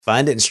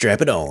Find it and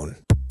strap it on.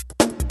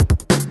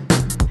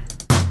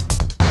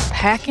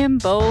 Hacking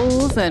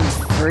bowls and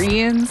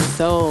freeing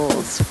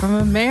souls from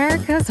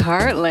America's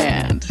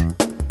heartland.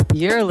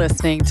 You're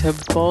listening to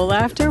Bowl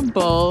After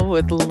Bowl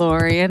with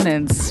Lorian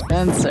and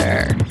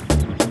Spencer.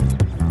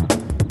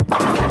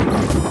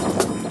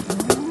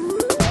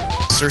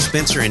 Sir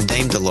Spencer and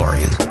Dame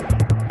DeLorean.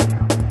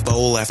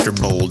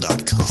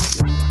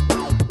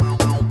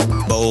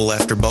 Bowlafterbowl.com. Bowl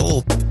after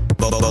bowl.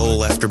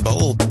 Bowl after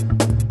bowl.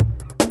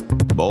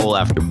 Bowl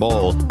after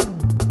bowl.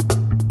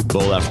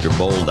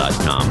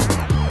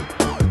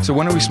 Bowlafterbowl.com. So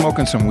when are we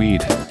smoking some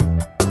weed?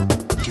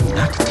 Do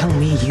not tell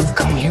me you've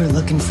come here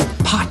looking for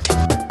pot.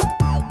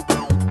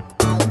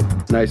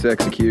 Nice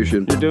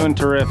execution. You're doing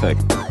terrific.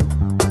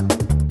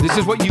 This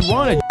is what you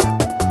wanted.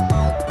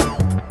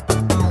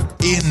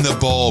 In the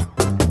bowl.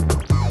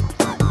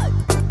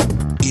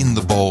 In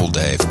the bowl,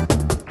 Dave.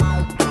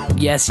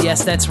 Yes,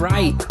 that's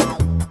right.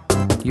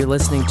 You're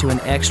listening to an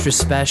extra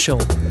special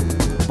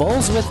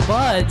Bowls with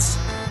Buds,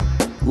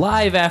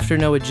 live after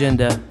No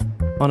Agenda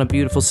on a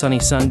beautiful sunny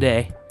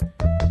Sunday.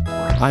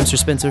 I'm Sir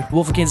Spencer,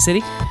 Wolf of Kansas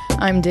City.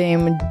 I'm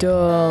Dame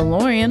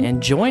DeLorean.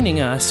 And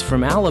joining us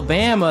from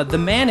Alabama, the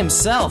man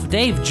himself,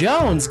 Dave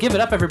Jones. Give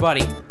it up,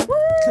 everybody.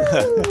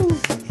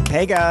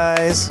 Hey,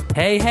 guys.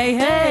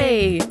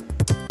 Hey.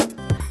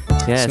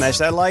 Yes. Smash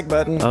that like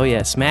button. Oh,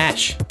 yeah,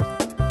 smash.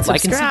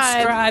 Like and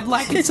subscribe.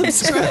 Like and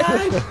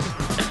subscribe.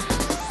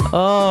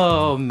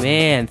 Oh,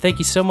 man. Thank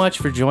you so much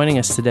for joining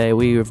us today.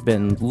 We have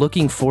been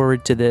looking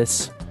forward to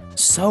this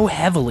so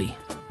heavily.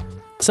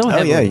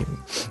 Oh, yeah.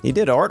 You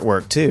did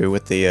artwork, too,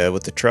 with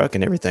the truck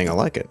and everything. I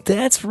like it.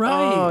 That's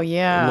right. Oh,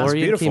 yeah.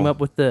 Lorian came up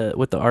with the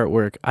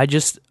artwork.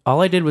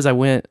 All I did was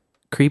I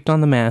creeped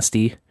on the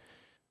Masty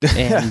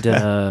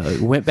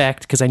and went back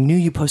because I knew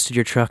you posted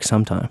your truck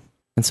sometime.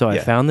 And so I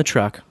found the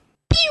truck.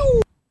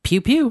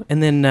 Pew, pew.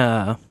 And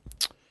then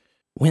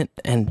went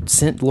and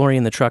sent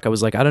Lorian the truck. I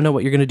was like, I don't know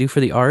what you're going to do for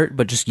the art,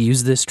 but just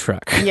use this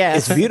truck. Yeah.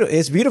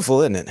 It's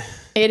beautiful, isn't it?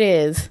 It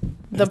is.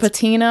 The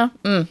patina.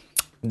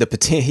 The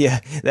patina, yeah.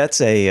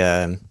 That's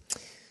a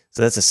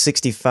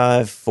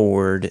 65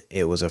 Ford.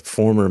 It was a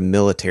former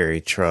military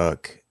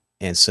truck.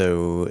 And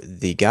so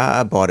the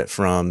guy I bought it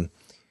from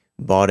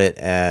bought it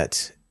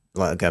at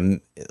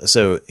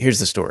so here's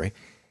the story.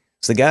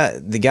 So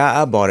the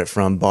guy I bought it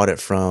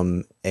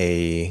from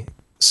a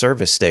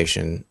service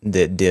station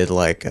that did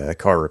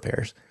car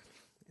repairs.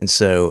 And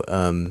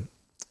so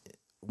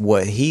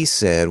what he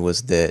said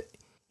was that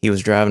he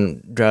was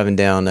driving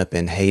down up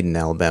in Hayden,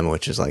 Alabama,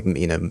 which is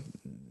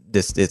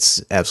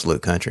it's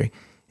absolute country.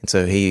 And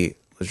so he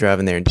was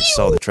driving there and just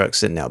saw the truck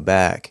sitting out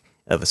back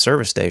of a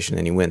service station,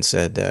 and he went and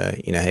said,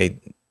 hey,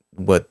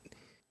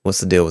 what's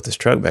the deal with this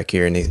truck back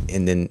here? And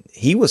then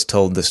he was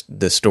told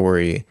the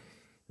story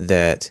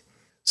that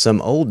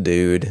some old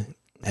dude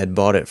had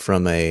bought it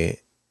from a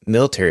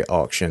military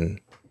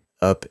auction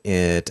up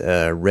at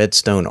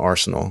Redstone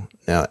Arsenal.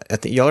 Now,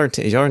 y'all are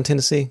in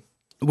Tennessee?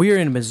 We are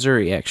in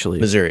Missouri, actually.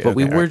 Missouri, but okay,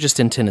 we were just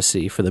in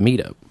Tennessee for the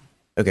meetup.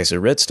 Okay, so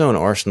Redstone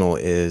Arsenal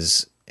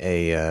is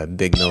a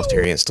big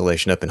military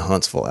installation up in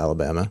Huntsville,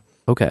 Alabama.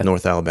 Okay.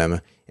 North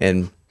Alabama.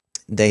 And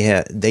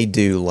they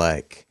do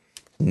like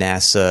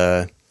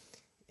NASA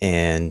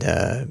and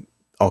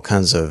all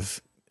kinds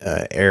of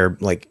air,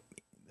 what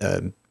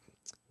do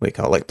you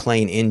call it? Like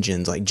plane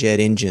engines, like jet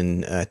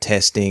engine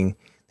testing.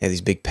 They have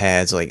these big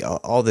pads, like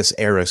all this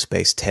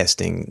aerospace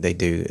testing they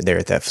do there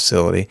at that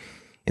facility.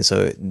 And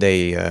so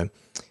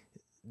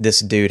this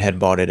dude had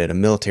bought it at a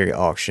military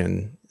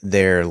auction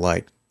there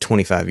like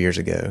 25 years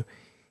ago.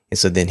 And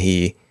so then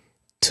he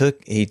took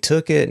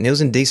it, and it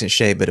was in decent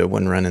shape, but it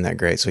wasn't running that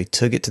great. So he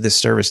took it to this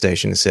service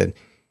station and said,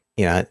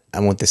 I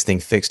want this thing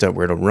fixed up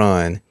where it'll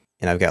run,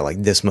 and I've got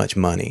like this much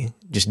money.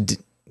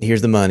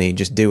 Here's the money.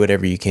 Just do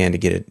whatever you can to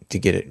get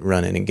it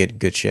running and get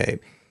good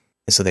shape.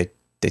 And so they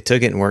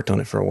took it and worked on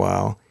it for a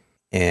while,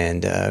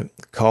 and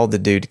called the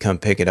dude to come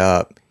pick it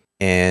up,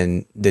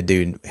 and the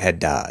dude had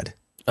died.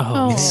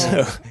 Oh,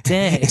 so,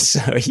 dang.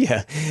 So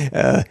yeah.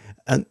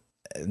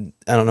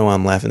 I don't know why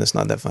I'm laughing. That's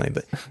not that funny,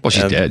 but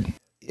she's dead.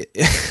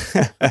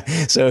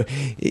 So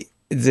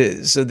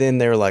then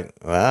they were like,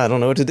 well, I don't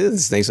know what to do with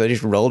this thing. So I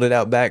just rolled it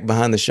out back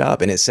behind the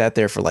shop, and it sat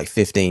there for like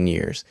 15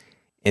 years.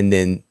 And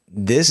then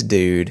this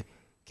dude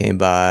came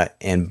by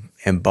and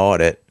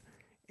bought it,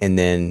 and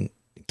then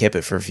kept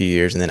it for a few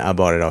years, and then I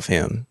bought it off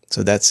him.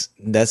 So that's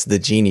the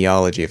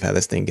genealogy of how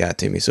this thing got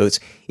to me. So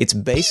it's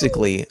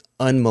basically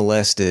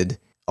unmolested,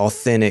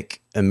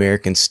 authentic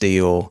American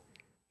steel.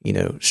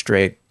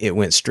 Straight. It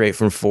went straight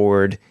from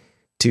Ford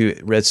to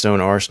Redstone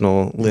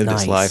Arsenal, lived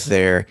its life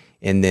there,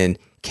 and then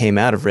came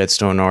out of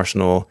Redstone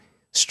Arsenal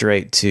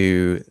straight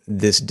to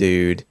this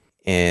dude,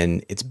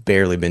 and it's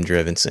barely been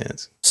driven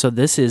since. So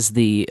this is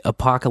the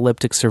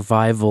apocalyptic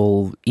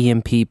survival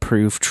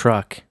EMP-proof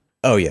truck.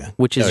 Oh yeah,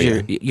 which is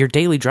your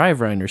daily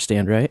driver, I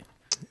understand, right?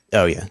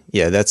 Oh yeah,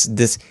 yeah. That's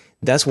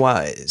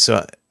why.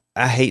 So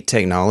I hate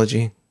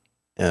technology.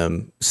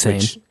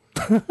 Same.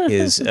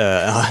 is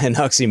an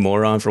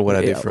oxymoron for what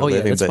I do for a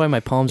living. That's why my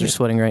palms are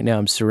sweating right now.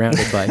 I'm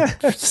surrounded by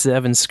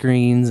 7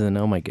 screens, and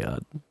oh my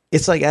God.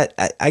 It's like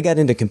I got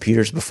into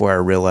computers before I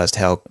realized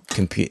how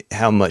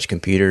much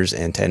computers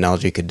and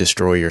technology could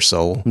destroy your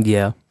soul.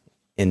 Yeah.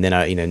 And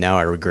then now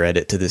I regret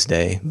it to this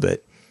day.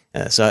 But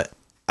so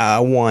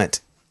I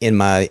want in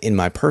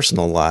my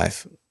personal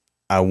life,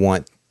 I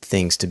want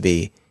things to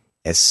be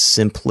as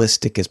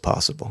simplistic as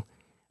possible.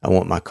 I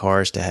want my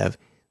cars to have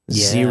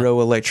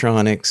zero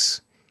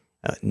electronics,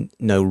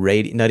 no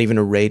radio, not even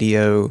a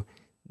radio,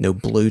 no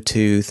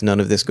Bluetooth, none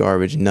of this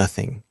garbage,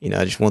 nothing.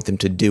 I just want them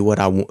to do what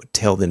I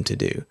tell them to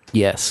do.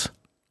 Yes.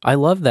 I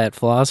love that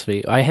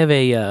philosophy. I have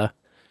a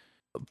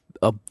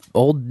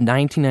old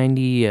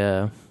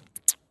 1990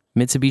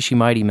 Mitsubishi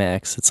Mighty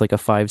Max. It's like a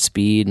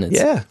 5-speed, and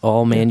it's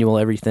all manual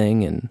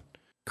everything, and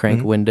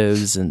crank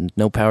windows, and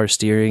no power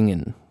steering,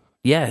 and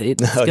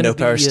no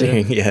power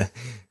steering. Yeah.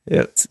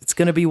 Yep. It's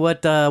going to be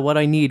what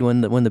I need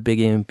when the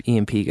big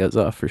EMP goes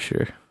off, for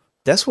sure.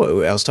 That's what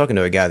I was talking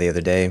to a guy the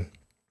other day.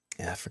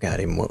 I forgot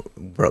even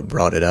what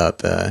brought it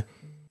up. I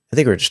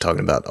think we were just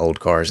talking about old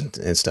cars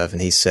and stuff,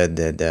 and he said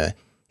that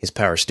his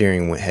power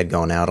steering had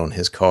gone out on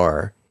his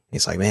car.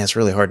 He's like, man, it's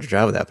really hard to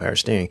drive without power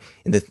steering.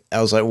 And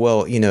I was like,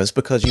 well, it's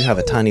because you have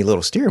a tiny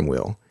little steering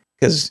wheel.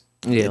 Because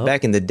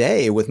back in the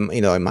day with,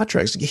 like my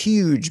truck's a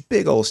huge,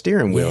 big old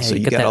steering wheel, so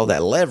you got all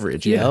that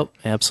leverage. Yep,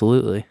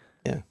 absolutely.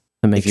 Yeah.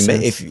 That makes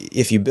sense.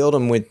 If you build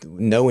them with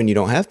knowing you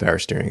don't have power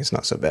steering, it's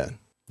not so bad.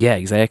 Yeah,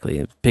 exactly.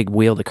 A big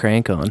wheel to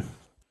crank on.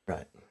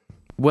 Right.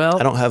 Well,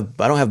 I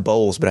don't have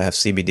bowls, but I have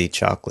CBD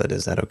chocolate.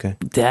 Is that okay?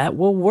 That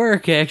will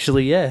work,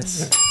 actually.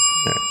 Yes.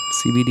 Right.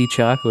 CBD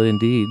chocolate,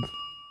 indeed.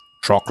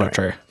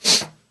 Chocolate.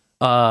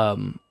 Yeah.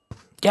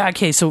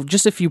 Okay. So,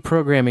 just a few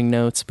programming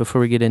notes before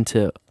we get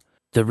into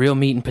the real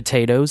meat and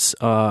potatoes.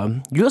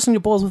 You're listening to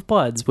Bowls with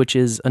Buds, which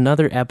is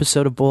another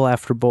episode of Bowl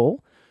After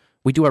Bowl.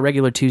 We do our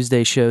regular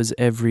Tuesday shows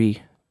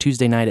every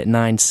Tuesday night at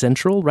 9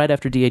 Central, right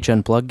after DH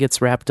Unplugged gets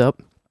wrapped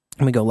up,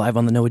 and we go live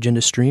on the No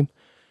Agenda stream.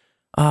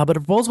 But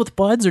our Bowls with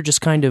Buds are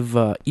just kind of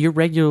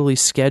irregularly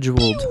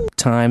scheduled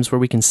times where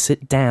we can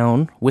sit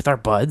down with our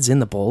buds in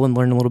the bowl and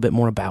learn a little bit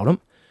more about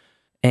them.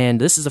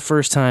 And this is the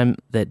first time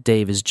that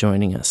Dave is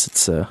joining us.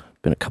 It's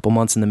been a couple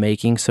months in the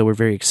making, so we're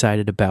very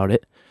excited about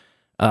it.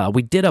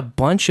 We did a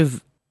bunch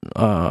of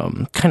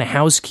kind of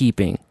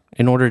housekeeping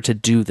in order to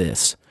do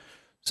this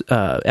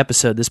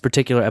this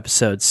particular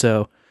episode.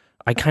 So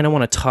I kind of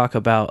want to talk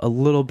about a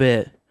little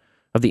bit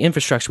of the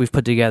infrastructure we've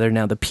put together.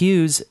 Now, the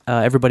pews,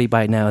 everybody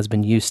by now has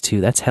been used to.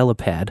 That's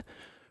Helipad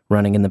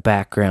running in the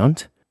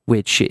background,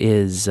 which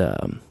is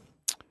a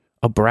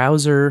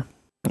browser.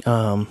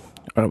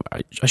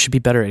 I should be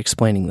better at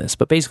explaining this,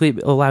 but basically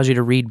it allows you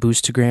to read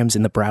Boostograms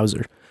in the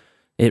browser.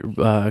 It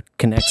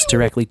connects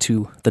directly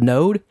to the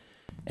node.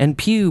 And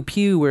Pew,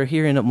 we're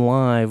hearing them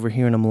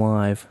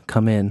live.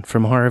 Come in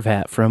from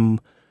Harvat, from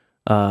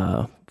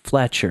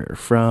Fletcher,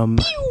 from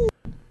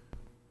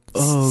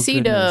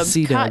C-Dub,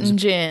 Cotton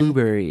Gin.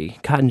 Blueberry,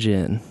 Cotton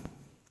Gin.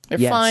 They're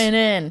flying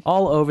in.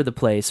 All over the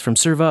place. From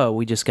Servo,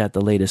 we just got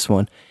the latest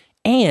one.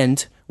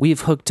 And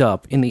we've hooked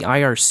up in the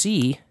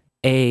IRC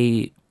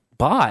a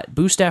bot,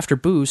 Boost After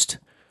Boost.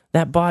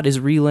 That bot is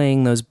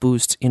relaying those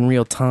boosts in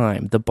real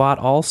time. The bot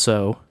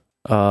also,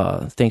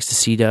 thanks to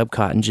C-Dub,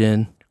 Cotton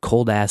Gin,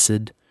 Cold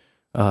Acid.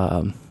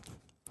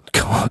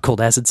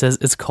 Cold Acid says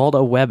it's called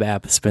a web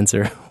app,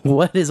 Spencer.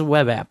 What is a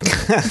web app?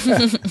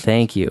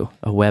 Thank you.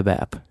 A web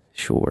app.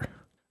 Sure.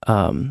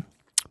 But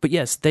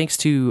yes, thanks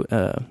to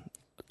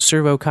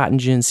Servo, Cotton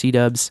Gin,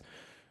 C-Dubs,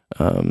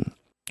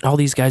 all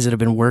these guys that have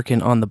been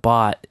working on the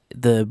bot.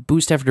 The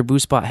Boost After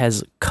Boost bot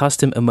has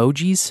custom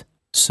emojis.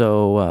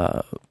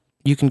 So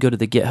you can go to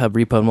the GitHub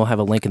repo, and we'll have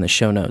a link in the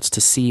show notes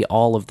to see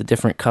all of the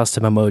different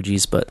custom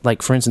emojis. But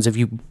like, for instance, if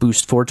you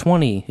boost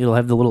 420, it'll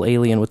have the little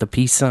alien with the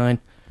peace sign,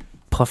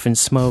 puffing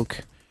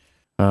smoke.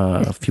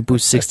 If you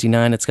boost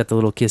 69, it's got the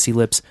little kissy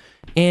lips.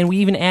 And we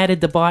even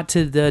added the bot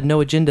to the No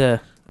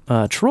Agenda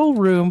troll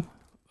room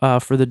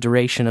for the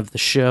duration of the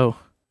show.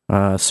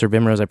 Sir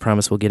Bimrose, I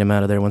promise we'll get him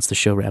out of there once the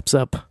show wraps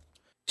up.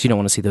 So you don't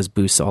want to see those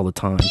boosts all the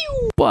time.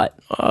 But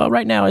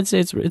right now,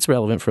 it's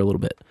relevant for a little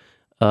bit.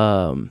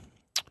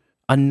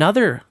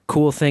 Another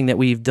cool thing that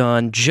we've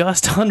done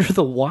just under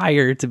the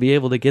wire to be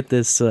able to get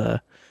this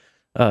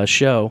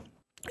show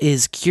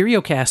is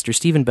CurioCaster.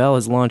 Stephen Bell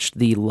has launched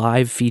the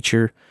live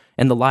feature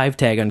and the live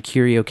tag on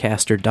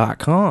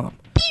CurioCaster.com.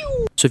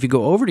 So if you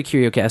go over to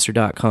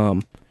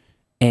CurioCaster.com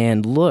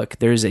and look,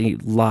 there's a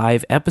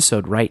live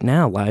episode right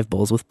now, Live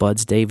Bowls with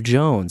Buds, Dave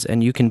Jones,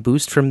 and you can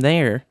boost from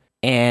there.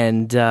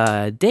 And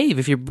Dave,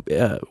 if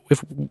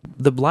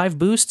the live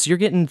boosts, you're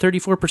getting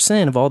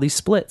 34% of all these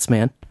splits,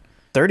 man.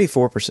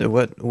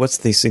 34%. What's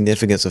the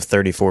significance of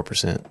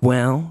 34%?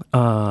 Well,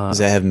 does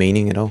that have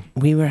meaning at all?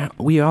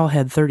 We all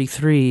had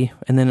 33,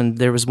 and then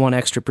there was 1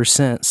 extra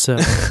percent. So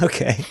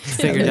okay,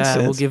 figured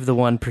we'll give the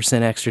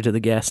 1% extra to the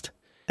guest.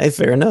 Hey,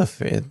 fair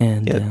enough. Yeah,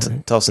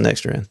 and toss an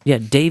extra in. Yeah,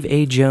 Dave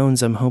A.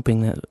 Jones. I'm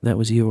hoping that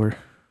was your.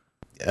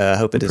 I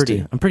hope it is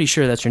too. I'm pretty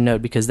sure that's your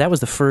note because that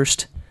was the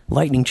first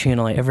Lightning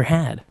channel I ever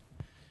had.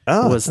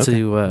 was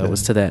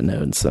to that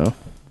node. So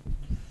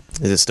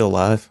is it still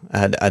live?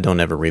 I don't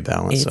ever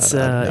rebalance. It's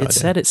so it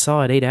said it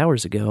saw it 8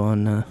 hours ago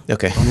on on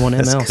Okay.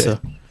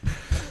 1ML.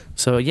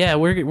 So yeah,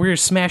 we're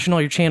smashing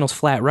all your channels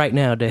flat right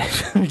now,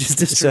 Dave. We're just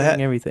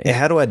destroying everything.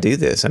 How do I do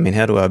this? I mean,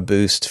 how do I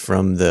boost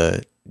from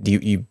the? Do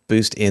you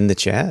boost in the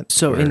chat?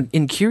 So in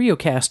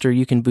CurioCaster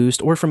you can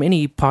boost, or from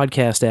any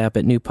podcast app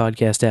at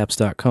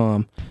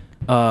newpodcastapps.com.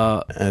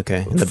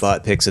 Okay, and the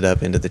bot picks it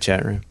up into the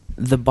chat room.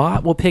 The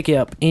bot will pick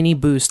up any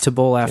boost to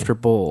bowl after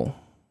bowl.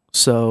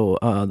 So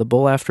the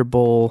bowl after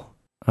bowl,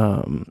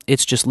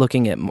 it's just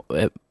looking at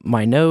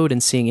my node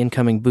and seeing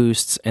incoming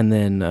boosts, and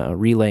then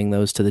relaying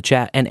those to the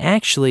chat. And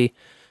actually,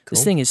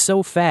 this thing is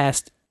so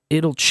fast,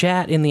 it'll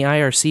chat in the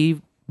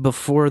IRC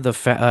before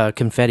the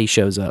confetti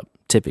shows up,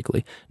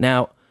 typically.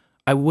 Now,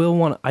 I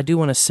do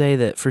want to say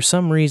that for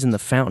some reason the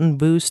fountain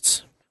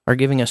boosts are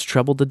giving us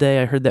trouble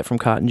today. I heard that from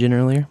Cotton Gin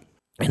earlier,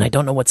 and I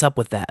don't know what's up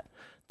with that.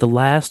 The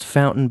last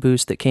fountain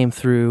boost that came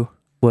through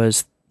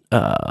was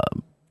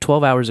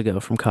 12 hours ago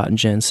from Cotton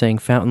Gin, saying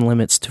fountain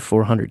limits to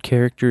 400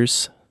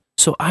 characters.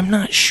 So I'm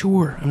not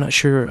sure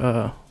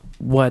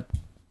what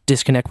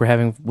disconnect we're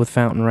having with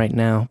fountain right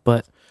now,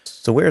 but...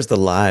 So where's the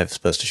live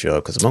supposed to show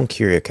up? Because I'm on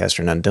CurioCaster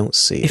and I don't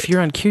see it. If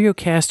you're on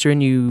CurioCaster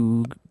and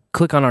you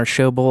click on our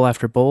show bowl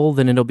after bowl,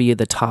 then it'll be at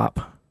the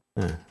top.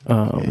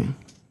 Okay.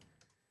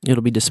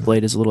 It'll be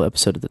displayed as a little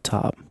episode at the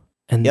top.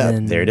 And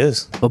then there it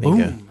is.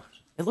 Boom.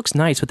 It looks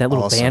nice with that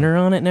little banner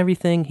on it and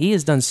everything. He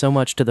has done so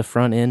much to the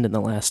front end in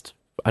the last,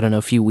 I don't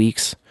know, few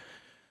weeks.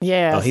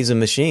 Yeah. Oh, he's a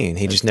machine.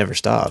 He just never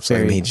stops.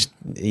 I mean,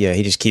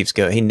 he just keeps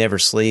going. He never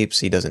sleeps.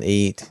 He doesn't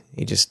eat.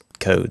 He just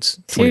codes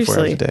 24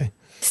 hours a day.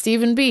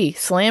 Stephen B.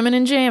 slamming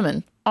and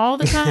jamming all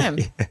the time.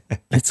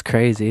 It's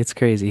crazy. It's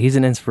crazy. He's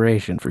an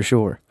inspiration for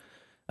sure.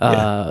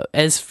 Yeah.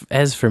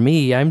 As for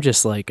me, I'm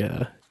just like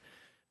a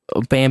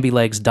Bambi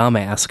legs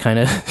dumbass, kind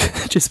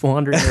of just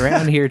wandering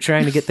around here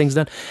trying to get things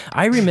done.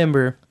 I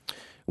remember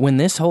when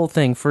this whole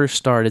thing first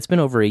started. It's been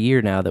over a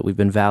year now that we've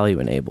been value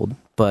enabled,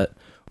 but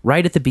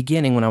right at the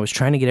beginning when I was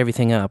trying to get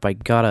everything up, I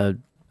got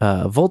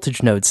a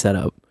voltage node set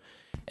up,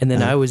 and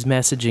then I was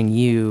messaging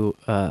you,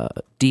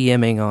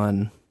 DMing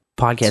on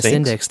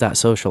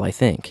podcastindex.social, I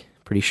think.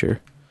 Pretty sure.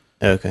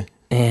 Okay.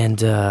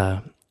 And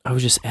I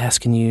was just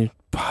asking you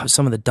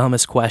some of the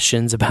dumbest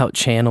questions about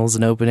channels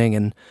and opening,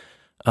 and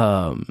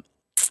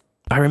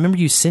I remember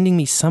you sending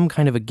me some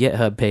kind of a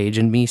GitHub page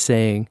and me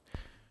saying,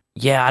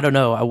 yeah, I don't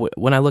know.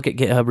 When I look at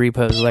GitHub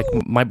repos, like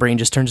my brain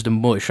just turns to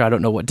mush. I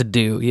don't know what to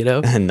do, you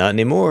know? Not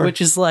anymore. Which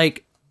is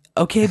like,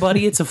 okay,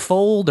 buddy, it's a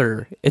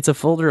folder. It's a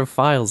folder of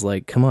files.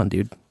 Like, come on,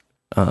 dude.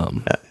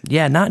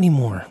 Yeah, not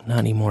anymore. Not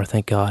anymore,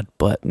 thank God.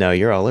 But no,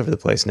 you're all over the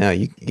place now.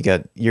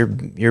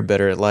 You're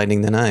better at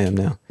Lightning than I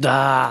am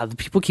now.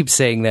 People keep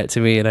saying that to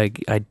me, and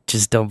I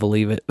just don't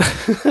believe it.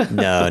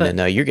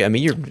 No.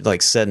 You're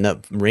like setting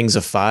up rings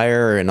of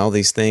fire and all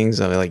these things.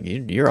 I mean, like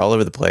you're all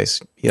over the place.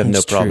 You have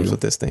no problems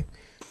with this thing.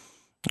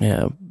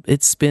 Yeah,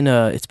 it's been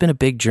a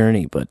big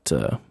journey, but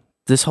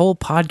this whole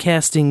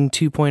podcasting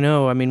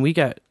 2.0. I mean, we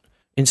got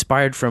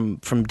inspired from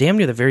damn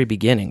near the very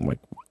beginning. Like,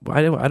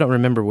 I don't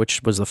remember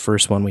which was the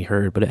first one we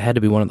heard, but it had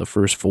to be one of the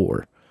first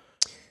 4.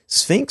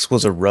 Sphinx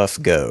was a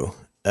rough go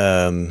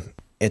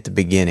at the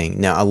beginning.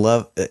 Now,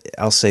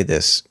 I'll say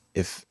this,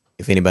 if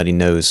anybody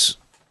knows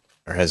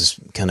or has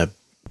kind of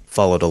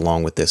followed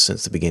along with this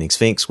since the beginning,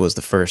 Sphinx was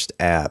the first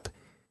app,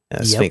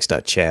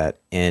 Sphinx.chat,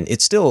 and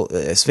it's still,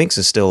 Sphinx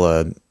is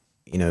still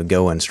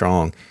going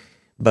strong,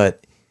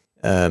 but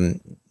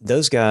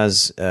those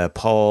guys,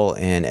 Paul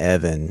and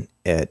Evan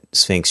at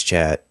Sphinx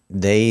Chat,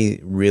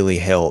 they really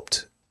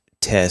helped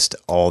test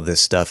all this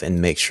stuff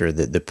and make sure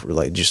that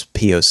just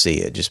POC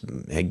it, just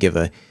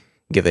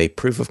give a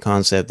proof of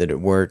concept that it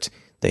worked.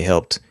 They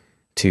helped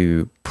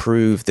to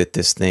prove that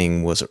this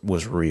thing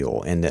was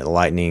real and that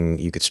Lightning,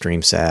 you could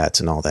stream sats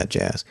and all that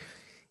jazz,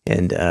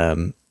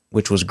 and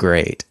which was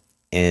great,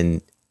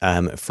 and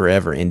I'm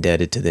forever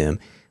indebted to them.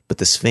 But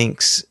the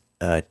Sphinx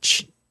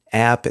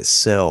app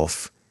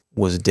itself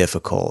was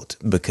difficult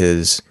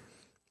because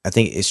I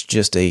think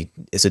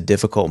it's a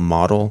difficult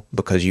model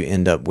because you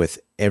end up with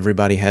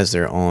everybody has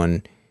their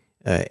own,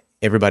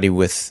 everybody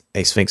with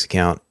a Sphinx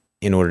account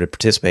in order to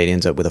participate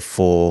ends up with a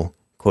full,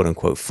 quote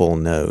unquote, full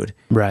node.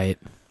 Right.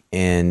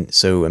 And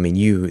so, I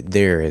mean,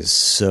 there is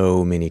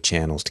so many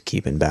channels to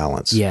keep in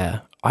balance. Yeah.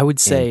 I would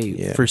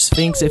say for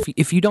Sphinx,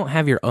 if you don't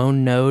have your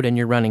own node and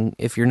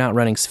if you're not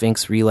running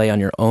Sphinx Relay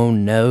on your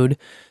own node,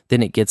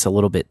 then it gets a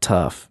little bit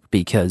tough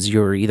because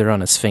you're either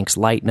on a Sphinx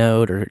Lite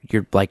node or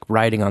you're like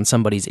writing on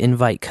somebody's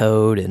invite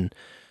code, and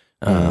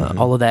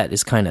all of that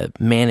is kind of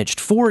managed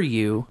for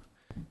you.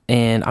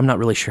 And I'm not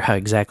really sure how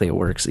exactly it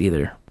works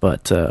either,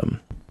 but the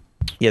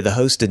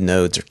hosted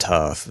nodes are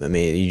tough. I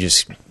mean, you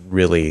just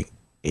really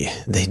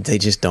they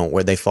just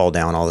don't they fall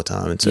down all the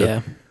time. And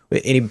so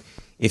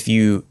if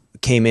you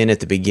came in at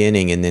the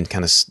beginning and then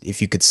kind of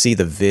if you could see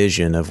the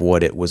vision of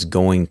what it was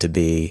going to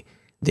be,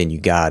 then you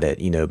got it,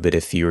 But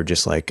if you were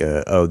just like,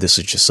 this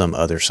is just some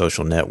other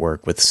social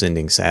network with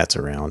sending sats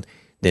around,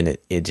 then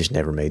it just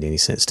never made any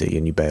sense to you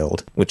and you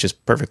bailed, which is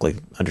perfectly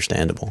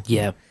understandable.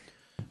 Yeah.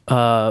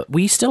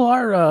 We still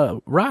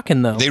are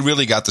rocking, though. They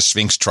really got the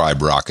Sphinx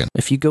tribe rocking.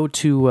 If you go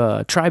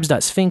to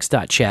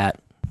tribes.sphinx.chat,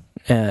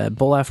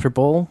 Bowl After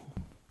Bowl,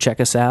 check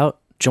us out.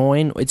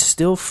 Join. It's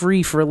still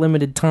free for a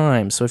limited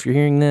time. So if you're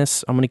hearing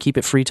this, I'm going to keep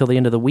it free till the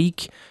end of the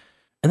week.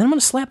 And then I'm going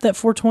to slap that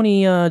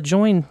 420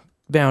 join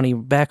bounty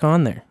back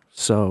on there.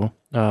 So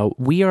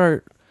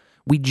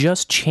we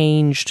just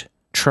changed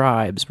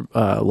tribes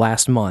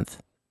last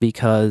month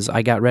because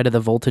I got rid of the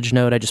voltage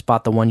node. I just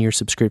bought the 1-year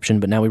subscription,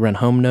 but now we run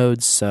home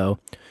nodes. So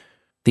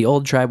the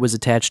old tribe was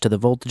attached to the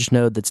voltage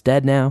node that's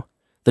dead now.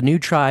 The new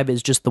tribe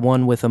is just the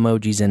one with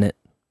emojis in it.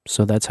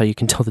 So that's how you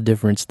can tell the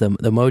difference. The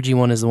emoji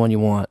one is the one you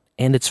want,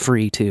 and it's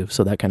free too.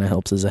 So that kind of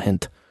helps as a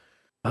hint.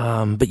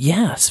 But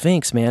yeah,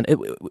 Sphinx, man,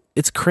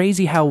 it's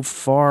crazy how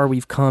far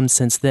we've come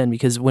since then,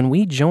 because when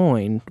we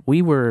joined,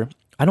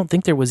 I don't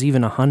think there was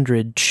even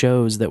 100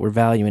 shows that were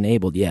value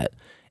enabled yet.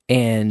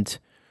 And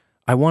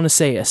I want to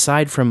say,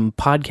 aside from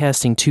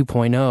Podcasting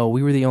 2.0,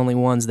 we were the only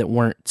ones that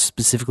weren't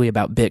specifically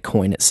about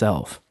Bitcoin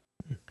itself.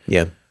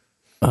 Yeah.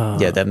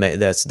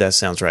 That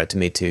sounds right to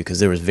me too, because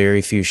there was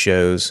very few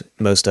shows.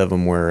 Most of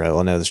them were,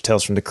 there's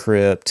Tales from the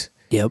Crypt.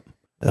 Yep.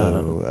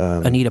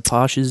 Anita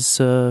Posh's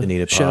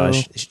Anita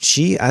Posh. show.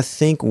 She, I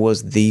think,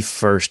 was the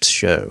first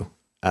show.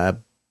 I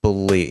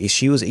believe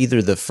she was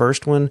either the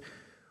first one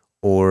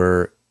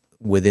or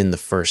within the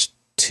first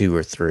 2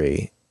 or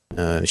 3.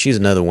 She's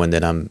another one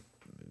that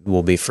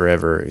will be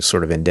forever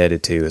sort of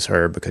indebted to, is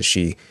her, because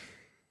she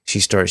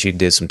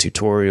did some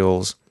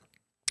tutorials.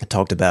 I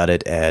talked about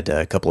it at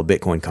a couple of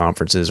Bitcoin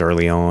conferences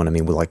early on. I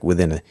mean,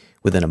 within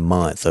a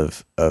month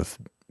of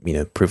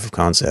proof of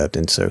concept,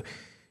 and so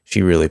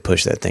she really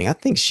pushed that thing. I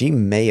think she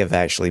may have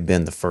actually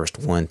been the first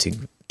one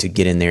to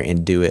get in there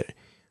and do it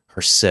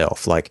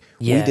herself. Like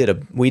we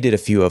did a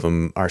few of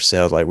them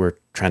ourselves. Like we're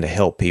trying to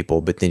help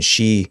people, but then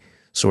she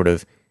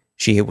was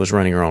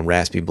running her own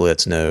Raspberry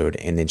Blitz node,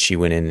 and then she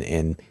went in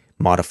and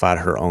modified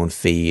her own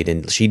feed,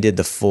 and she did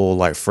the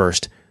full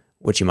first,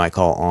 what you might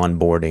call,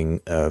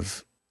 onboarding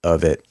of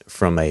it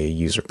from a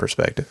user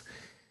perspective.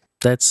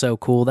 That's so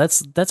cool.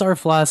 That's our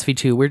philosophy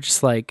too. We're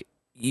just like,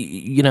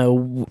 we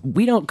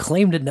don't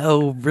claim to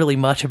know really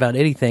much about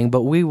anything,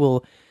 but we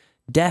will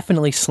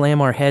definitely slam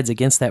our heads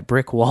against that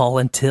brick wall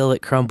until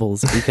it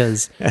crumbles,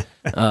 because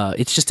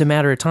it's just a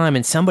matter of time.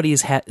 And somebody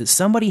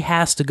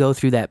has to go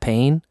through that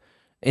pain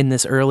in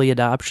this early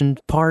adoption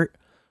part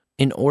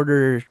in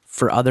order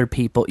for other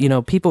people,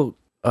 people,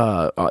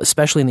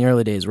 especially in the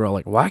early days, were all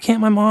like, why can't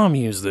my mom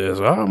use this?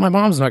 Oh, my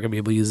mom's not going to be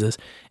able to use this.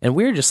 And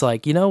we're just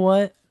like, you know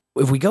what?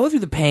 If we go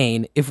through the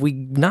pain, if we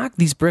knock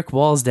these brick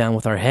walls down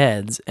with our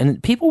heads,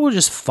 and people will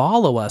just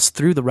follow us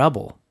through the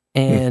rubble,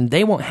 and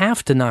they won't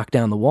have to knock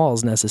down the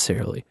walls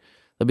necessarily.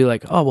 They'll be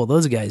like, oh, well,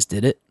 those guys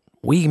did it.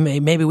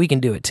 Maybe we can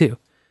do it too.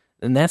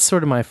 And that's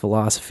sort of my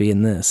philosophy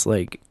in this.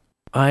 Like,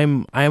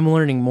 I'm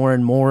learning more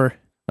and more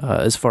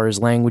as far as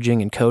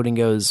languaging and coding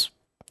goes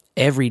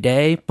every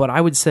day. But I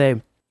would say,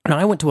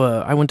 I went to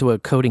a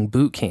coding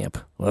boot camp.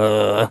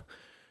 And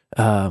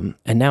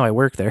now I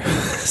work there,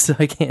 so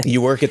I can't.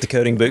 You work at the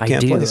coding boot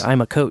camp place? I'm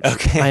a coach.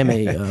 Okay. I'm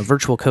a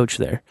virtual coach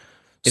there.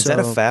 Is that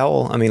a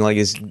foul? I mean,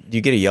 do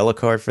you get a yellow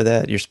card for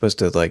that? You're supposed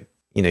to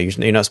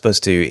you're not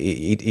supposed to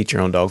eat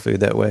your own dog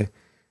food that way.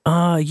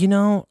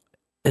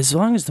 As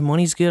long as the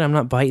money's good, I'm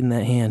not biting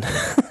that hand.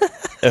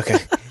 Okay,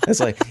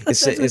 it's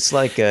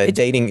like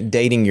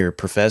dating your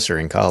professor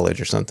in college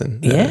or something.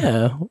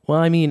 Yeah. Well,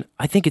 I mean,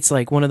 I think it's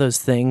like one of those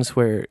things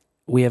where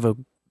we have a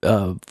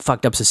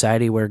fucked up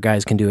society where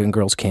guys can do it and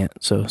girls can't.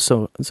 So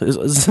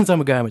since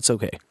I'm a guy, it's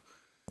okay.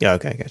 Yeah.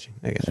 Okay. I got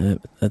you.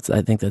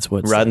 I think that's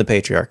what's riding the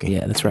patriarchy.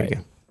 Yeah, that's right.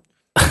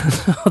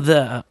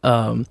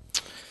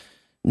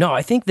 No,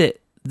 I think that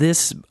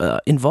this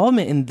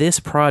involvement in this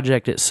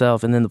project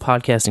itself, and then the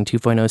Podcasting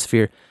 2.0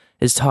 sphere,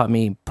 has taught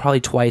me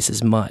probably twice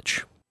as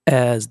much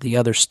as the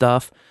other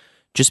stuff,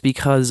 just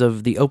because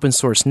of the open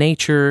source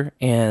nature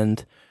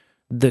and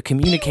the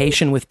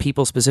communication with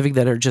people specific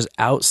that are just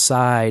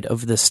outside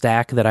of the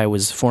stack that I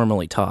was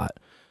formally taught.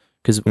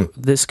 Because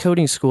this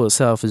coding school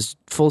itself is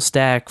full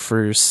stack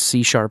for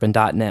C# and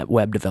 .NET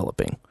web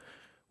developing,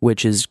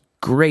 which is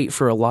great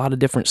for a lot of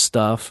different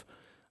stuff,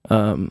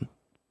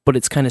 but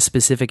it's kind of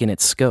specific in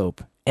its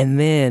scope. And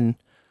then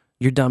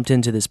you're dumped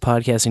into this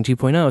Podcasting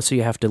 2.0, so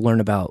you have to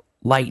learn about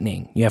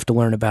Lightning. You have to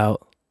learn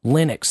about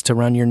Linux to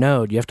run your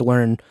node. You have to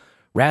learn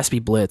Raspberry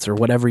Blitz or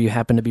whatever you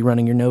happen to be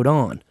running your node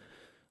on.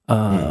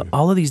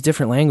 All of these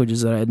different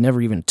languages that I had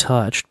never even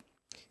touched.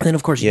 And then,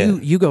 of course,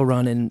 you go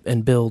run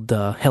and build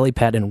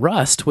Helipad in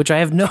Rust, which I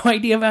have no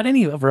idea about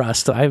any of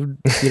Rust. I've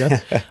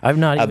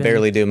not. I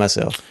barely do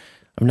myself.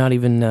 I've not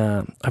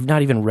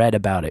even read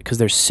about it because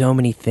there's so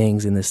many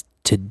things in this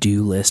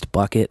to-do list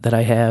bucket that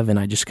I have, and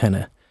I just kind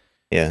of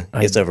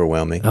it's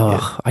overwhelming.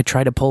 I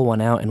try to pull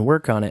one out and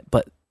work on it,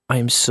 but I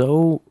am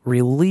so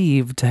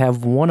relieved to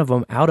have one of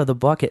them out of the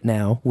bucket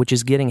now, which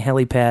is getting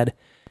Helipad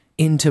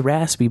into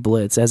Raspberry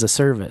Blitz as a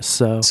service.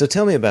 So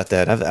tell me about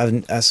that.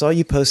 I saw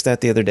you post that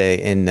the other day,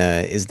 and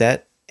is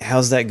that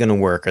how's that going to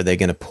work? Are they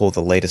going to pull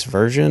the latest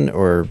version,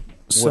 or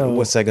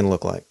what's that going to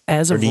look like?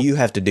 Or do you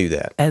have to do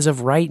that? As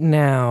of right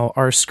now,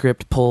 our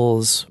script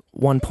pulls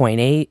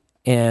 1.8,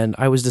 and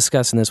I was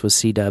discussing this with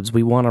C-Dubs.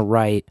 We want to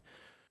write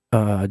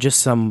just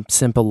some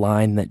simple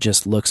line that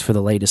just looks for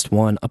the latest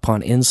one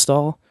upon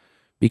install,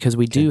 because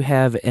we do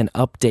have an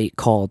update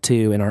call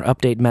too, and our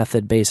update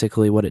method,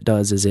 basically what it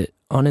does is it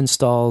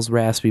uninstalls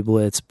Raspberry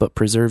Blitz but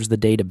preserves the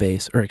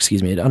database, or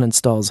excuse me, it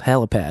uninstalls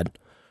Helipad,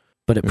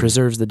 but it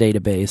preserves the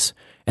database,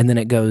 and then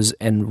it goes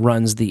and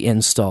runs the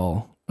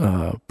install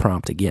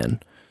prompt again.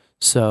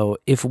 So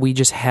if we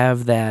just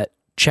have that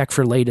check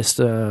for latest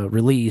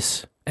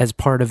release as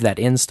part of that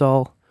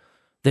install,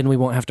 then we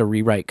won't have to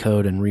rewrite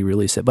code and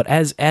re-release it. But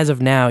as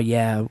of now,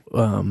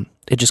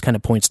 it just kind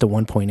of points to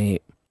 1.8.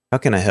 How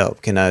can I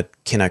help? Can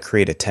I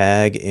create a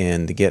tag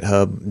in the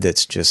GitHub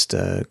that's just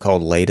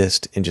called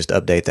latest and just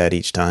update that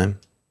each time?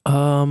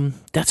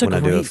 That's when I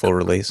do a full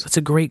release. That's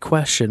a great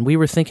question. We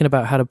were thinking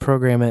about how to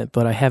program it,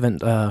 but I haven't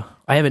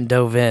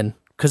dove in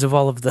because of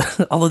all of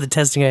the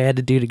testing I had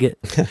to do to get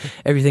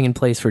everything in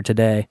place for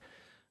today.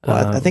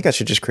 Well, I think I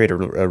should just create a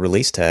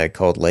release tag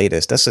called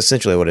latest. That's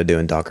essentially what I do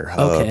in Docker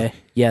Hub. Okay,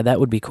 yeah, that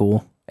would be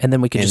cool. And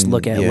then we could just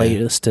look at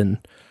latest and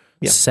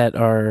set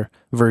our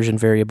version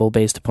variable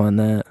based upon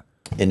that.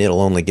 And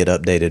it'll only get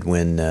updated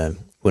when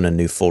a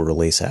new full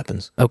release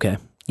happens. Okay,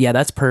 yeah,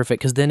 that's perfect,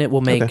 because then it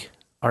will make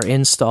our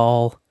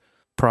install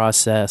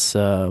process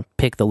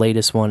pick the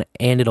latest one,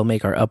 and it'll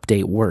make our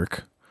update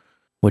work,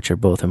 which are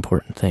both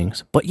important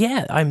things. But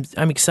yeah,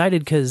 I'm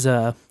excited because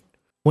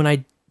when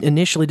I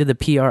initially did the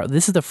PR,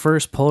 this is the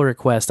first pull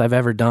request I've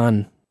ever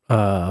done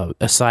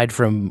aside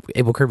from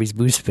Abel Kirby's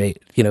Boost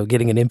Bait,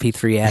 getting an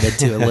MP3 added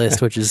to a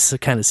list, which is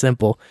kind of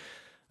simple.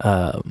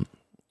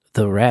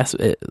 The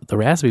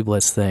Raspberry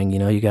Blitz thing,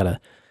 you got to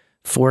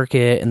fork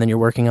it, and then you're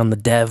working on the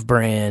dev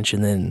branch,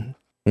 and then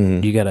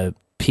you got to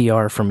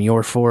PR from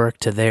your fork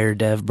to their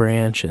dev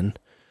branch, and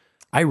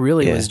I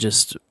really was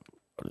just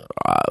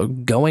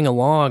going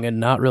along and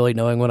not really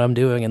knowing what I'm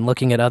doing and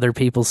looking at other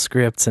people's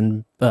scripts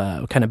and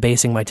kind of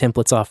basing my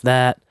templates off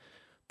that.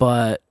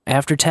 But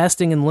after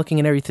testing and looking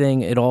at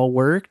everything, it all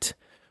worked.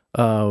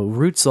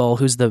 Rootsol,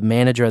 who's the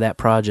manager of that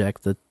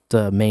project,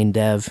 the main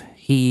dev,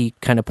 he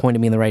kind of pointed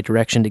me in the right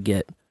direction to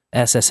get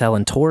SSL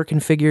and Tor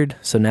configured.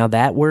 So now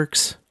that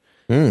works.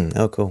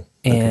 Oh, cool.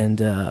 And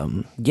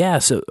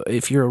so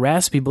if you're a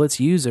Raspberry Blitz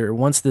user,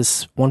 once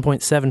this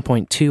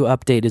 1.7.2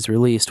 update is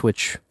released,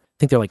 which I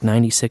think they're like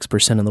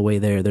 96% of the way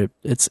there,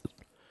 it's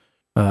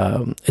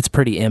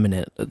pretty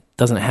imminent. It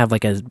doesn't have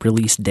like a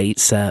release date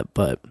set,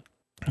 but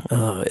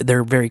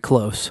they're very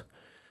close.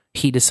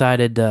 He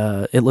decided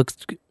it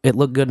looked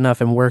good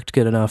enough and worked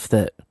good enough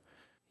that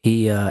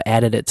he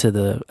added it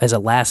as a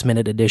last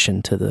minute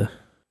addition to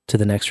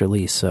the next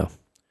release. So,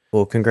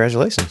 well,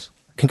 congratulations.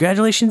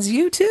 Congratulations,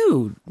 you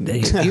too.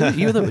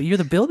 You're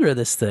the builder of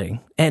this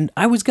thing. And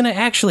I was going to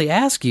actually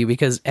ask you,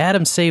 because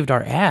Adam saved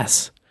our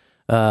ass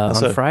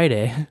on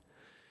Friday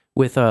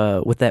with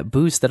that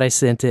boost that I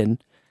sent in,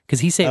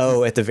 because he saved.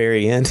 Oh, at the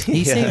very end,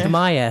 he saved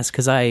my ass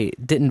because I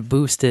didn't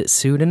boost it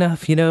soon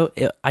enough.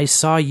 I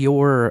saw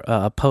your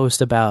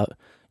post about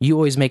you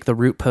always make the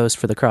root post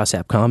for the cross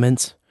app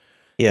comments.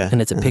 Yeah,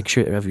 and it's a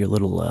picture of your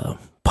little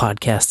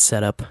podcast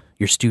setup,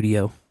 your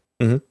studio.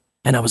 Mm-hmm.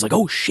 And I was like,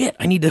 "Oh shit!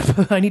 I need to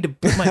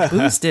put my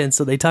boost in."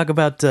 So they talk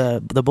about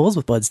the Bowls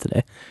with Buds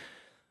today.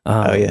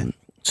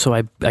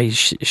 So I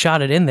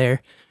shot it in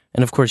there,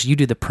 and of course you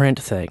do the print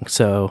thing.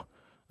 So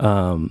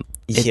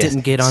it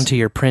didn't get onto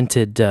your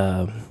printed.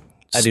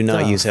 I do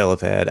not use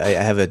Helipad. I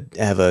have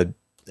a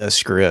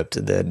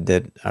script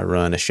that I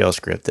run, a shell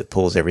script that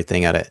pulls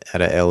everything out of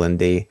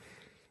LND.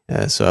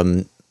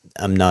 So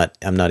I'm not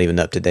even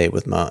up to date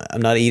with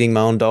I'm not eating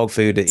my own dog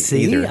food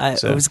either.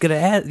 I was going to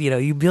add,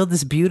 you build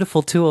this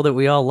beautiful tool that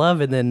we all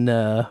love, and then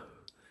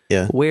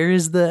where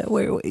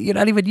you're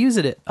not even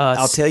using it.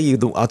 I'll tell you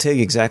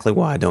exactly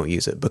why I don't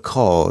use it,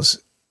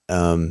 because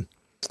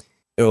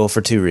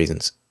for two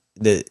reasons.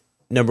 The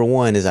number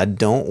one is I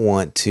don't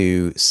want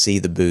to see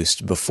the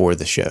boost before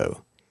the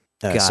show.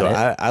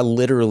 I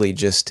literally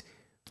just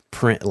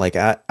print, like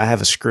I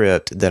have a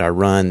script that I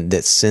run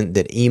that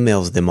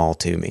emails them all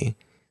to me.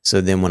 So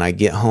then when I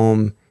get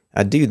home,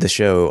 I do the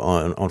show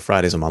on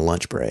Fridays on my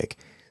lunch break.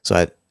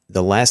 So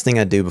the last thing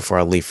I do before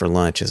I leave for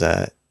lunch is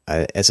I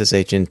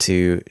SSH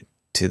into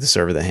the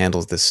server that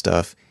handles this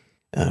stuff,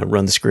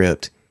 run the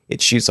script.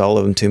 It shoots all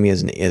of them to me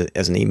as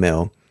an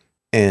email.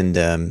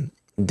 And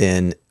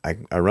then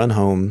I run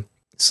home,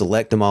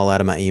 select them all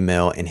out of my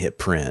email, and hit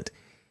print.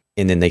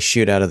 And then they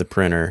shoot out of the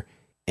printer.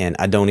 And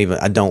I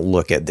don't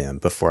look at them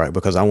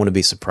because I want to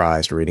be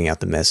surprised reading out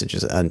the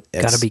messages. Got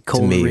to be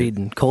cold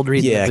reading. Cold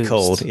reading. Yeah,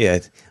 cold. Yeah,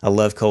 I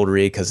love cold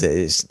read because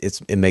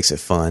it makes it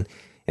fun.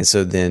 And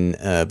so then,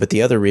 but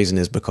the other reason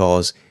is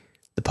because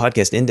the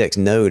podcast index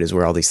node is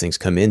where all these things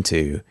come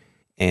into,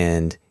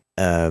 and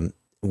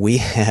we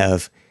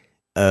have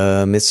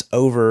it's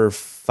over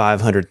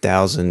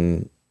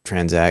 500,000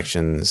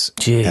 transactions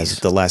as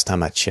the last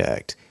time I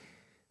checked.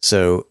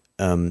 So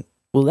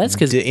Well, that's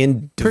because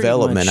in pretty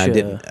development, much,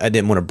 I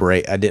didn't want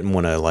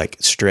to like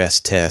stress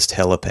test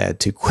Helipad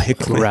too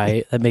quickly.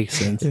 right. That makes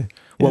sense.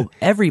 Well,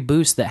 every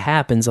boost that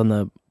happens on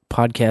the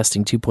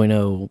podcasting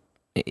 2.0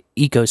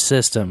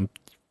 ecosystem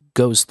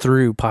goes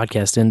through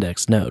Podcast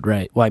Index Node,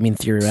 right? Well, I mean,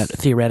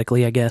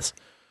 theoretically, I guess.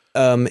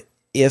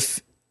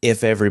 If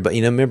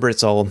everybody, remember,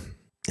 it's all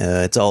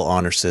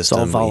honor system. It's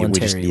all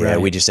voluntary, right?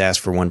 We just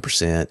ask for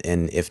 1%,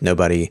 and if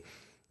nobody,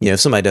 if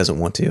somebody doesn't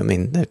want to, I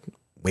mean,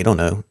 we don't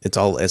know. It's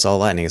all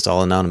Lightning. It's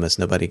all anonymous.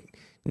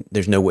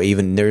 There's no way,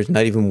 there's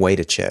not even way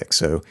to check.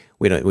 So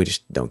we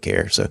just don't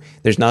care. So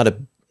that's not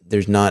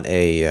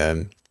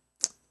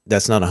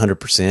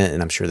 100%.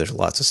 And I'm sure there's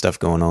lots of stuff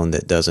going on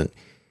that doesn't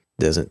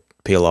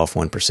peel off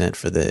 1%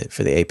 for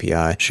the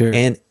API. Sure.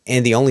 And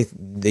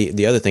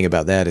the other thing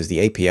about that is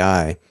the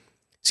API,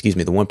 the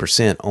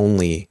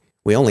 1%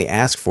 we only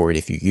ask for it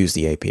if you use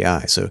the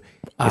API. So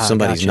if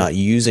somebody's not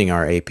using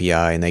our API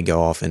and they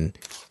go off and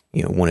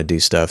want to do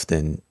stuff,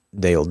 then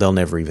they'll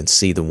never even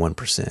see the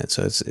 1%.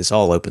 So it's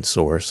all open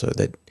source, so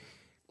that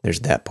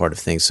there's that part of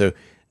things. So,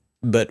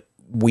 but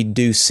we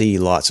do see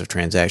lots of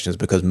transactions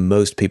because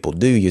most people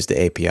do use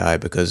the API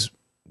because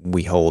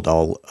we hold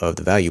all of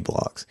the value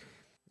block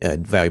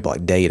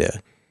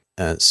data.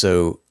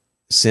 So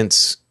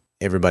since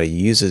everybody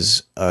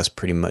uses us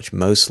pretty much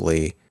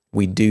mostly,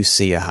 we do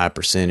see a high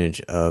percentage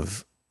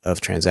of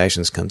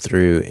transactions come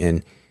through.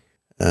 And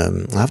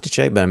I'll have to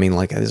check, but I mean,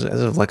 like as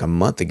of like a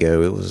month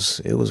ago, it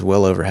was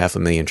well over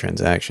 500,000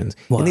 transactions.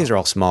 Wow. And these are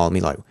all small. I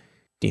mean, like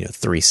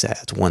 3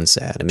 sats, 1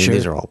 sat. I mean, sure.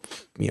 These are all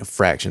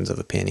fractions of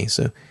a penny.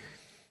 So,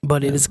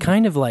 but it is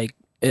kind of like,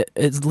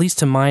 at least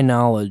to my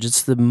knowledge,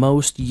 it's the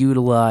most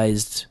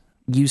utilized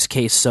use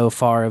case so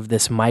far of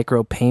this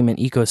micropayment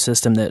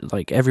ecosystem that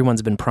like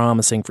everyone's been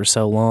promising for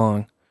so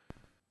long.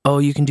 Oh,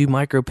 you can do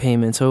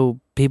micropayments. Oh,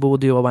 people will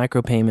do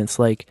micropayments.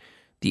 Like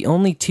the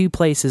only 2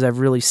 places I've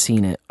really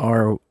seen it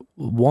are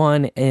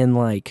one in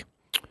like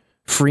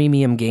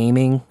freemium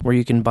gaming where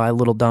you can buy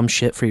little dumb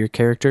shit for your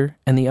character,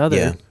 and the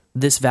other,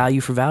 this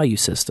value for value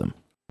system.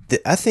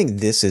 I think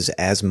this is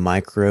as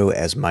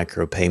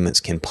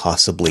micropayments can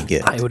possibly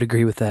get. I would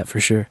agree with that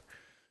for sure.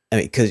 I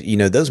mean, because,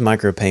 those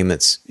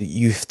micropayments,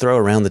 you throw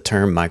around the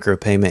term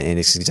micropayment and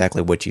it's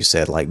exactly what you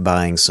said, like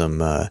buying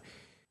some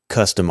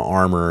custom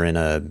armor in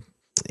a,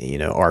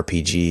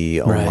 RPG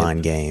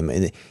online game.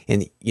 And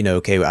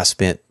okay, I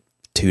spent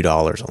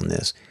 $2 on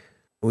this.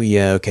 Well,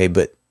 yeah, okay,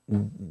 but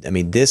I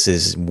mean, this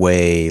is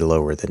way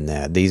lower than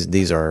that.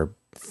 These are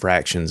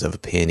fractions of a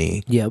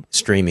penny. Yep.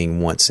 Streaming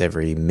once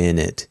every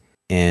minute.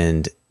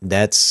 And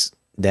that's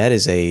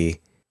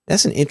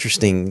an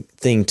interesting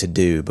thing to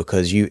do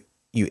because you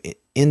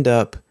end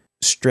up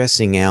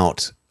stressing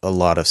out a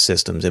lot of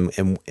systems,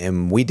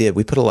 and we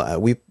put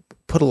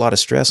a lot of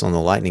stress on the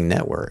Lightning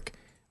Network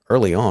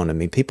early on. I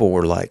mean, people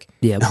were like,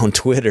 on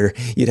Twitter,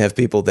 you'd have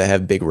people that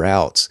have big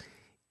routes,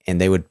 and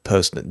they would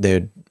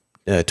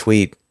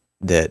tweet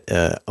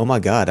that, oh my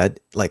God,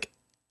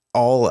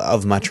 all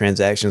of my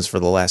transactions for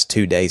the last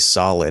 2 days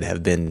solid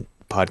have been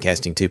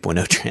podcasting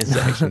 2.0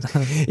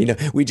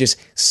 transactions. We just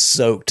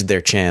soaked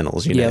their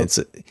channels.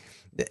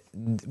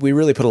 We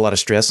really put a lot of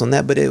stress on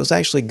that, but it was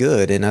actually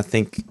good. And I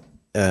think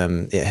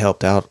it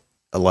helped out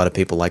a lot of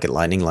people like at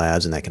Lightning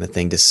Labs and that kind of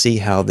thing to see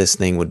how this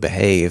thing would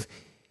behave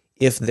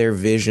if their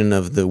vision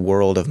of the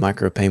world of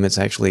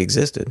micropayments actually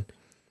existed.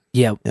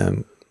 Yeah.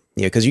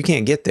 Because you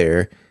can't get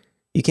there.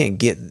 You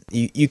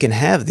can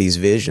have these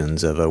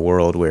visions of a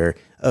world where,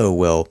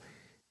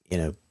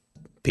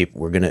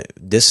 people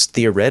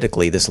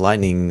theoretically, this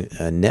Lightning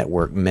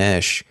network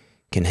mesh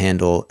can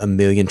handle 1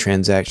 million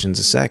transactions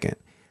a second.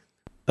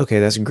 Okay,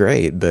 that's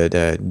great, but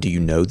do you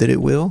know that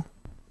it will?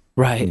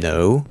 Right.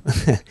 No.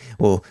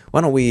 Well,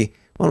 why don't we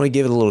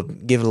give it a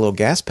little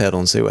gas pedal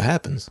and see what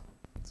happens?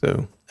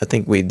 So I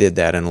think we did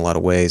that in a lot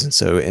of ways, and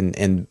so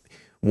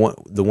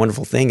the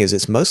wonderful thing is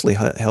it's mostly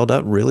held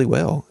up really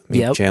well. I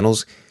mean,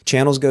 channels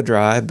go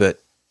dry, but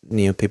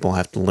people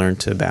have to learn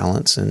to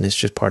balance, and it's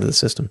just part of the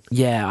system.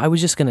 Yeah, I was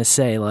just gonna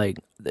say, like,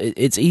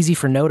 it's easy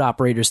for node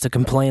operators to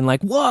complain,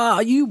 like, "Wow,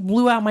 you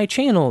blew out my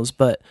channels,"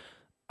 but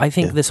I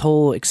think this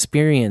whole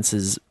experience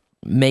is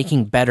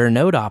making better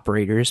node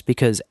operators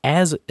because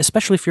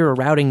especially if you're a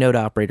routing node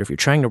operator, if you're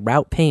trying to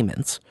route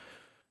payments,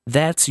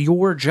 that's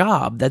your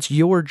job. That's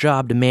your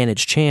job to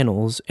manage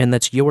channels, and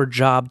that's your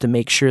job to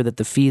make sure that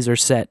the fees are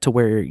set to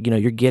where,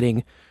 you're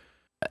getting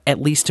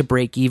at least to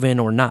break even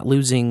or not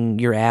losing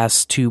your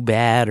ass too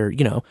bad, or,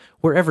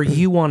 wherever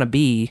you want to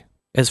be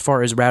as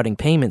far as routing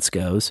payments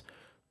goes.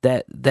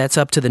 That's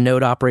up to the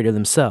node operator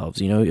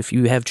themselves. If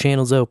you have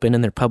channels open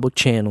and they're public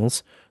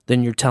channels,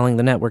 then you're telling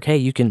the network, hey,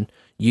 you can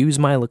use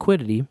my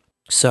liquidity.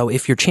 So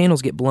if your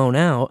channels get blown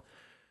out,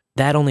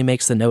 that only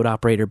makes the node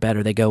operator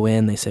better. They go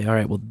in, they say, all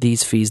right, well,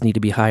 these fees need to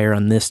be higher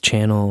on this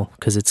channel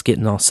because it's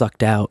getting all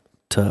sucked out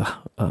to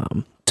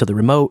the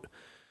remote.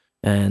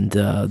 And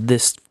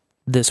this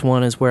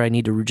one is where I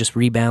need to just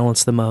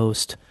rebalance the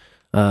most.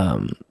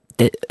 I'm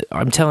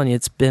telling you,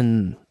 it's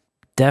been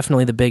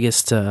definitely the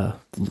biggest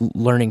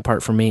learning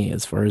part for me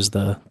as far as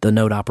the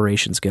node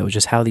operations go,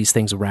 just how these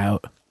things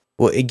route.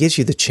 Well, it gives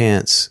you the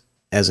chance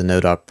as a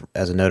node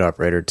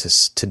operator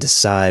to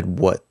decide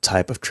what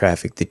type of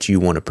traffic that you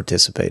want to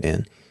participate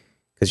in,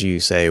 because you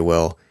say,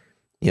 well,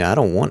 I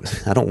don't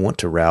want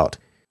to route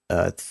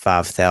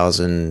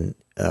 5,000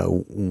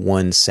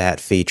 one sat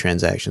fee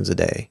transactions a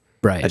day.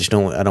 Right. I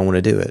don't want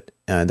to do it.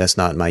 That's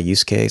not my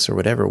use case or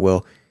whatever.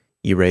 Well,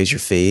 you raise your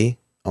fee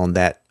on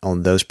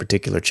those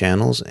particular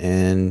channels,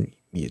 and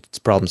it's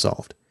problem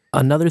solved.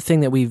 Another thing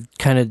that we've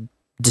kind of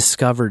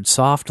discovered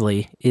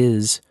softly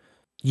is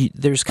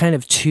there's kind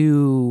of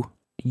two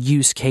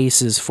use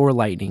cases for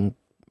Lightning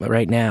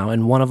right now,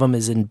 and one of them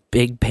is in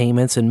big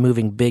payments and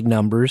moving big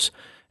numbers,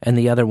 and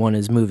the other one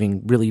is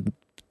moving really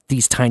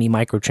these tiny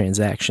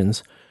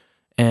microtransactions.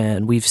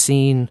 And we've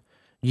seen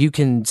you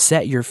can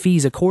set your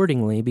fees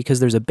accordingly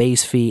because there's a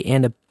base fee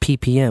and a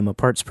PPM, a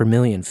parts per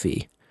million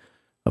fee,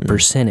 a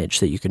percentage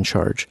that you can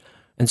charge.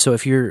 And so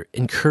if you're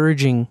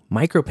encouraging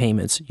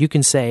micropayments, you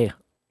can say,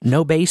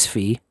 no base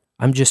fee,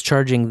 I'm just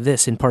charging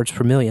this in parts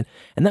per million.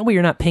 And that way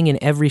you're not pinging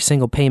every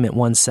single payment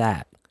one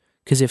sat.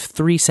 Because if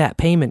 3 sat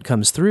payment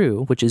comes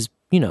through, which is,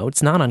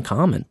 it's not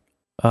uncommon,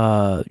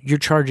 you're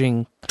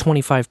charging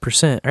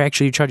 25%, or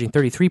actually you're charging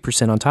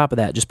 33% on top of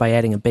that just by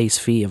adding a base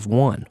fee of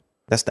 1.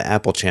 That's the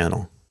Apple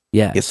channel.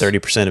 Yes. Get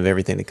 30% of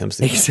everything that comes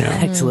through.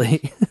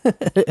 Exactly.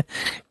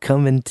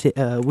 Come and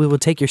we will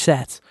take your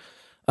sats.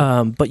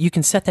 But you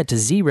can set that to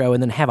 0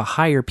 and then have a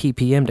higher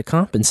PPM to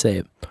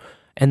compensate.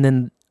 And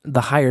then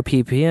the higher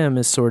PPM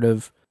is sort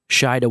of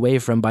shied away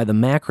from by the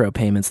macro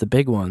payments, the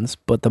big ones,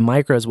 but the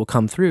micros will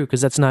come through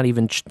because that's not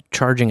even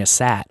charging a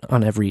sat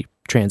on every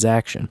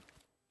transaction.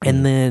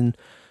 And then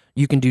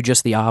you can do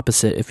just the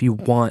opposite. If you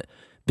want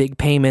big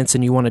payments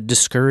and you want to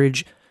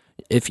discourage,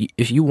 if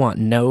you want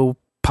no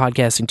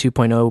Podcasting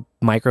 2.0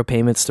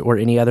 micropayments or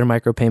any other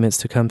micropayments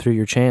to come through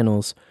your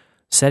channels,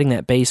 setting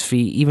that base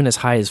fee even as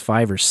high as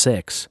 5 or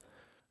 6,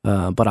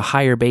 but a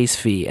higher base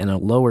fee and a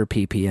lower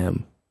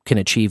PPM can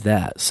achieve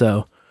that.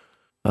 So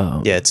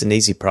yeah, it's an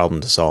easy problem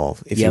to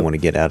solve if you want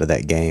to get out of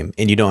that game,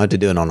 and you don't have to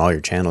do it on all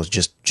your channels,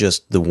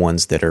 just the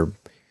ones that are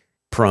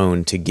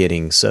prone to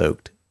getting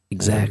soaked.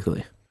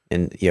 Exactly.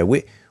 And yeah,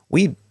 we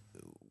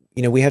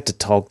have to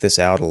talk this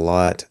out a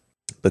lot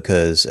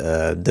because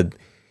the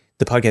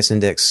Podcast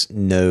Index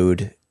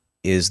node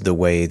is the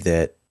way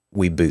that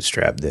we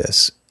bootstrap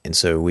this. And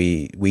so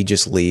we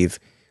just leave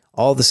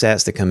all the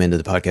sats that come into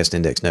the Podcast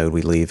Index node,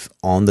 we leave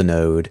on the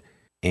node,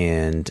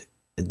 and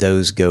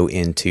those go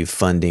into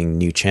funding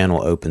new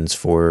channel opens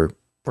for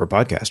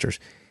podcasters.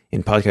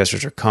 And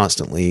podcasters are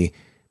constantly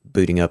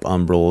booting up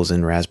Umbrels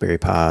and Raspberry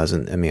Pis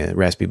and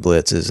Raspberry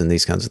Blitzes and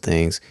these kinds of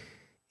things.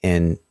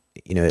 And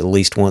at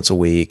least once a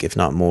week, if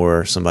not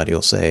more, somebody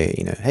will say,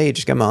 hey,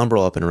 just got my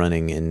Umbrel up and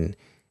running, and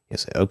you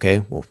say,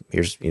 okay, well,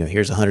 here's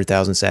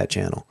 100,000 sat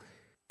channel.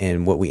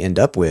 And what we end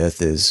up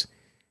with is,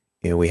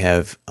 we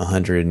have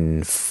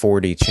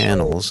 140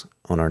 channels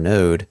on our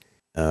node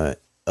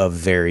of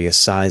various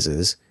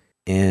sizes,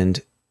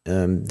 and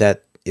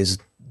that is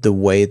the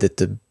way that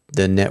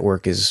the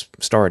network is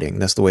starting.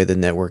 That's the way the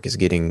network is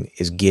getting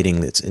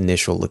its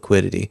initial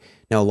liquidity.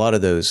 Now, a lot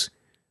of those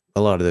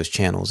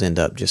channels end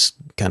up just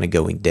kind of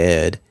going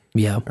dead.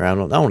 Yeah. Or I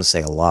don't want to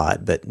say a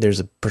lot, but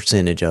there's a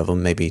percentage of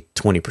them, maybe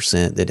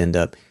 20%, that end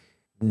up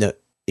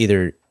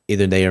either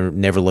they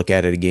never look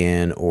at it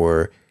again,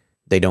 or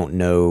they don't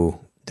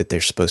know that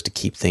they're supposed to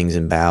keep things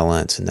in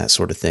balance and that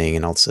sort of thing,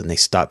 and all of a sudden they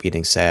stop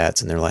getting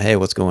sats, and they're like, hey,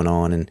 what's going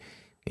on? And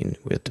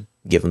we have to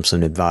give them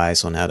some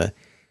advice on how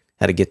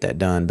to get that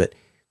done. But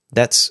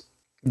that's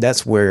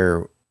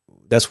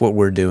what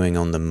we're doing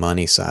on the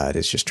money side,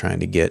 is just trying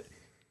to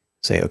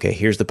say, okay,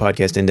 here's the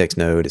Podcast Index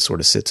node. It sort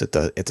of sits at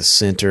the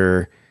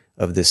center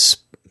of this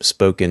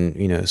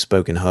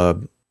spoken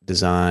hub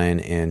design,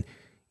 and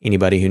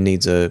anybody who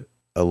needs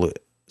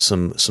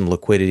some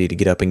liquidity to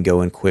get up and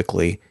go in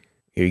quickly,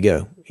 here you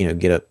go.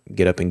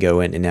 Get up and go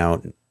in,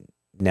 and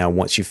now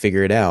once you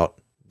figure it out,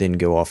 then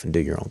go off and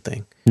do your own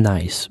thing.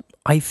 Nice.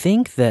 I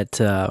think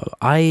that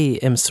I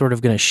am sort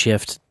of going to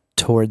shift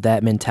toward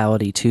that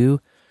mentality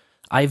too.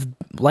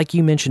 Like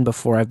you mentioned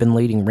before, I've been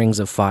leading Rings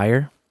of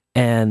Fire,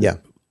 and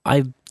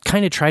I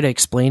kind of try to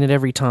explain it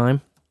every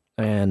time.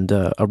 And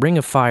a Ring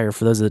of Fire,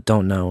 for those that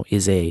don't know,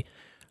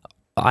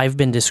 I've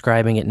been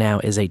describing it now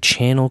as a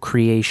channel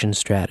creation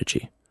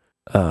strategy.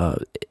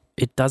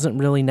 It doesn't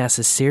really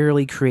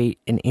necessarily create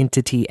an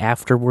entity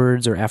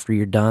afterwards or after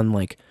you're done.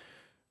 Like,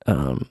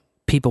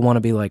 people want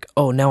to be like,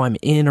 oh, now I'm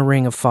in a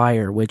Ring of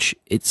Fire, which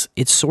it's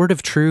sort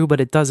of true, but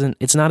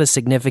it's not as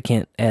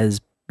significant as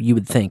you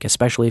would think,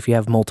 especially if you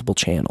have multiple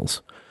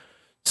channels.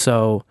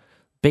 So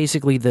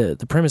basically the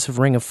premise of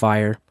Ring of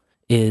Fire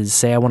is,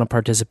 say I want to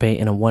participate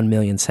in a 1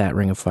 million sat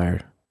Ring of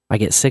Fire. I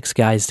get 6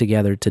 guys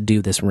together to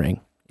do this ring.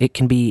 It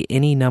can be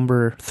any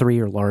number 3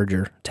 or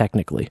larger,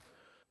 technically.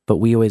 But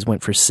we always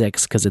went for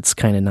 6 because it's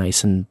kind of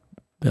nice, and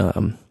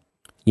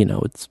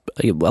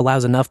it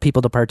allows enough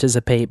people to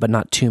participate, but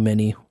not too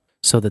many,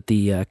 so that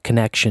the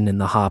connection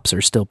and the hops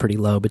are still pretty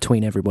low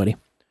between everybody.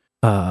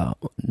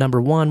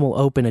 number 1 will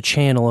open a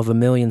channel of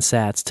 1,000,000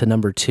 sats to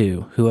number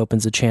 2, who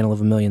opens a channel of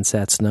 1,000,000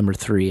 sats to number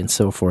 3, and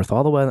so forth,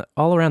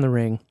 all around the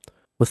ring,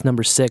 with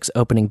number 6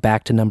 opening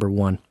back to number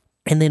 1.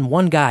 And then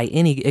one guy,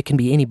 it can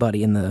be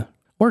anybody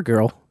or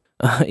girl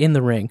in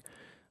the ring,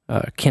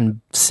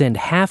 can send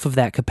half of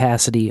that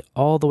capacity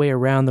all the way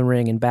around the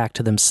ring and back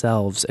to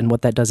themselves. And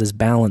what that does is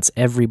balance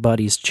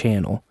everybody's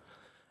channel.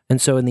 And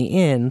so in the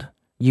end,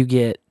 you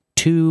get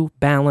 2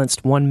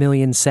 balanced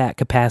 1,000,000 sat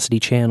capacity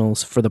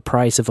channels for the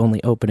price of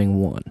only opening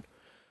 1.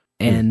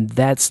 And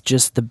that's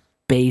just the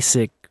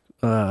basic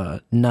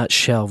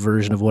nutshell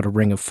version of what a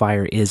Ring of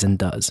Fire is and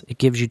does. It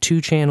gives you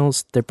 2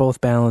 channels. They're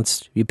both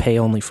balanced. You pay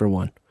only for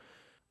 1.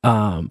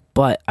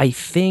 But I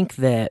think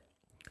that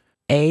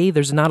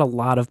there's not a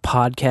lot of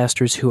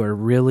podcasters who are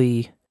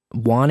really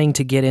wanting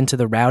to get into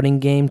the routing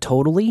game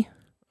totally.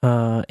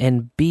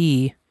 And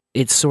B,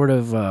 it's sort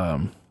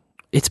of,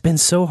 it's been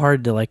so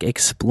hard to like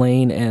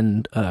explain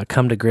and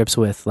come to grips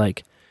with.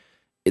 Like,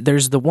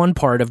 there's the one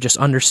part of just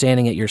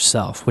understanding it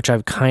yourself, which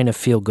I kind of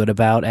feel good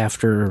about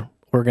after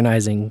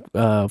organizing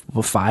 5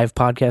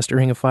 podcast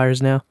Ring of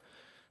Fires now.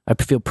 I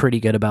feel pretty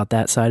good about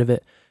that side of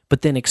it.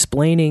 But then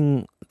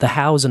explaining the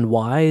hows and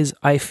whys,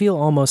 I feel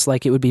almost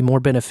like it would be more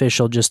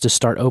beneficial just to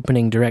start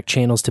opening direct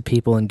channels to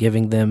people and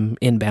giving them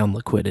inbound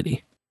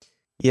liquidity.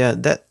 Yeah,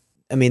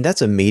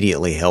 that's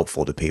immediately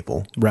helpful to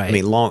people. Right. I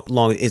mean,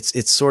 long.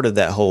 It's sort of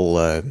that whole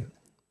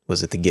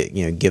was it the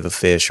give a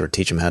fish or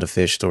teach them how to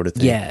fish sort of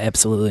thing. Yeah,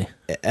 absolutely.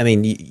 I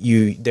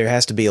mean, there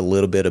has to be a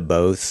little bit of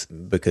both,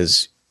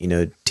 because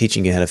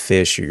teaching you how to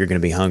fish, you're going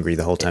to be hungry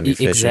the whole time you're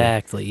fishing.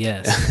 Exactly.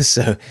 Yes.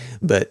 So,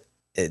 but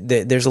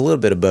there's a little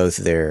bit of both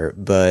there,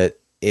 but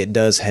it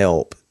does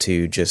help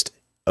to just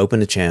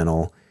open a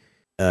channel.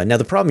 Now,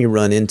 the problem you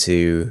run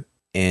into,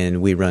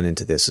 and we run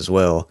into this as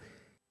well,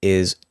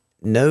 is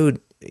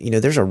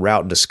there's a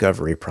route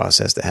discovery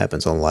process that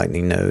happens on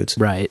Lightning nodes.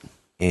 Right.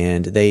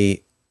 And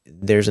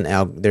there's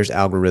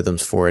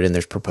algorithms for it, and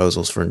there's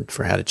proposals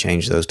for how to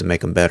change those to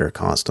make them better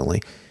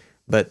constantly.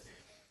 But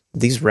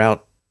these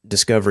route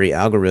discovery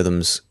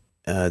algorithms,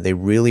 they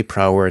really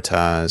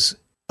prioritize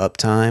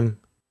uptime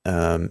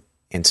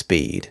and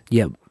speed.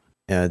 Yep.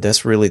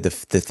 That's really the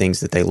things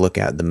that they look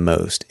at the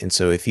most. And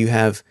so if you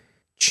have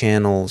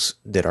channels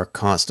that are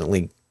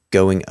constantly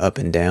going up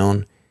and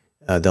down,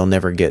 they'll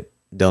never get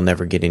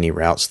any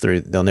routes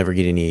through. They'll never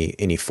get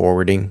any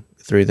forwarding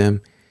through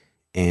them.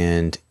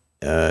 And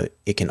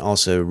it can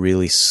also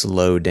really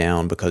slow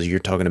down, because you're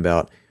talking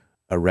about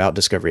a route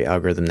discovery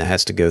algorithm that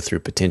has to go through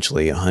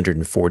potentially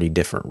 140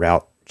 different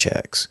route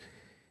checks,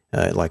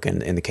 like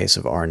in the case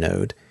of our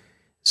node.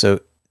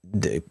 So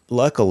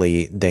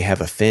luckily they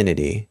have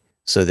affinity,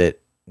 so that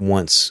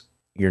once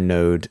your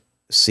node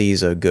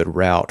sees a good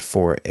route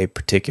for a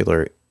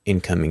particular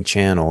incoming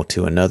channel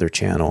to another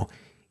channel,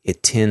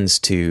 it tends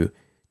to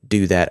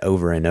do that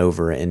over and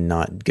over and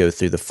not go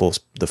through the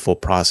full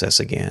process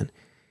again.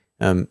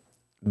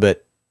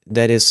 But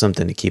that is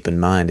something to keep in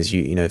mind, is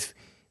if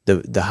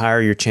the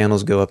higher your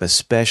channels go up,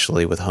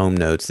 especially with home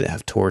nodes that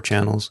have Tor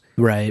channels,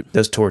 right?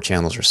 Those Tor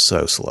channels are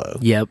so slow.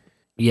 Yep.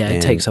 Yeah,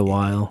 it takes a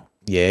while.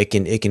 Yeah, it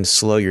can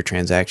slow your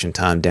transaction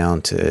time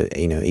down to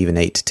even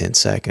 8 to 10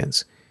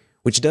 seconds,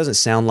 which doesn't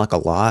sound like a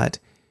lot,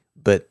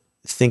 but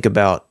think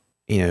about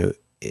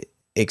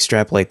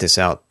extrapolate this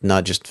out,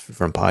 not just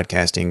from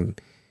podcasting,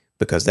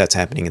 because that's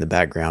happening in the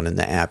background and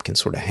the app can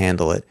sort of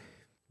handle it,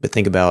 but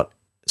think about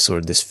sort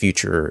of this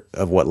future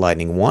of what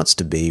Lightning wants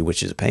to be,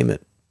 which is a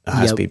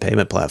high-speed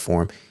payment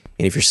platform.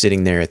 And if you're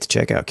sitting there at the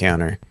checkout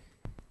counter,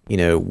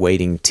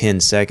 waiting 10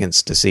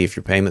 seconds to see if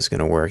your payment's going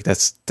to work,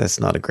 that's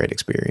not a great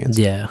experience.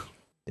 Yeah.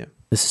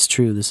 This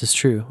is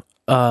true.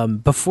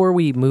 Before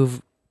we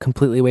move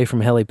completely away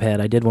from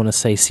Helipad, I did want to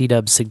say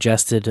C-Dub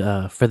suggested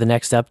for the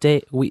next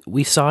update,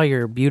 we saw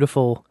your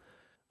beautiful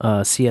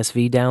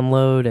CSV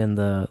download and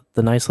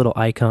the nice little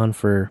icon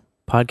for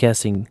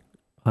podcasting,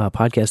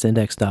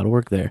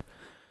 podcastindex.org there.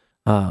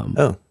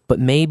 But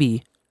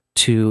maybe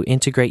to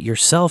integrate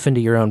yourself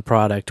into your own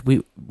product,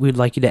 we'd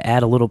like you to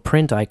add a little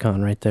print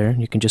icon right there.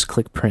 You can just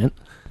click print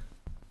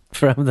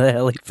from the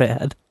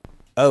Helipad.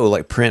 Oh,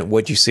 like print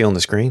what you see on the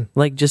screen?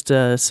 Like just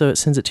so it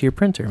sends it to your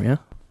printer, yeah?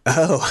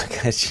 Oh,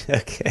 I got you.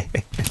 Okay.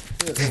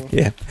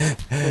 Yeah.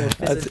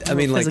 I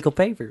mean, like physical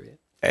paper.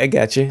 I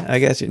got you.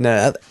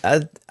 No,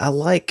 I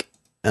like,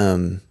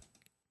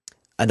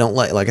 I don't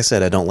like I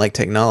said, I don't like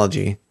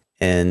technology.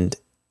 And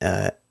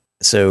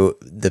so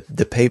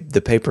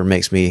the paper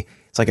makes me,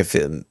 it's like it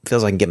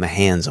feels like I can get my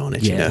hands on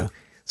it,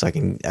 So I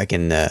can,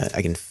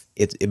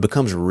 it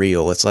becomes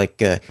real. It's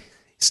like,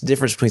 it's the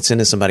difference between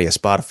sending somebody a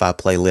Spotify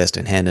playlist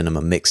and handing them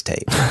a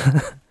mixtape.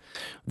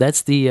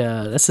 That's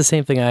the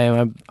same thing I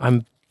am.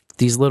 I'm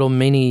these little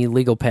mini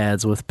legal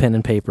pads with pen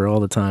and paper all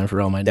the time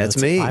for all my notes.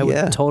 That's me. I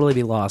would totally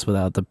be lost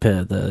without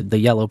the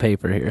yellow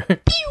paper here.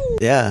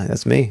 Yeah,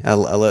 that's me. I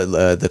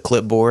love the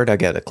clipboard. I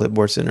got a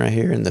clipboard sitting right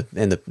here and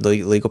the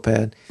legal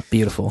pad.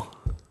 Beautiful.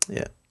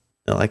 Yeah,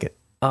 I like it.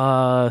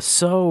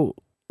 So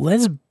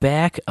let's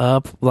back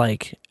up,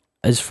 like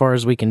as far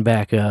as we can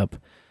back up,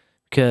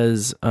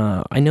 because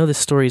I know this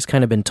story has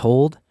kind of been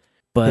told,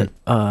 but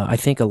I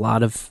think a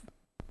lot of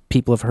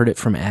people have heard it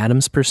from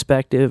Adam's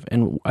perspective,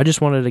 and I just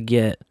wanted to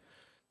get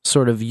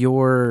sort of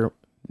your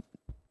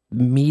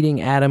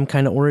meeting Adam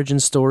kind of origin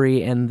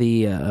story and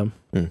the,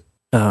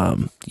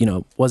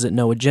 was it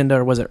No Agenda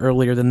or was it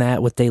earlier than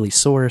that with Daily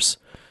Source,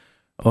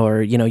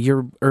 or,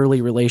 your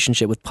early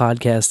relationship with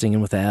podcasting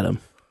and with Adam?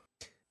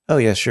 Oh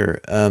yeah,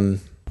 sure.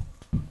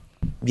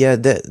 Yeah,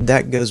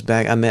 that goes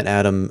back. I met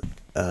Adam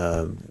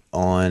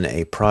on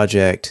a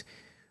project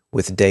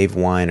with Dave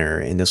Weiner,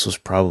 and this was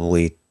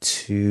probably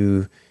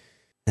I'm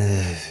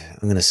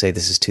going to say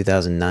this is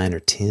 2009 or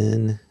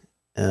 10,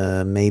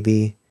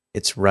 maybe.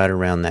 It's right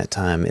around that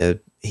time. I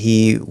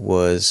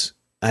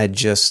had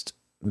just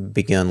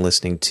begun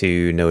listening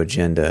to No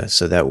Agenda,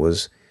 so that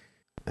would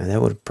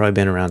have probably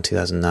been around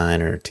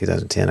 2009 or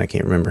 2010, I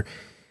can't remember.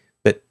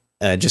 But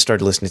I just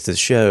started listening to the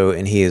show,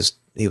 and he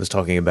was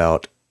talking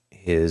about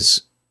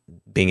his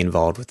being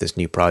involved with this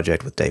new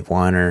project with Dave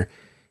Weiner,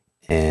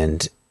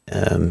 and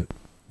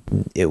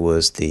it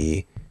was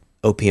the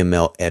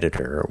OPML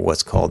editor, or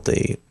what's called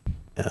the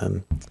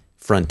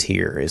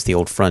Frontier, is the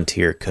old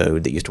Frontier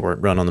code that used to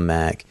run on the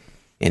Mac,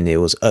 and it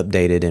was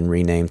updated and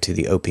renamed to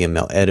the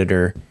OPML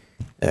editor.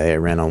 It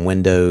ran on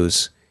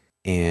Windows,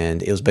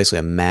 and it was basically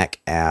a Mac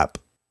app,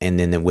 and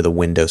then with a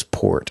Windows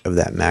port of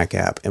that Mac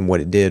app. And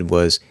what it did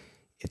was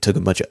it took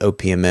a bunch of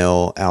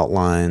OPML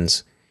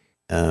outlines,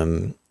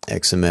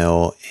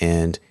 XML,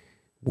 and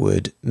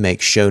would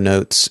make show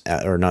notes,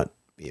 or not,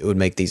 it would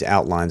make these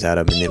outlines out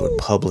of them, and it would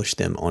publish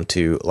them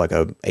onto like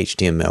a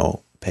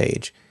HTML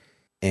page.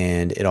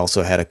 And it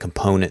also had a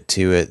component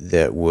to it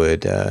that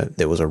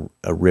was a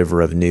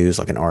river of news,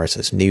 like an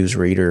RSS news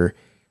reader,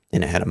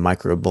 and it had a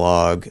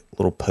microblog,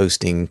 little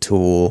posting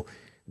tool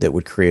that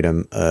would create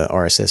a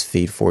RSS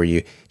feed for you.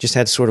 It just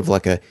had sort of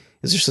like it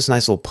was just this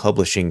nice little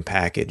publishing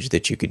package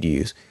that you could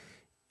use.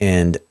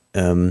 And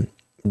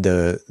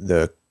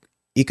the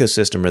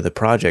ecosystem or the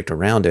project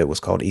around it was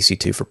called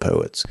EC2 for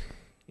Poets.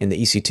 And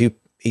the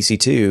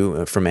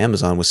EC2 from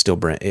Amazon was still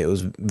it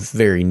was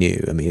very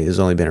new. I mean, it has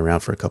only been around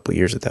for a couple of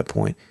years at that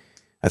point,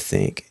 I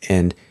think.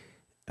 And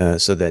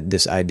so that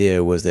this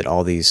idea was that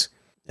all these,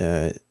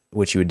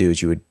 what you would do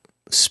is you would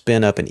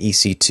spin up an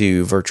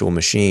EC2 virtual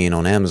machine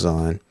on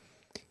Amazon,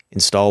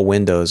 install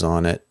Windows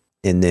on it,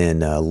 and then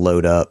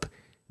load up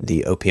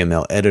the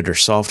OPML editor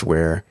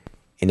software,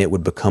 and it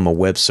would become a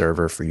web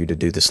server for you to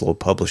do this little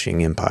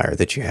publishing empire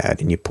that you had,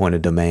 and you point a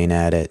domain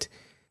at it.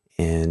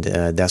 And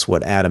that's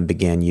what Adam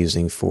began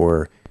using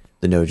for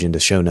the No Agenda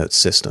show notes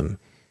system.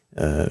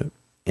 And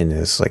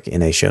it's like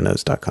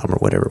nashownotes.com or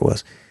whatever it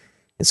was.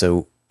 And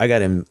so I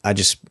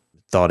just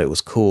thought it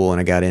was cool, and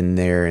I got in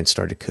there and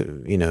started,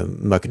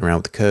 mucking around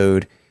with the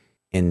code,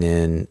 and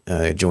then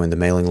joined the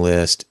mailing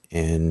list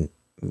and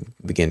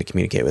began to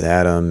communicate with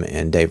Adam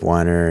and Dave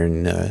Weiner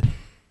and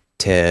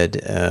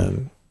Ted.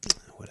 I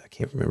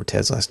can't remember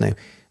Ted's last name,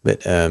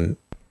 but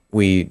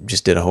we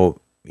just did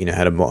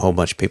had a whole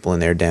bunch of people in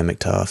there, Dan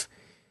McTuff,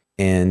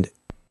 and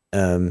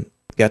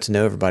got to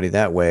know everybody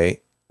that way.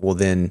 Well,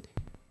 then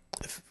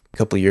a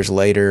couple of years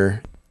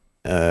later,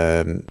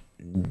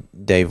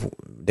 Dave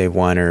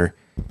Weiner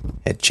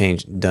had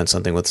done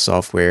something with the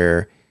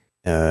software,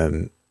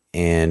 and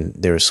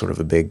there was sort of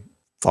a big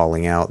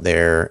falling out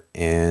there,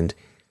 and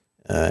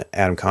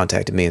Adam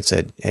contacted me and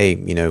said, "Hey,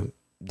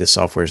 this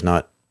software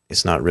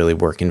it's not really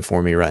working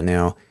for me right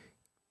now.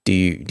 Do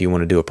you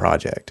want to do a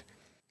project?"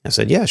 I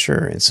said, "Yeah,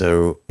 sure." And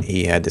so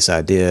he had this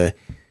idea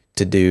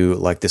to do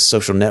like this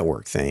social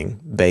network thing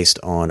based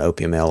on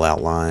OPML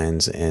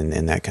outlines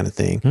and that kind of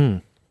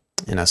thing.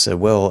 And I said,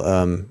 well,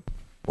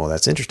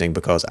 that's interesting,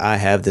 because I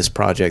have this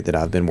project that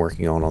I've been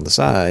working on the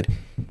side.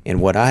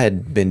 And what I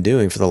had been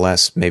doing for the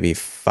last maybe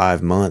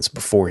 5 months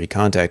before he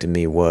contacted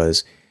me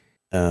was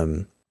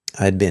I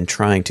had been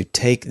trying to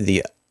take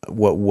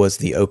what was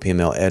the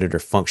OPML editor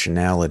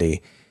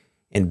functionality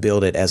and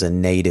build it as a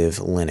native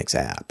Linux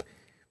app.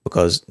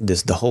 Because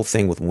the whole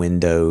thing with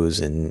Windows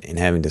and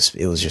having this,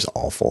 it was just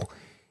awful.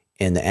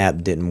 And the app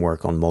didn't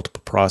work on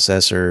multiple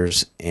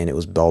processors, and it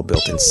was all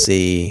built in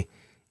C,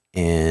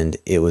 and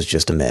it was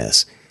just a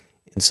mess.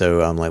 And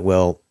so I'm like,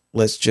 well,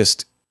 I'm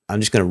just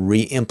going to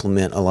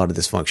re-implement a lot of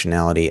this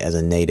functionality as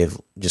a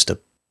native, just a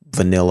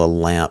vanilla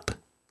LAMP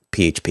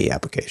PHP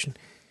application.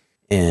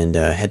 And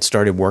had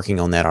started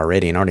working on that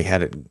already, and already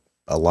had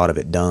a lot of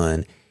it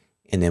done.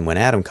 And then when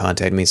Adam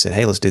contacted me and said,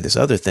 "Hey, let's do this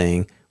other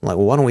thing," I'm like,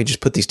 well, why don't we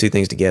just put these two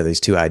things together, these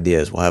two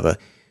ideas? We'll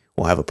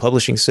have a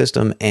publishing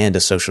system and a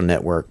social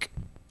network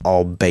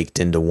all baked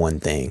into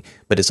one thing.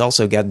 But it's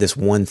also got this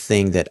one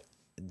thing that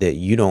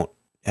you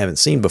haven't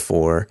seen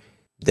before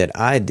that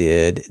I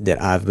did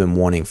that I've been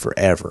wanting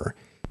forever.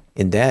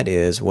 And that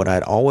is, what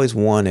I'd always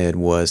wanted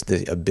was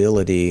the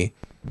ability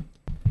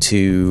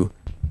to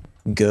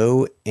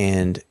go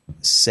and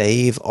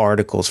save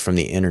articles from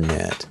the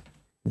internet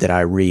that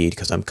I read,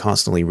 because I'm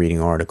constantly reading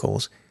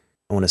articles.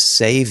 I want to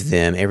save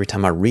them every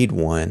time I read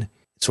one,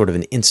 sort of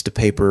an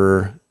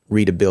Instapaper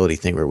readability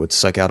thing, where it would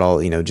suck out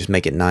all, just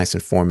make it nice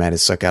and formatted,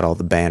 suck out all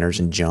the banners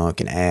and junk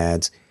and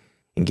ads,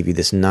 and give you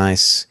this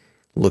nice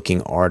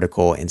looking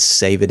article and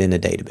save it in a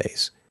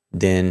database,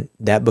 then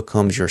that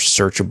becomes your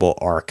searchable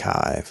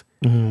archive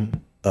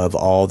of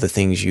all the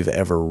things you've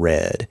ever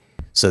read.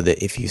 So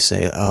that if you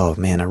say, oh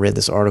man, I read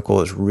this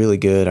article, it's really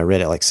good. I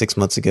read it like 6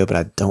 months ago, but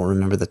I don't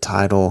remember the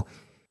title,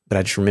 but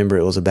I just remember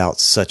it was about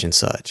such and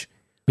such.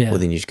 Yeah. Well,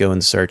 then you just go in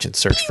the search and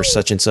search for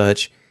such and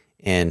such,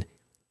 and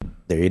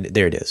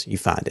there it is. You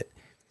find it.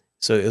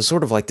 So it was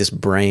sort of like this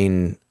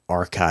brain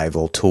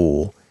archival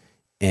tool.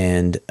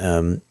 And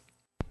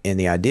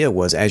the idea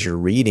was, as you're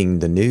reading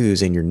the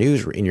news in your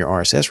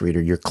RSS reader,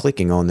 you're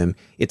clicking on them,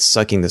 it's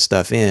sucking the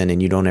stuff in,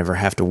 and you don't ever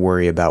have to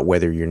worry about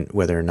whether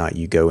or not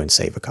you go and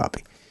save a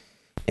copy.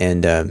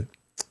 And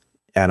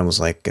Adam was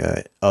like,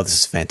 "Oh, this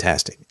is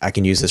fantastic! I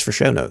can use this for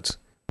show notes."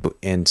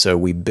 And so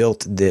we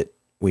built that.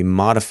 We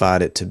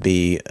modified it to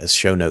be a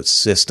show notes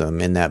system,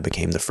 and that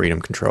became the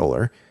Freedom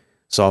Controller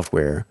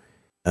software.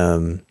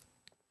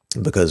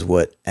 Because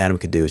what Adam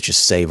could do is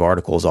just save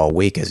articles all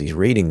week as he's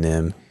reading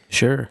them.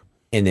 Sure.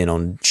 And then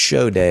on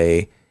show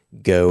day,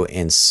 go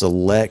and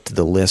select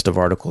the list of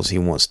articles he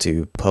wants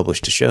to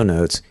publish to show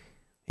notes,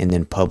 and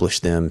then publish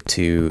them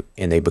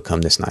and they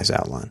become this nice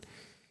outline.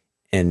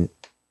 And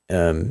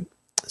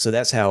so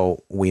that's how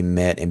we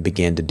met and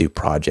began to do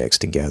projects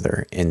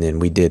together. And then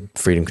we did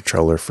Freedom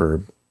Controller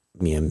for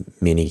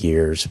many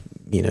years,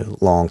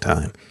 long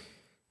time.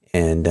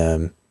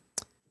 And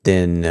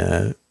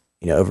then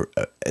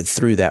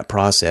through that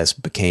process,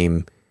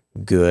 became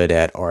good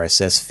at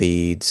RSS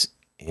feeds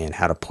and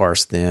how to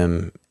parse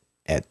them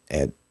at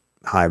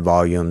high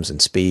volumes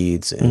and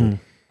speeds and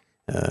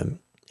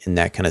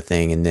that kind of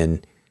thing. And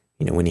then,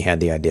 when he had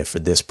the idea for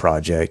this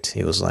project,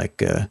 he was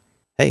like,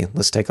 hey,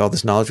 let's take all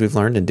this knowledge we've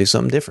learned and do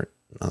something different.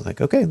 I was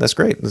like, okay, that's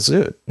great. Let's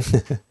do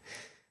it.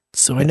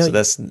 So I know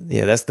that's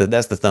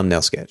the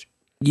thumbnail sketch.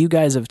 You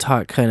guys have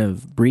talked kind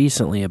of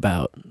recently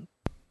about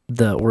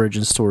the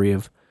origin story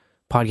of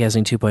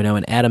Podcasting 2.0,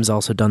 and Adam's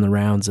also done the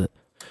rounds at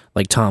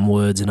like Tom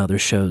Woods and other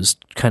shows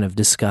kind of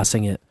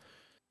discussing it.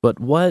 But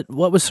what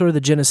was sort of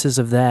the genesis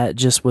of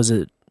that? Was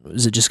it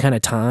just kind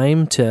of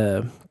time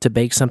to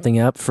bake something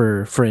up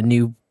for a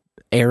new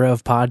era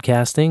of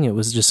podcasting? It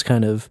was just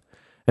kind of,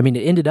 it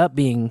ended up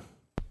being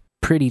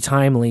pretty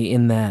timely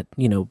in that,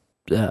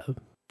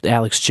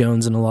 Alex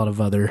Jones and a lot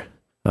of other,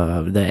 the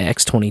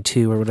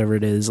X22 or whatever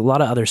it is, a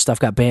lot of other stuff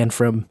got banned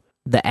from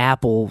the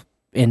Apple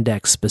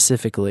index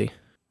specifically.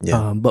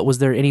 Yeah. But was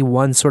there any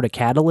one sort of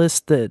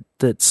catalyst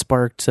that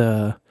sparked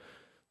the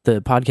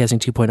Podcasting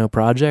 2.0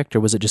 project, or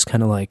was it just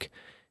kind of like,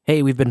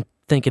 hey, we've been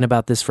thinking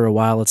about this for a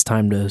while, it's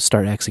time to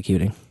start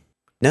executing?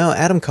 No,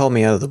 Adam called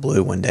me out of the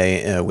blue one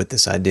day with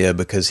this idea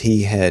because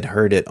he had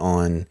heard it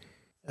on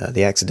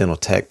the Accidental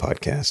Tech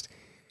podcast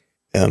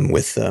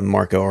with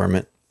Marco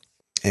Arment.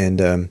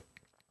 And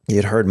he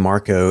had heard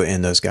Marco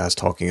and those guys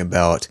talking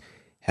about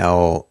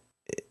how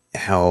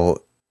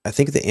I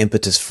think the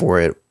impetus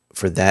for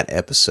that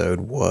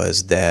episode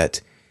was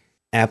that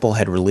Apple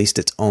had released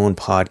its own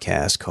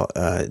podcast called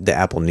the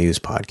Apple News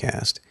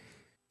Podcast.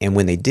 And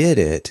when they did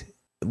it,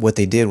 what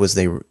they did was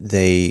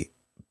they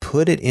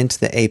put it into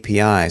the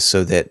API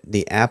so that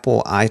the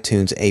Apple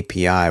iTunes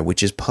API,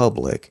 which is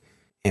public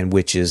and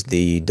which is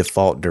the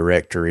default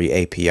directory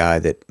API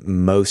that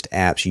most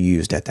apps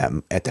used at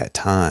that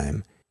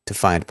time to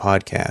find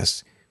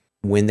podcasts,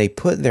 when they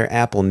put their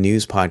Apple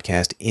News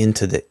Podcast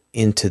into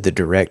the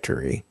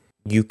directory,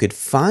 you could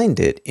find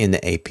it in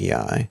the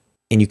API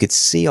and you could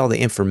see all the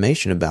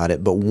information about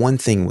it, but one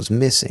thing was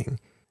missing,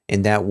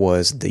 and that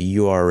was the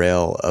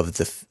URL of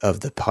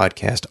the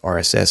podcast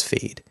RSS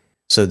feed.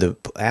 So the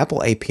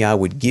Apple API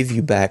would give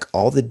you back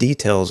all the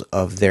details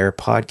of their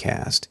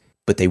podcast,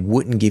 but they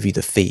wouldn't give you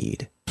the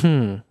feed.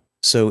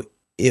 So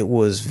it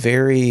was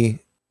very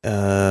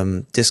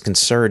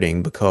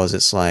disconcerting because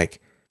it's like,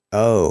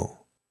 oh,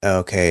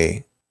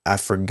 okay, I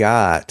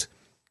forgot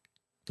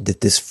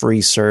that this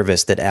free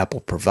service that Apple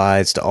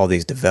provides to all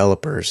these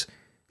developers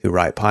who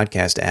write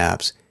podcast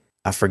apps,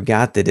 I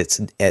forgot that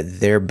it's at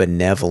their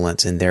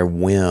benevolence and their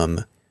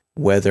whim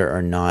whether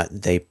or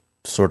not they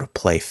sort of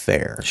play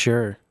fair.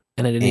 Sure.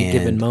 And at any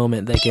given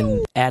moment, they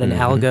can add an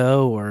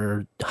algo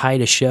or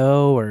hide a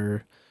show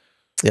or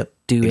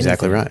do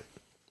exactly anything. Right.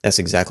 That's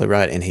exactly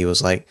right. And he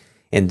was like,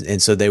 and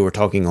so they were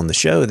talking on the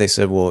show. They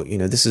said, well,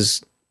 this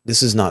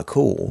is not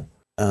cool.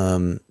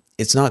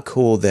 It's not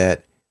cool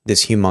that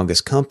this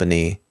humongous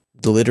company,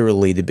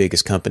 literally the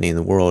biggest company in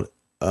the world,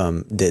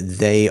 that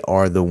they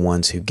are the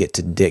ones who get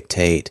to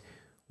dictate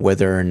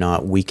whether or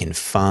not we can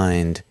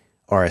find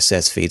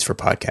RSS feeds for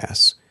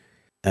podcasts.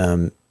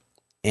 And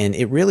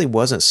it really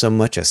wasn't so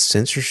much a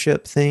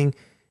censorship thing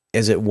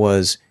as it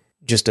was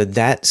just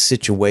that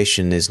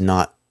situation that's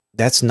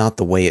not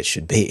the way it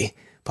should be.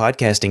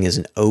 Podcasting is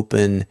an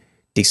open,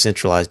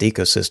 decentralized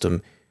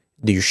ecosystem.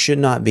 You should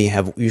not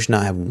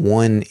have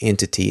one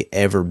entity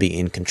ever be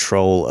in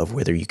control of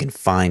whether you can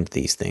find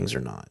these things or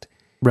not.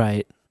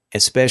 Right.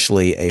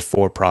 Especially a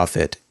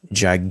for-profit,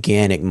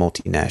 gigantic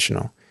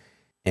multinational.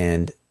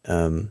 And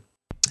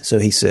so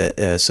he said,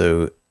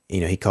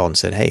 he called and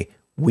said, hey,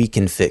 we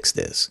can fix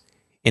this.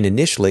 And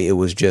initially it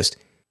was just,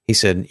 He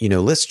said,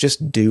 let's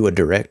just do a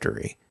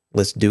directory.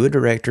 Let's do a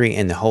directory.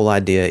 And the whole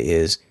idea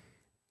is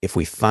if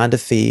we find a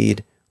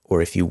feed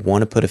or if you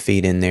want to put a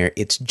feed in there,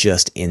 it's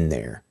just in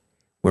there.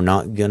 We're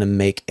not going to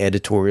make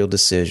editorial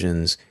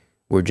decisions.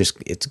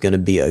 It's going to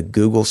be a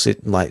Google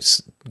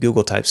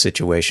type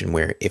situation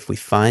where if we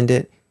find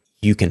it,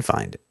 you can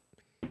find it.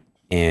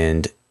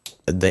 And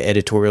the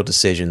editorial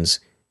decisions,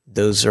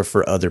 those are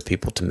for other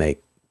people to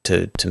make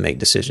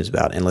decisions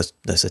about. And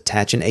let's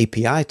attach an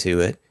API to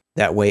it.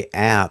 That way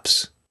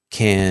apps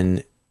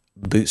can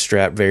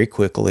bootstrap very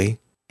quickly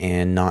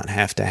and not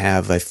have to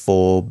have a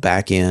full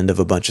back end of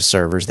a bunch of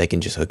servers. They can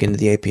just hook into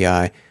the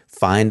API,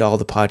 find all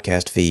the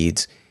podcast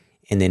feeds,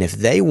 and then if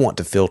they want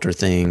to filter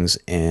things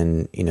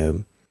and,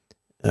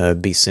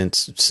 be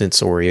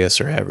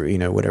censorious or however,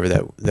 whatever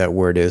that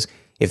word is,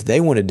 if they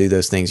want to do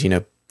those things,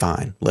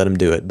 fine, let them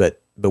do it. But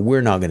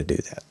we're not going to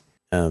do that.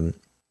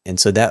 And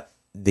so that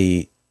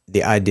the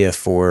idea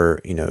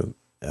for,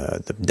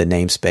 the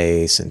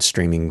namespace and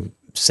streaming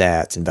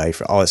sats and value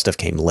for all that stuff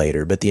came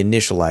later. But the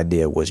initial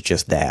idea was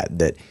just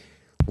that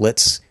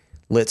let's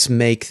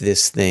make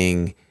this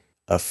thing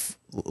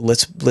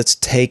let's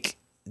take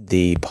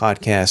the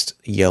podcast,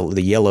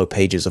 the yellow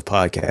pages of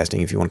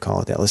podcasting, if you want to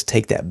call it that. Let's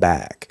take that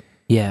back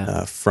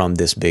from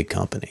this big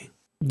company.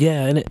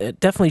 Yeah, and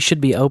it definitely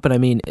should be open. I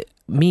mean,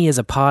 me as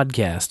a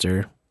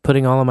podcaster,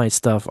 putting all of my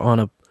stuff on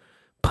a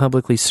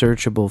publicly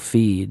searchable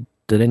feed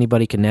that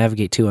anybody can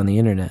navigate to on the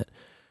internet,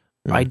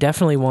 I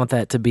definitely want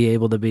that to be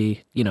able to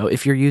be,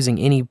 if you're using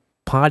any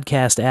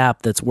podcast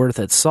app that's worth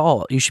its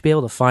salt, you should be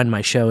able to find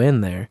my show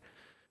in there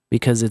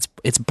because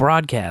it's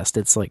broadcast.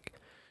 It's like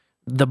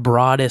the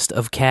broadest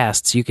of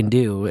casts you can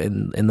do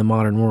in the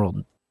modern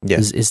world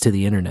is to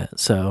the internet.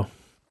 So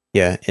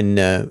yeah, and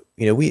when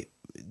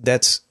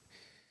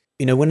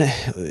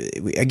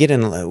I get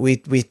in,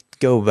 we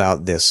go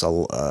about this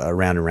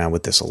around and around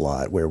with this a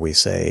lot, where we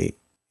say,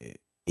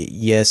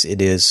 yes,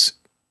 it is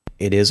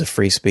a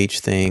free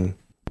speech thing.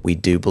 We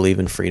do believe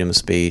in freedom of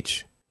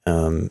speech,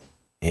 and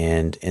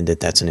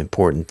that's an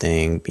important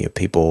thing.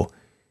 People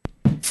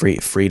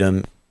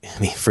freedom. I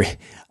mean,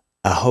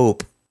 I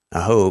hope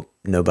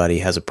nobody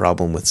has a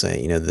problem with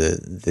saying,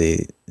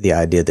 the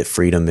idea that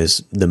freedom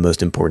is the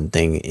most important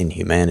thing in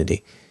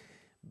humanity.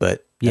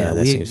 But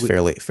that seems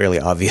fairly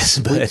obvious.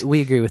 But we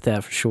agree with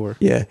that for sure.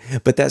 Yeah,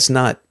 but that's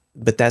not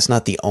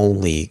the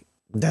only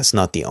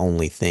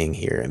thing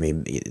here. I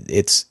mean,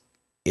 it's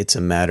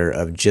a matter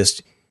of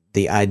just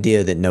the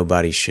idea that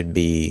nobody should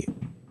be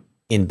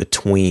in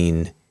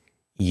between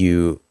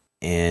you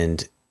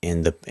and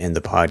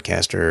the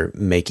podcaster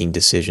making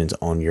decisions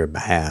on your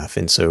behalf.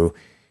 And so,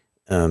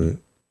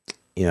 I'm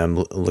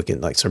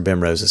looking, like Sir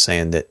Bemrose is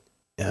saying that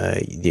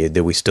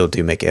that we still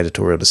do make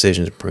editorial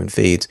decisions and prune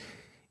feeds.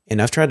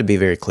 And I've tried to be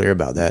very clear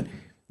about that.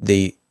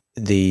 There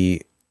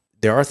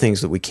are things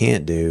that we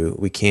can't do.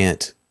 We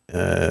can't.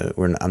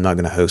 I'm not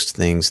going to host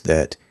things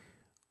that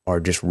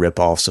are just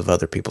rip-offs of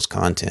other people's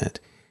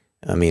content.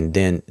 I mean,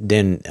 then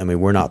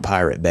we're not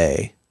Pirate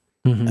Bay.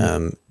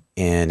 Mm-hmm.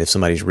 And if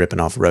somebody's ripping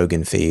off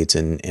Rogan feeds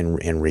and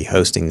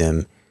rehosting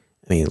them,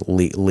 I mean,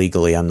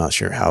 legally, I'm not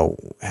sure how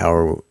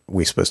are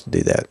we supposed to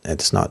do that.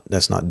 That's not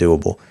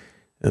doable.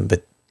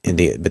 But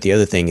the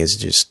other thing is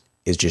just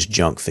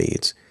junk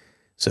feeds.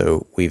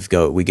 So we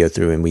go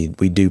through and we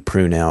do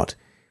prune out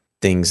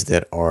things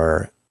that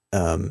are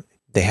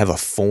they have a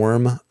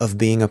form of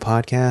being a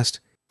podcast,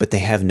 but they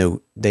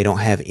don't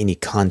have any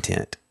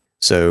content.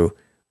 So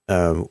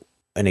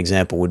an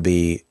example would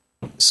be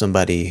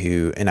somebody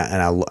who and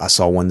I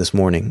saw one this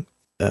morning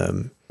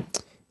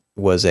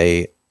was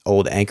a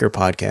old Anchor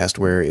podcast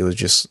where it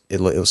was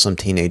some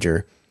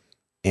teenager,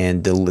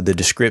 and the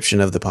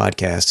description of the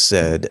podcast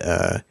said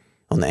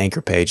on the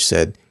Anchor page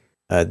said,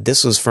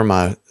 this was for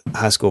my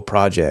high school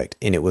project,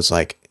 and it was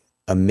like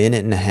a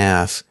minute and a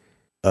half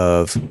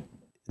of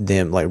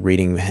them like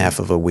reading half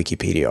of a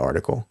Wikipedia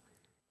article,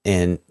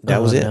 and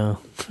that was it. No.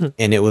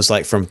 And it was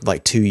like from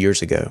like 2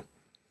 years ago.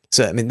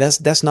 So I mean,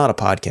 that's not a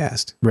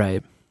podcast,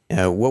 right?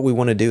 What we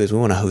want to do is we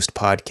want to host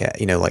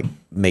podcast, like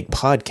make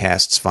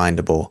podcasts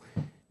findable,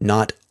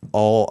 not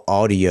all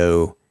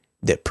audio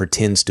that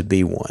pretends to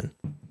be one.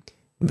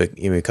 But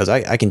because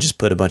I can just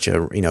put a bunch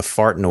of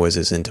fart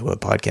noises into a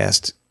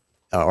podcast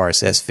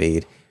RSS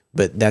feed,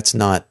 but that's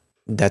not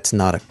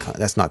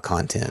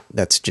content.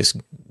 That's just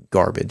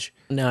garbage.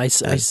 No, I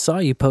saw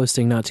you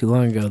posting not too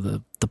long ago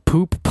the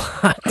poop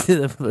pod.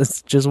 It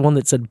was just one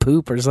that said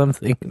poop or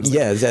something.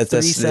 Yeah, that's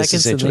 3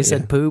 seconds and they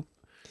said poop.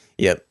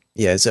 Yep.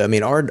 Yeah. So I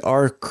mean,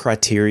 our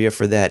criteria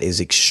for that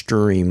is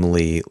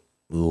extremely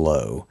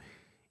low,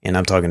 and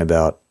I'm talking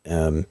about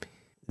if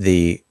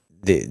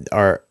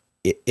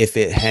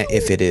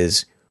it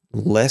is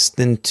less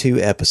than 2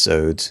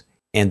 episodes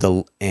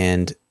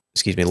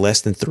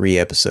less than 3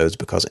 episodes,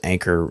 because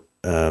Anchor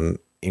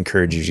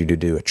encourages you to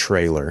do a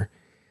trailer.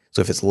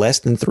 So if it's less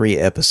than 3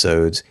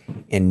 episodes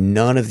and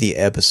none of the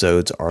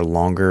episodes are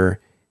longer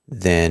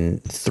than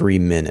 3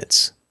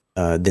 minutes,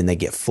 then they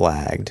get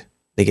flagged.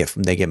 They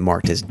get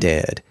marked as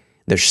dead.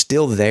 They're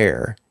still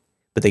there,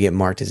 but they get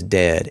marked as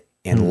dead.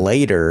 And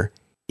later,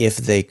 if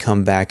they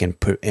come back and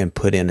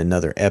put in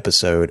another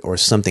episode or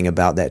something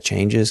about that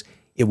changes,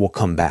 it will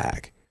come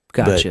back.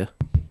 Gotcha.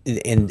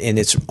 And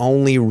it's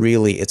only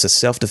really, it's a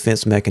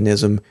self-defense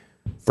mechanism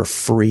for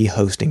free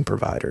hosting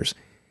providers.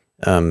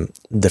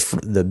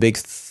 The big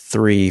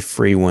three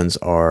free ones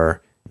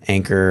are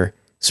Anchor,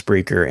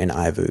 Spreaker, and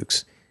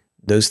iVoox.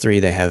 Those three,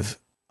 they have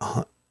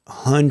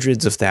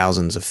hundreds of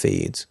thousands of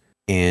feeds,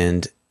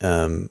 and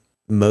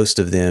most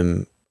of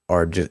them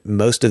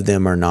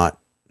are not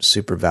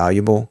super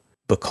valuable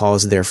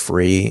because they're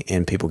free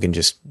and people can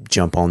just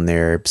jump on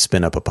there,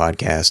 spin up a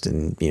podcast,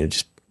 and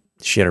just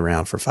shit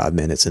around for 5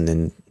 minutes and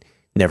then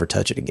never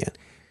touch it again.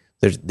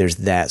 There's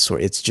that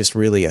sort. It's just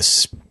really a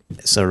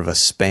sort of a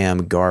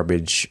spam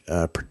garbage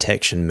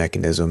protection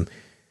mechanism.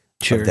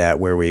 Sure. Of that,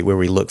 where we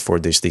look for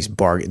these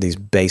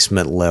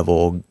basement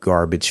level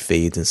garbage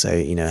feeds and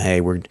say,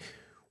 hey, we're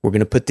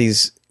going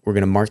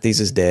to mark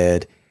these as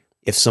dead.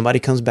 If somebody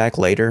comes back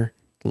later,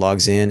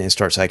 logs in and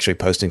starts actually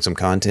posting some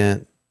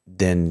content,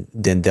 then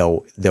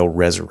they'll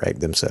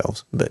resurrect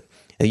themselves. But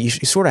you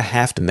sort of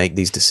have to make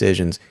these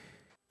decisions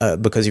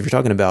because if you're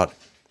talking about,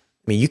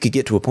 you could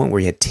get to a point where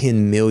you had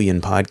 10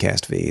 million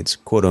podcast feeds,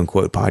 quote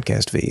unquote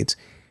podcast feeds.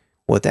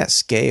 Well, at that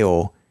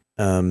scale,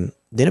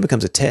 then it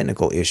becomes a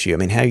technical issue.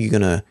 How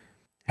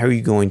are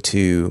you going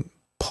to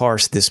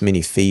parse this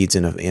many feeds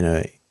in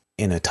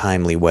a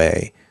timely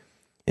way?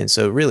 And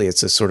so really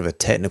it's a sort of a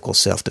technical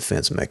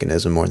self-defense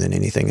mechanism more than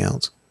anything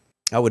else.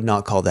 I would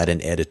not call that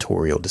an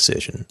editorial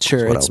decision.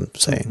 Sure. That's what I'm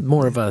saying.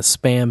 More of a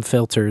spam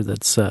filter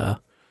that's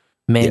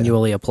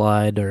manually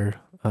applied or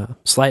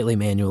slightly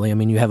manually.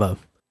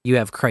 You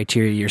have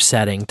criteria you're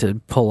setting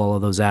to pull all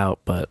of those out,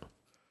 but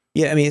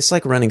yeah, it's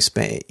like running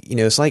spam.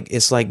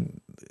 It's like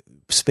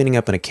spinning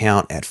up an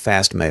account at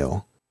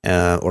Fastmail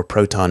or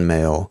Proton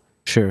Mail.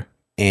 Sure.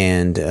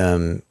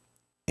 And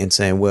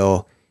saying,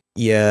 well,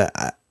 yeah,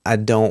 I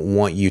don't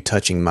want you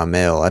touching my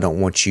mail. I don't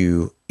want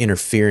you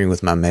interfering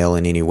with my mail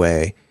in any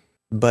way,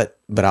 but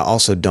I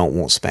also don't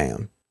want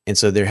spam. And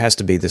so there has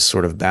to be this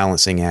sort of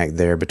balancing act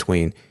there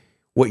between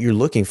what you're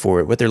looking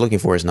for. What they're looking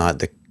for is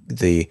not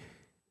the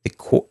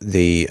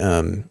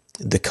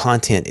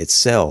content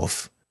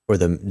itself or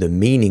the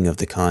meaning of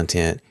the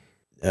content.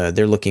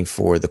 They're looking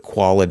for the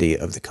quality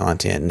of the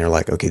content, and they're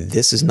like, okay,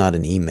 this is not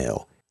an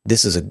email.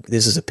 This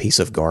is a piece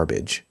of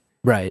garbage,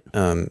 right?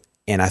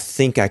 And I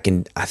think I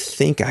can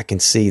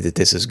see that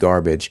this is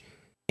garbage,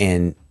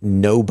 and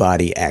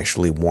nobody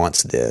actually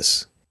wants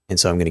this, and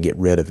so I'm going to get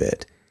rid of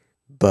it.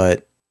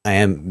 But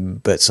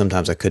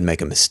sometimes I could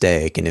make a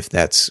mistake, and if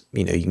that's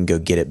you can go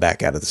get it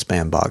back out of the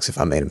spam box if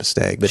I made a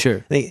mistake. But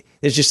sure,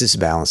 there's just this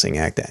balancing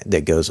act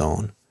that goes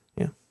on.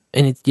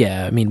 And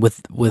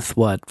with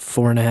what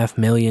 4.5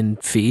 million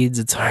feeds,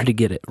 it's hard to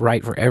get it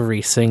right for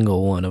every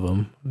single one of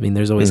them.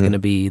 There's always going to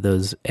be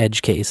those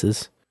edge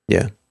cases.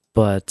 Yeah.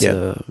 But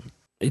I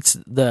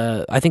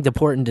think the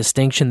important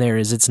distinction there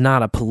is it's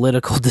not a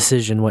political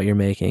decision what you're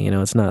making.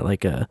 It's not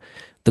like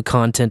the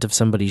content of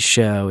somebody's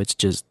show. It's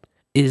just,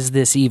 is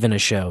this even a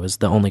show? Is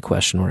the only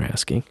question we're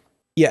asking.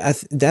 Yeah,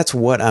 that's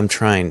what I'm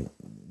trying.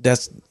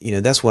 That's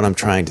what I'm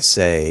trying to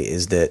say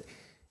is that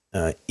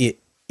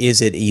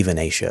is it even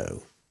a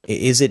show?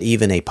 Is it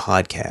even a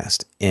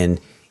podcast? And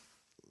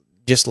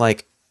just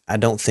like I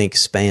don't think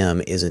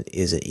spam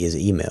is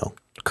email.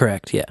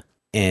 Correct. Yeah.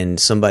 And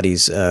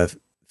somebody's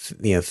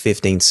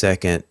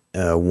 15-second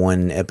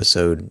one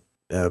episode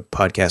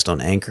podcast on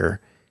Anchor,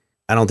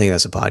 I don't think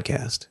that's a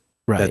podcast.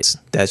 Right.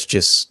 That's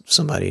just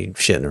somebody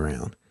shitting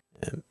around,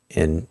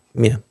 and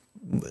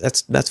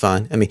that's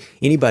fine.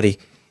 Anybody,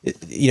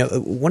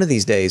 one of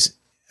these days,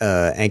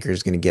 Anchor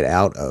is going to get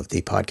out of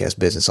the podcast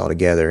business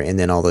altogether, and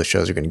then all those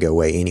shows are going to go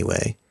away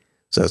anyway.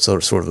 So it's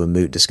sort of a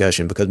moot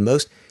discussion because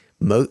most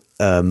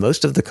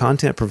of the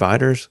content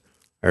providers,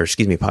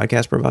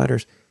 podcast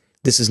providers,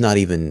 this is not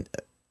even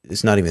a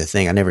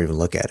thing. I never even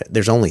look at it.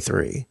 There's only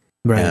three.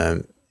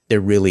 Right.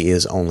 There really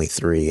is only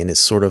three, and it's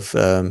sort of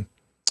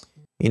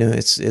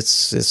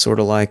it's sort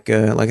of like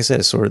I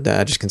said, it's sort of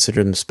I just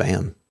consider them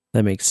spam.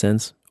 That makes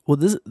sense. Well,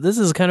 this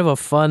is kind of a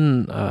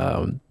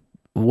fun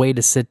way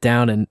to sit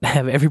down and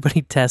have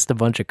everybody test a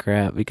bunch of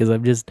crap because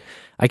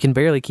I can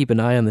barely keep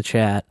an eye on the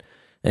chat,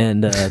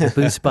 and the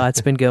boost spot's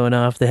been going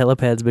off, the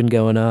helipad's been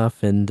going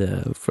off,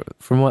 and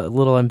from what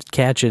little I'm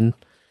catching,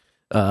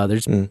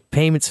 there's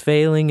payments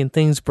failing and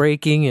things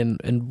breaking,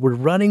 and we're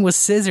running with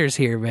scissors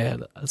here,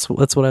 man. That's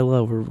what I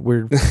love.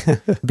 We're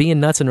being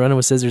nuts and running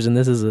with scissors, and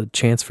this is a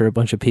chance for a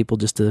bunch of people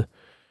just to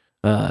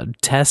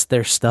test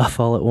their stuff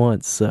all at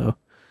once. So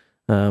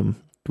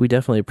we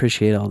definitely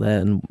appreciate all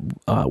that, and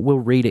we'll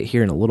read it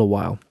here in a little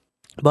while.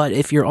 But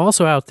if you're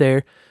also out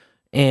there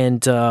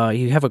and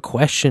you have a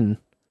question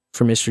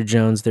for Mr.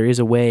 Jones, there is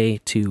a way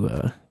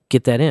to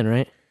get that in,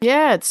 right?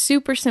 Yeah, it's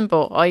super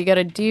simple. All you got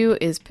to do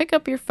is pick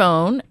up your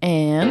phone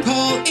and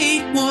call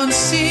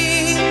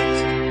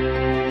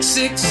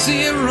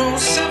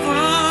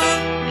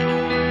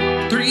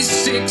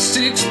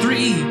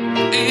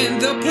 816-607-3663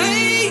 and they'll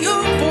play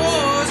your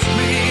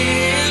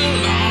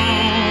voicemail on.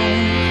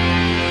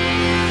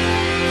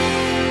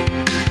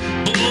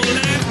 Bull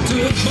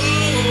after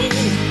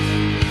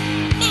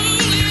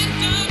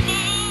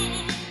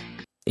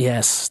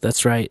Yes,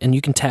 that's right. And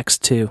you can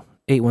text too.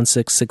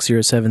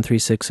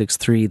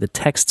 816-607-3663. The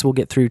texts will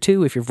get through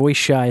too. If you're voice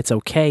shy, it's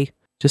okay.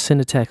 Just send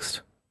a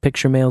text.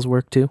 Picture mails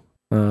work too.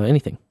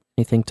 Anything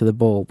to the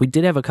bowl. We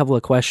did have a couple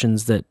of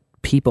questions that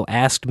people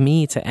asked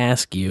me to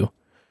ask you.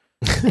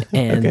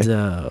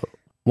 And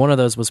one of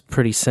those was a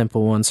pretty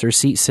simple one. Sir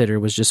Seat Sitter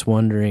was just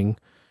wondering,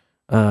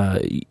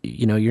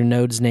 your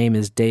node's name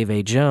is Dave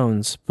A.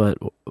 Jones, but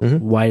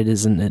why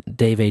isn't it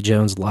Dave A.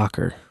 Jones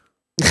Locker?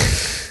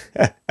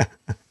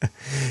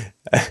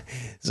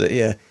 So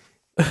yeah,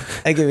 I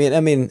had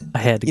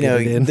to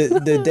get it in.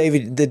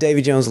 the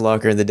Davy Jones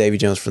Locker and the Davy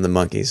Jones from the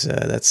Monkees.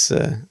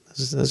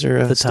 Those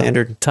are the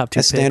standard top two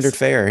picks. Standard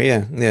fare.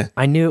 Yeah.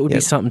 I knew it would be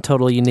something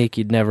totally unique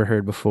you'd never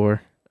heard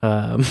before.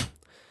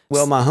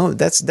 Well, my home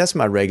that's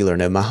my regular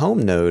node. My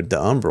home node, the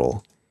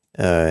Umbral,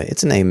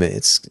 its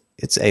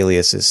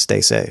alias is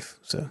Stay Safe.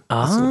 So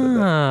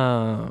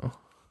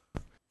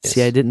yes.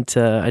 See, I didn't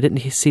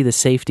see the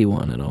safety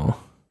one at all.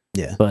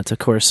 Yeah, but of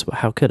course,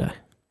 how could I?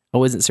 I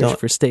wasn't searching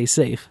for Stay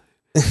Safe.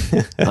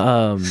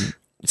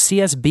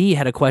 CSB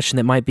had a question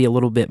that might be a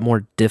little bit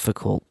more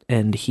difficult,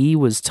 and he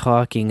was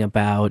talking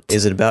about...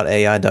 Is it about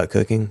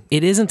AI.cooking?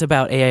 It isn't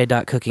about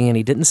AI.cooking, and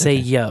he didn't say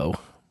yo,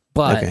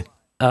 but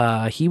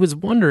he was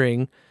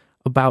wondering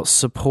about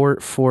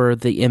support for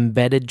the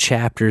embedded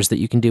chapters that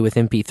you can do with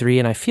MP3,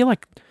 and I feel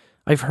like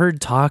I've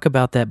heard talk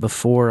about that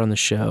before on the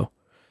show,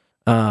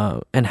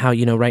 and how,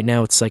 right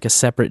now it's like a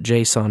separate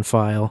JSON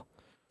file.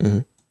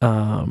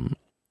 Mm-hmm.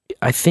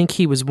 I think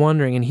he was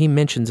wondering, and he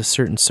mentions a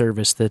certain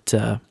service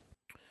that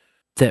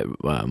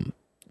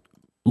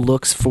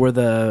looks for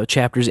the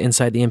chapters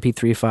inside the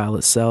MP3 file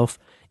itself.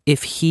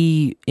 If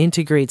he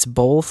integrates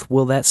both,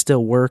 will that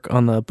still work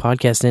on the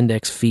podcast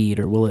index feed,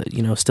 or will it,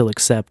 still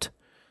accept?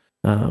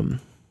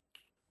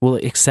 Will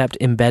it accept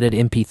embedded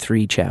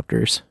MP3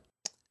 chapters?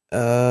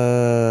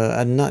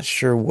 I'm not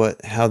sure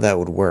how that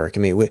would work.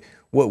 I mean,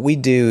 what we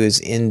do is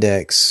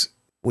index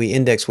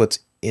what's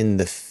in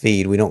the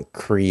feed. We don't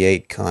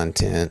create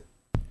content.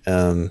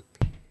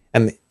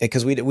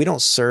 Because we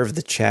don't serve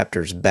the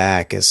chapters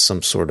back as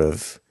some sort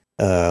of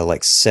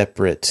like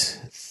separate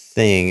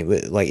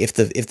thing. Like if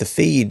the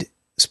feed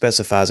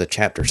specifies a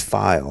chapters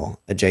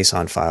file, a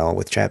JSON file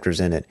with chapters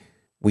in it,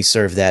 we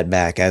serve that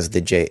back as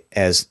the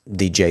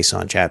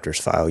JSON chapters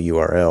file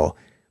URL.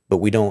 But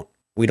we don't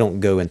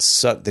go and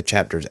suck the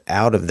chapters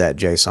out of that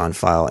JSON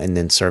file and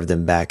then serve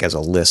them back as a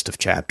list of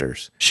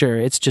chapters. Sure,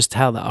 it's just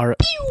how the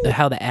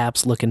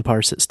apps look and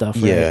parse it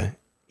stuff. Right?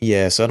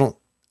 Yeah. So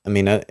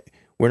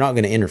we're not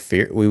going to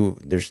interfere.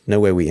 There's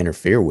no way we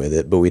interfere with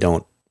it, but we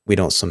don't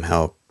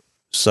somehow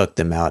suck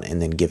them out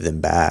and then give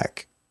them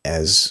back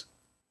as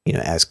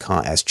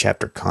as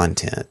chapter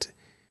content.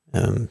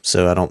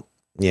 So I don't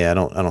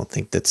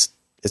think it's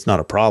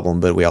not a problem,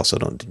 but we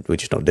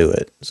just don't do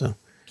it. So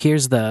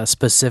here's the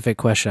specific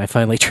question. I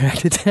finally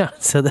tracked it down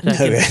so that I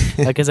can,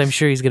 because I'm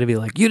sure he's going to be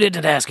like, you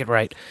didn't ask it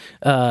right.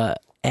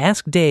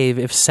 Ask Dave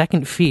if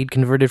second feed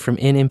converted from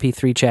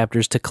MP3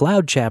 chapters to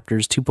cloud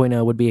chapters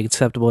 2.0 would be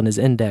acceptable in his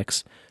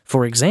index.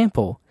 For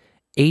example,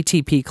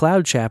 ATP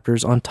cloud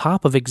chapters on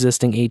top of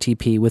existing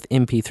ATP with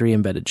MP3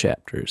 embedded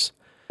chapters.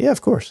 Yeah, of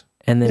course.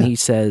 And then he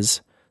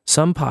says,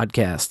 some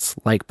podcasts,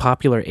 like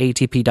popular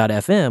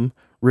ATP.fm,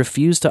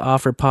 refuse to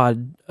offer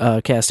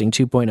podcasting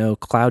 2.0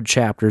 cloud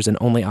chapters and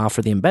only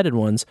offer the embedded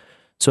ones.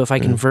 So if I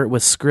convert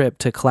with script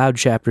to cloud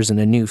chapters in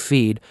a new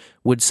feed,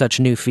 would such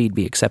new feed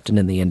be accepted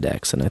in the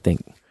index? And I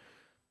think...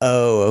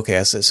 Oh,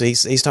 okay. So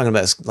he's talking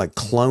about like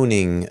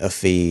cloning a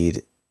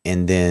feed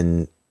and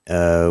then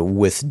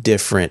with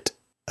different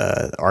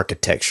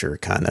architecture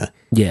kind of.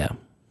 Yeah.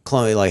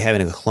 Clone, like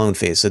having a clone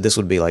feed. So this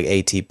would be like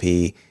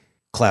ATP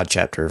cloud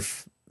chapter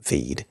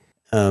feed.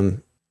 I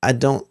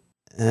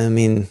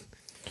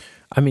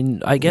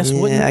guess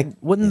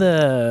wouldn't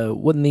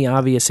the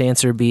obvious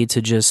answer be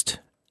to just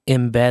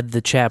embed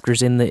the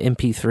chapters in the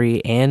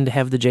MP3 and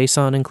have the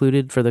JSON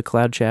included for the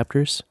cloud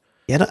chapters?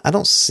 Yeah, I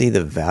don't see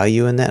the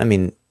value in that. I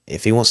mean,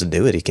 if he wants to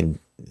do it, he can.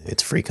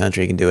 It's a free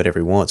country; he can do whatever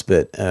he wants.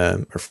 But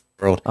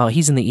world. Oh,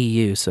 he's in the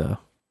EU, so.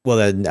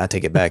 Well, I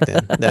take it back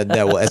then.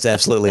 That's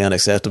absolutely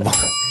unacceptable.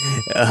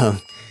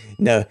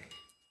 No,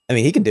 I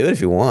mean he can do it if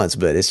he wants,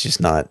 but it's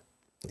just not.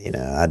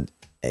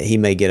 He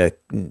may get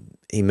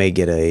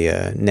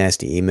a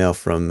nasty email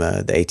from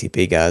the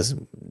ATP guys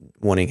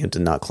wanting him to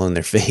not clone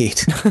their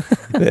feed.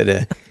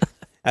 But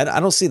I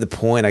don't see the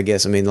point. I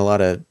guess. I mean, a lot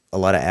of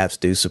apps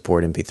do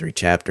support MP3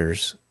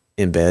 chapters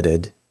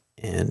embedded,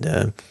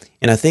 and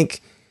I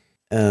think,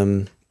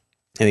 Marco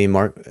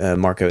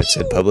had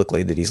said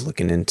publicly that he's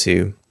looking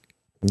into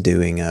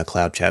doing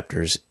cloud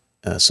chapters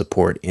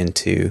support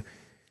into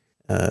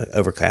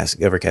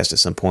Overcast at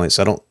some point.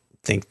 So I don't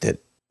think that.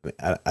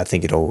 I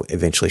think it'll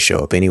eventually show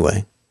up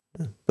anyway.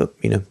 But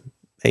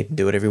hey,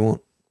 do whatever you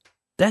want.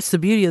 That's the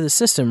beauty of the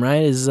system,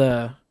 right? Is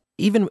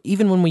even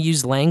when we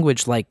use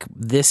language like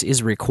 "this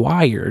is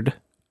required,"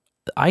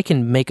 I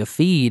can make a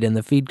feed, and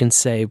the feed can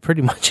say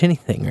pretty much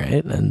anything,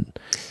 right? And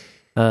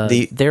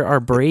there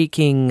are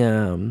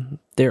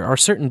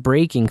certain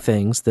breaking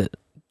things that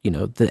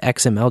the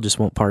XML just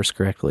won't parse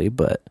correctly.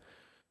 But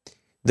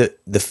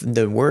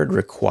the word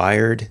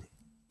required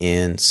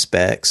in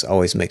specs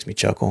always makes me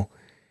chuckle,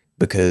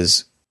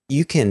 because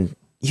you can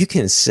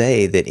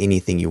say that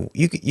anything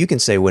you can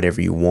say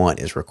whatever you want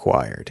is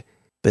required,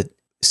 but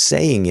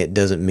saying it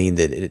doesn't mean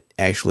that it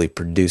actually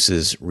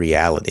produces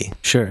reality.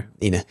 Sure.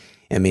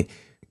 I mean,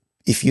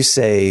 if you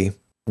say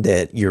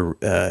that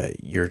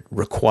you're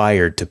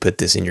required to put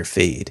this in your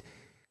feed,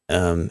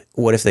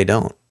 what if they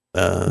don't?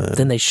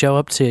 Then they show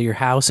up to your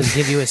house and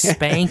give you a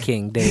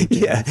spanking, Dave.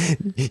 Yeah,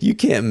 you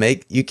can't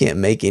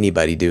make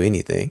anybody do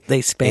anything.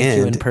 They spank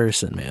you in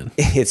person, man.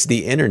 It's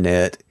the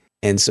internet,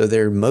 and so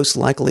they're most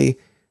likely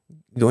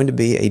going to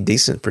be a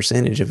decent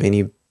percentage of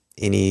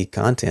any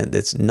content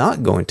that's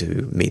not going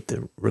to meet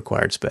the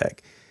required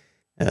spec.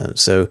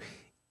 So,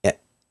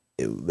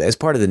 as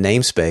part of the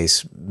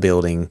namespace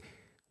building,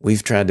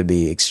 we've tried to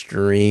be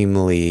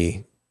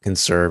extremely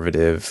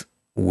conservative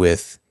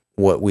with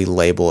what we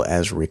label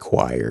as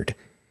required,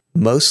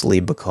 mostly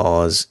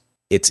because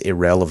it's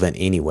irrelevant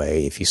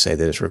anyway if you say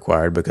that it's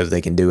required, because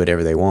they can do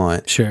whatever they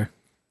want. Sure.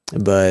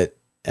 But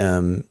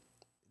the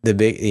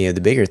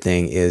bigger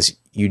thing is,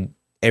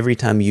 every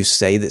time you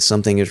say that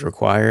something is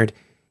required,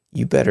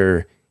 it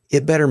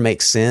better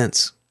make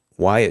sense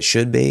why it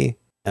should be,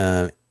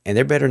 and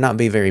there better not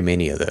be very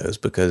many of those,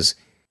 because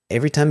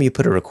every time you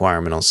put a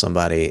requirement on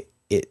somebody,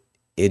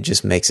 it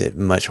just makes it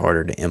much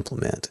harder to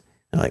implement.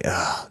 They're like,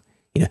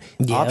 yep.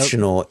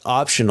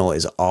 Optional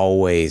is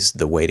always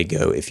the way to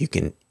go. If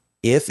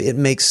it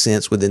makes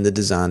sense within the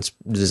design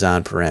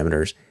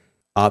parameters,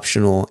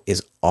 optional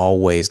is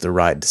always the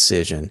right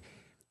decision.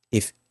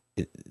 If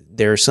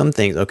there are some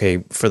things,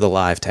 okay, for the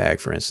live tag,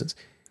 for instance,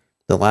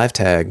 the live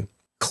tag,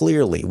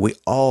 clearly we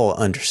all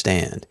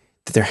understand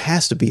that there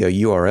has to be a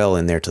URL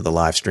in there to the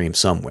live stream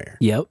somewhere.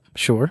 Yep,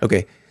 sure.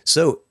 Okay,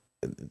 so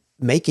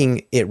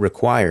making it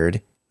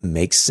required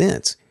makes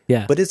sense.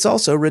 Yeah. But it's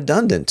also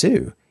redundant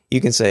too. You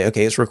can say,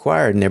 okay, it's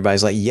required, and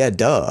everybody's like, yeah,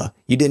 duh.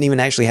 You didn't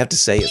even actually have to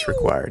say it's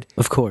required.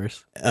 Of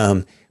course.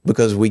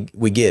 Because we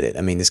get it.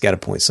 I mean, it's got a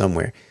point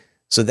somewhere.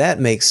 So that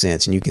makes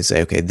sense, and you can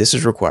say, okay, this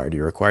is required.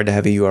 You're required to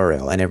have a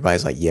URL. And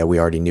everybody's like, yeah, we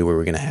already knew we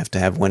were going to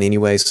have one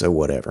anyway, so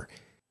whatever.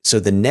 So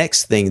the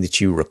next thing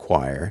that you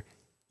require,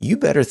 you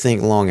better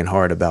think long and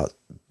hard about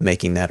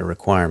making that a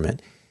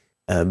requirement,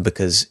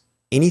 because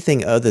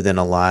anything other than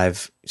a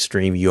live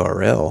stream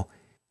URL,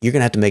 you're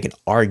going to have to make an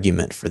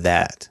argument for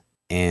that.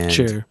 And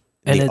sure.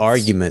 And the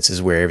arguments is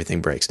where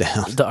everything breaks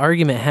down. The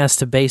argument has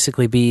to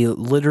basically be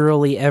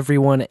literally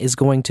everyone is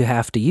going to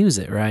have to use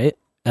it, right?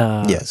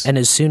 Yes. And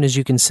as soon as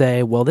you can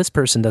say, well, this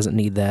person doesn't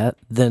need that,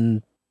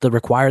 then the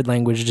required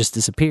language just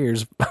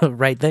disappears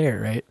right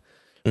there, right?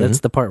 Mm-hmm.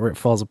 That's the part where it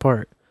falls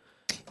apart.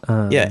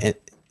 And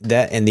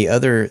the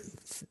other,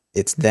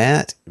 it's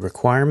that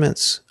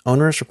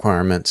onerous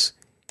requirements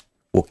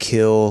will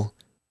kill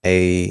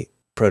a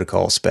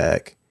protocol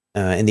spec.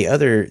 And the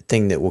other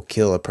thing that will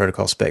kill a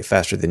protocol spec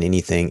faster than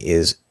anything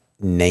is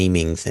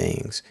naming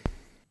things.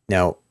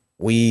 Now,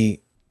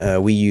 we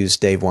use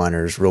Dave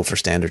Weiner's Rule for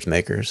Standards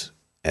Makers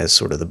as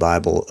sort of the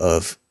Bible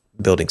of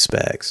building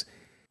specs.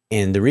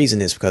 And the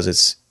reason is because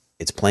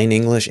it's plain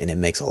English and it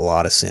makes a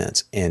lot of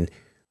sense. And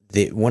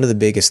one of the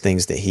biggest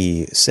things that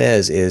he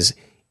says is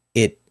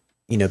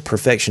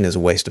perfection is a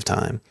waste of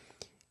time.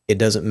 It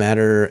doesn't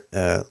matter.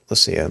 Let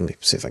me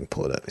see if I can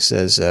pull it up. It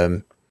says,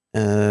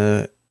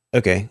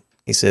 okay.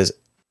 He says,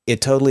 it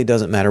totally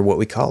doesn't matter what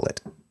we call it.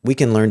 We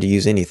can learn to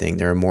use anything.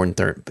 There are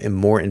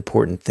more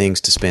important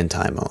things to spend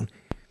time on.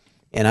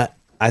 And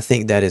I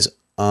think that is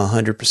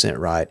 100%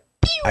 right.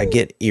 I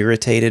get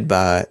irritated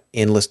by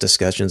endless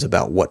discussions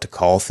about what to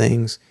call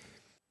things.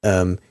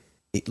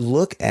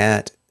 Look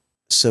at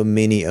so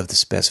many of the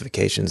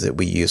specifications that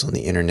we use on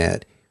the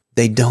internet.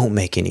 They don't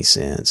make any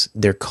sense.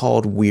 They're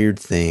called weird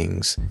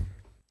things.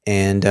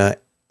 And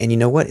you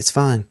know what? It's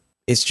fine.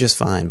 It's just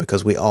fine,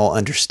 because we all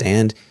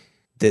understand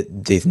that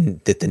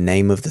the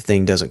name of the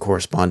thing doesn't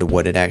correspond to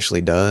what it actually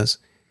does,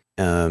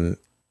 and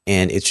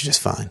it's just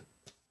fine.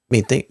 I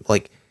mean, think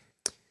like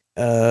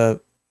the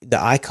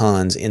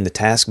icons in the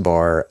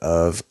taskbar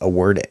of a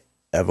Word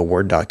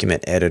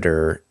document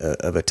editor,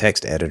 of a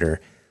text editor,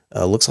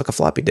 looks like a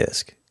floppy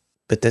disk,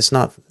 but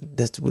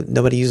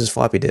nobody uses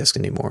floppy disk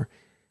anymore.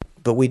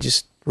 But we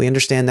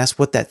understand that's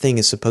what that thing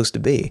is supposed to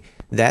be.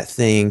 That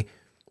thing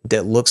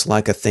that looks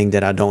like a thing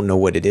that I don't know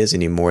what it is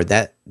anymore,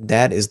 that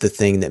is the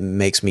thing that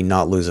makes me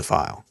not lose a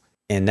file.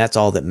 And that's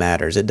all that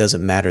matters. It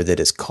doesn't matter that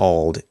it's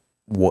called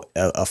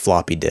a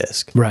floppy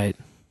disk. Right.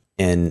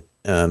 And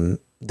the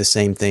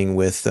same thing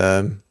with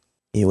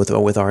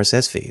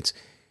RSS feeds.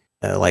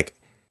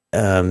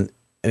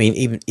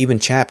 Even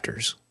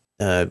chapters.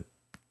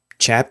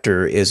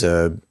 Chapter is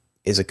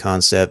a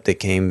concept that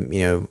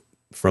came,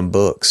 from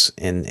books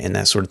and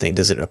that sort of thing.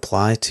 Does it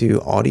apply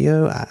to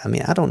audio? I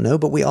mean, I don't know,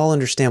 but we all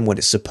understand what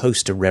it's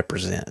supposed to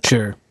represent.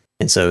 Sure.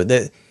 And so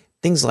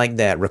things like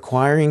that,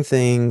 requiring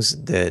things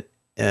that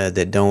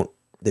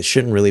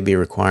shouldn't really be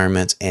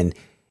requirements, and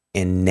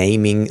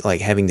naming, like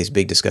having these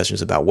big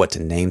discussions about what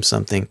to name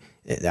something,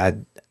 I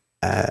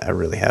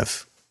really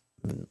have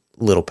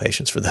little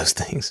patience for those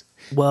things.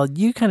 Well,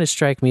 you kind of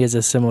strike me as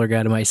a similar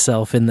guy to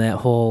myself in that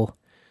whole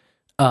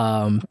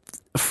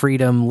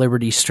freedom,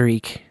 liberty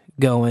streak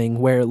going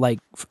where, like,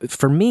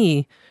 for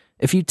me,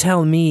 if you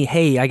tell me,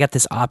 hey, I got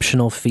this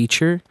optional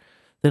feature,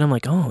 then I'm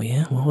like, oh,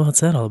 yeah, well,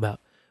 what's that all about?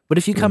 But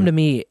if you come to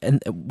me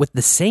and with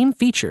the same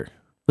feature,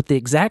 with the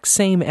exact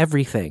same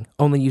everything,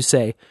 only you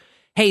say,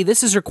 hey,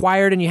 this is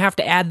required and you have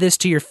to add this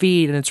to your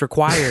feed and it's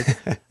required,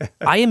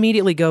 I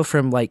immediately go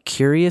from, like,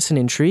 curious and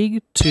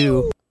intrigued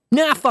to,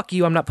 nah, fuck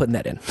you, I'm not putting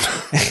that in.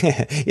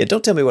 Yeah,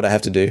 don't tell me what I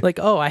have to do. Like,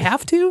 oh, I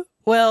have to?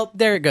 Well,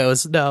 there it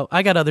goes. No,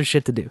 I got other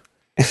shit to do.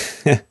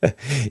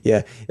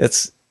 Yeah,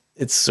 it's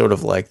sort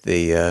of like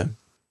the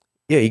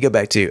you go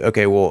back to,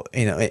 okay, well,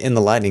 in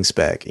the Lightning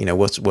spec,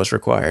 what's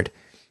required,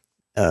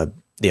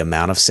 the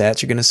amount of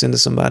sats you're going to send to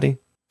somebody.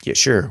 Yeah,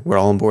 sure, we're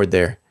all on board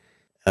there.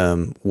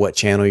 What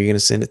channel you're going to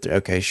send it through?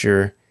 Okay,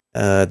 sure.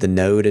 The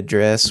node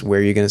address,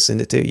 where you're going to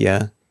send it to?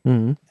 Yeah,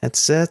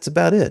 that's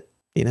about it.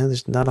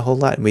 There's not a whole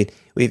lot.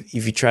 If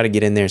you try to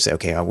get in there and say,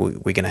 okay,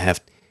 we're gonna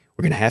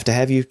have to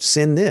have you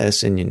send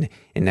this, and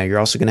now you're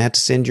also gonna have to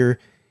send your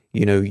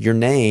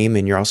name,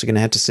 and you're also gonna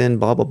have to send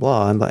blah blah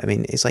blah. I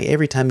mean, it's like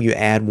every time you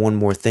add one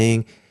more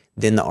thing,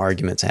 then the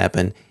arguments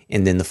happen,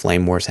 and then the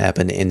flame wars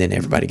happen, and then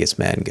everybody gets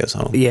mad and goes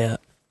home. Yeah,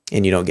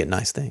 and you don't get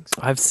nice things.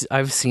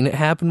 I've seen it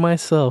happen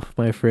myself,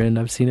 my friend.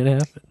 I've seen it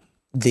happen.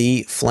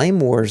 The flame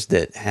wars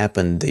that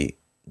happen, the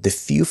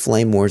few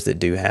flame wars that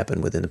do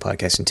happen within the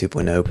Podcasting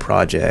 2.0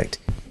 project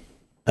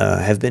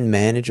have been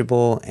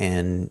manageable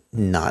and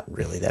not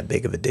really that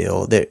big of a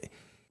deal.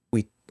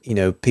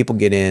 People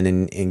get in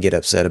and get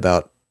upset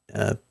about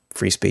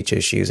free speech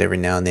issues every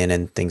now and then,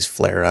 and things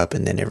flare up,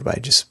 and then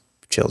everybody just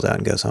chills out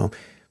and goes home.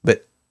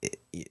 But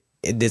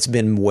it's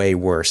been way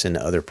worse in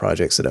other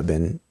projects that I've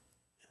been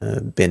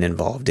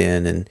involved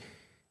in, and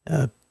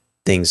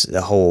things.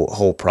 The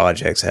whole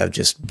projects have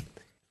just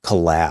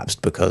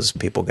collapsed because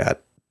people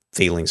got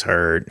feelings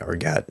hurt or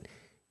got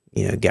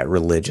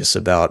religious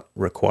about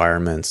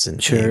requirements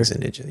and things,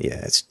 and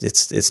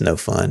it's no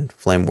fun.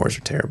 Flame wars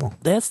are terrible.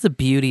 That's the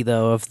beauty,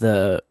 though, of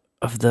the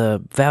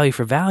value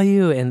for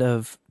value and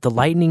of the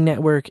Lightning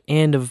Network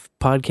and of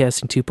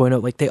Podcasting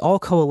 2.0. Like, they all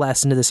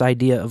coalesce into this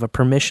idea of a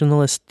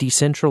permissionless,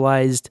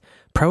 decentralized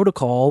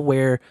protocol,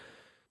 where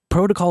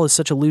protocol is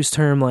such a loose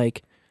term.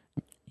 Like,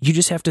 you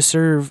just have to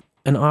serve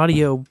an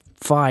audio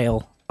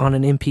file on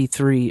an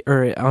MP3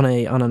 or on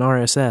an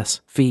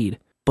RSS feed.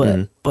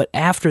 But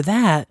after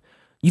that,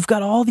 you've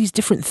got all these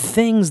different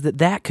things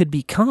that could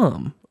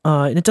become.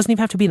 And it doesn't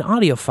even have to be an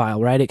audio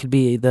file, right? It could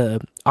be the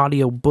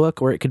audio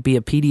book, or it could be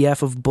a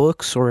PDF of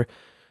books, or,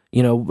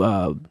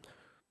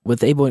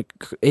 with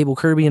Abel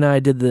Kirby and I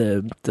did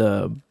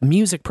the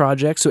music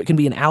project, so it can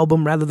be an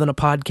album rather than a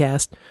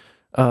podcast.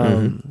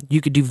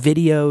 You could do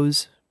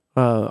videos.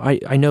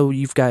 I know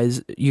you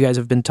guys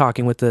have been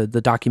talking with the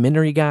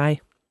documentary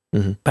guy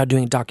about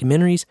doing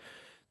documentaries.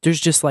 There's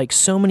just like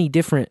so many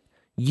different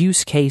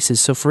use cases.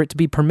 So for it to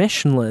be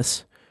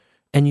permissionless,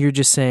 and you're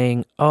just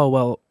saying, oh,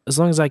 well, as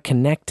long as I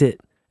connect it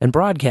and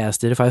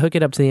broadcast it, if I hook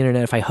it up to the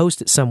internet, if I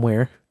host it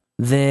somewhere,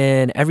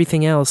 then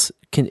everything else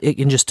can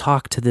just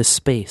talk to this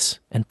space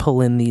and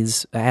pull in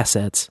these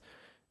assets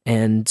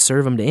and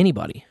serve them to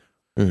anybody.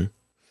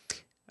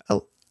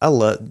 I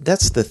love,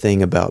 that's the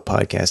thing about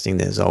podcasting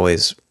that is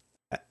always,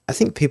 I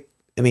think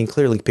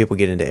clearly people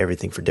get into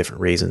everything for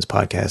different reasons.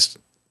 Podcasts,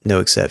 no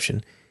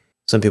exception.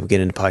 Some people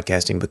get into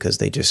podcasting because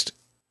they just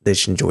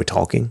enjoy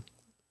talking.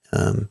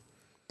 And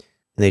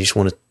they just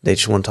want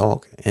to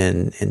talk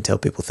and tell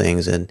people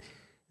things, and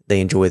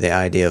they enjoy the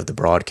idea of the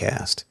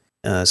broadcast.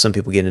 Some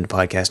people get into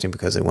podcasting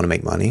because they want to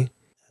make money.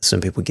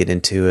 Some people get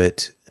into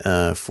it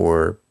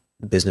for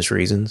business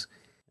reasons,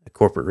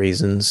 corporate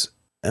reasons.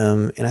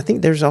 And I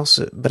think there's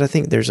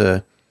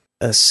a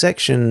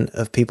section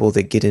of people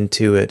that get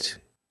into it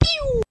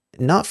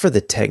not for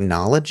the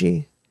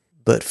technology,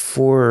 but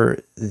for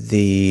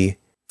the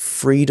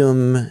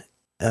freedom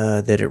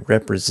that it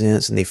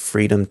represents, and the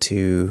freedom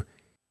to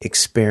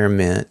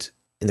experiment,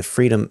 and the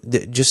freedom,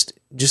 just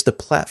the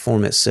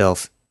platform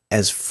itself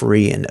as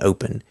free and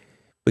open.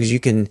 Because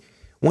you can,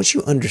 once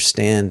you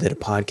understand that a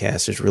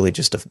podcast is really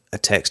just a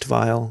text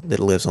file that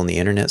lives on the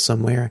internet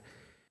somewhere,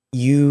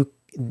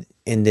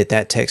 and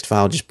that text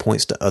file just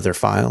points to other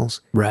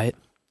files. Right.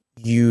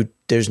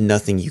 There's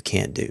nothing you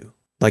can't do.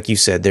 Like you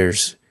said,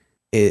 there's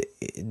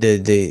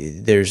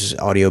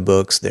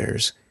audiobooks,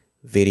 there's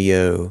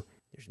video,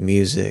 there's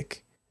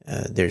music,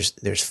 there's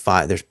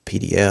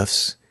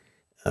PDFs,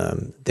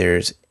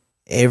 there's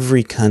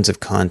every kinds of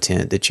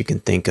content that you can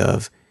think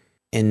of.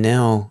 And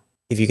now,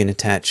 if you can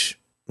attach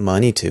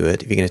money to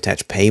it, if you can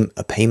attach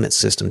a payment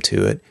system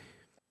to it,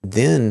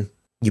 then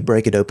you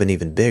break it open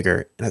even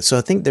bigger. And so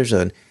I think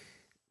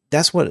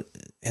that's what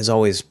has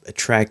always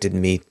attracted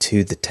me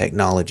to the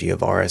technology of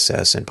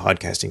RSS and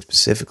podcasting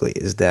specifically,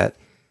 is that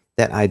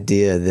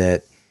idea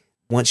that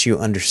once you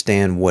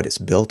understand what it's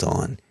built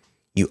on,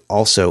 you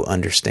also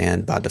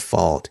understand by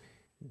default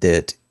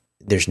that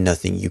there's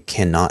nothing you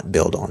cannot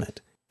build on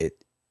it.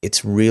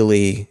 It's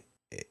really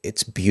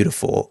it's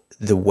beautiful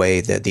the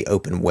way that the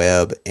open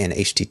web and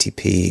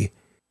HTTP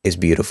is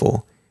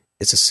beautiful.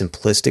 It's a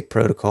simplistic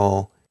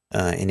protocol,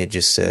 and it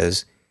just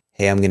says,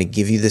 hey, I'm going to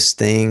give you this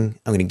thing.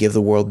 I'm going to give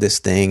the world this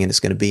thing, and it's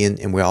going to be in,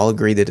 and we all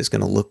agree that it's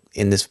going to look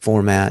in this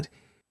format,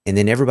 and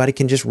then everybody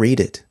can just read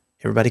it.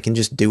 Everybody can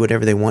just do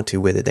whatever they want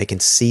to with it. They can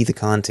see the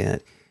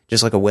content,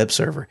 just like a web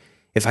server.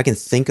 If I can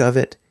think of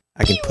it,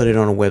 I can put it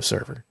on a web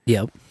server.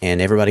 Yep.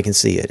 And everybody can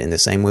see it. And the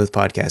same way with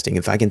podcasting.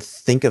 If I can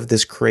think of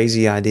this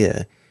crazy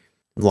idea,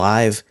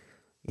 live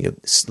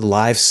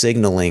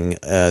signaling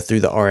through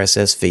the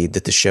RSS feed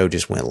that the show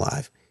just went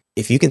live.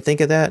 If you can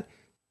think of that,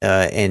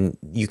 and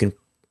you can,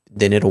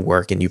 then it'll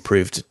work. And you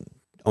proved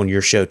on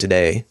your show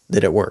today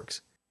that it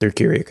works through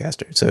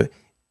CurioCaster. So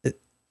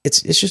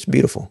it's just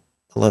beautiful.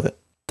 I love it.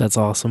 That's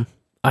awesome.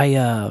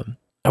 I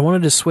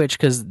wanted to switch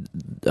because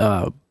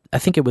I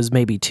think it was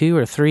maybe 2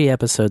 or 3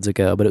 episodes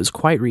ago, but it was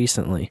quite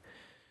recently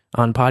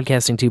on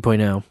Podcasting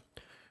 2.0,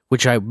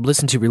 which I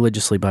listen to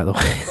religiously, by the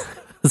way.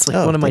 It's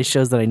like one of my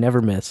shows that I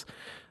never miss.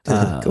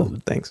 Cool.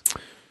 Thanks.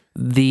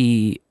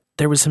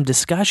 There was some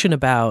discussion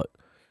about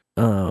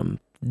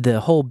the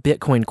whole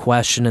Bitcoin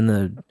question and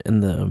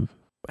the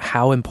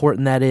how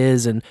important that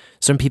is, and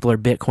some people are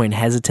Bitcoin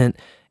hesitant,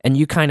 and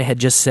you kind of had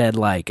just said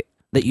like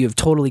that you have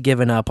totally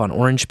given up on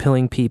orange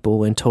pilling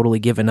people and totally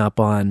given up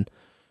on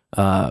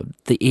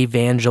the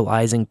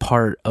evangelizing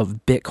part of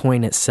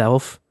Bitcoin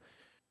itself.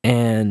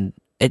 And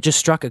it just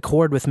struck a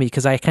chord with me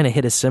because I kind of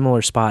hit a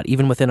similar spot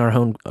even within our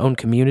own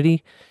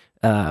community,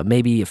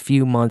 maybe a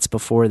few months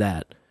before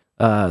that.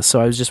 So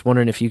I was just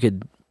wondering if you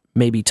could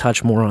maybe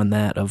touch more on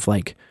that of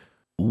like,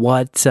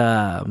 what's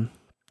the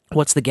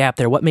gap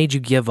there? What made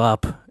you give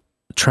up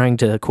trying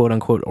to quote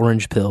unquote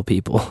orange pill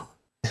people?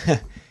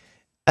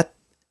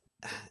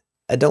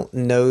 I don't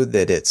know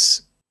that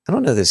it's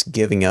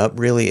giving up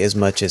really as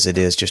much as it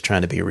is just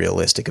trying to be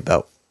realistic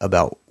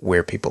about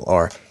where people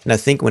are. And I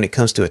think when it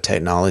comes to a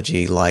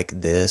technology like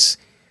this,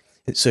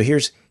 so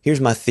here's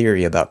my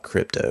theory about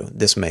crypto.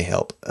 This may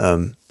help.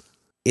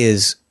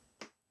 Is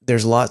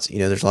there's lots of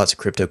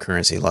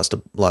cryptocurrency,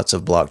 lots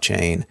of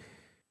blockchain,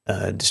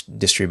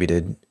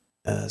 distributed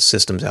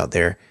systems out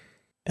there,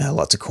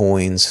 lots of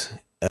coins.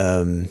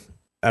 And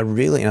I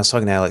was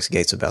talking to Alex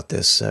Gates about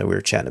this. We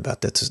were chatting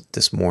about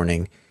this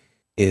morning.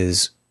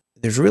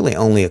 There's really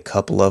only a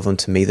couple of them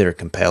to me that are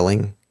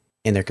compelling,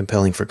 and they're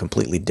compelling for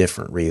completely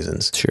different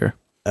reasons. Sure.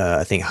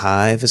 I think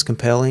Hive is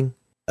compelling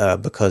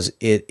because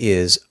it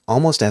is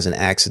almost as an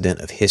accident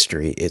of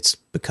history. It's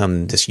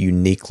become this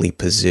uniquely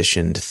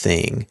positioned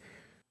thing.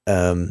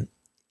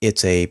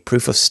 It's a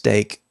proof of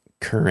stake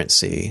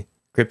currency,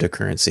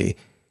 cryptocurrency,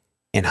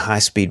 and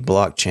high-speed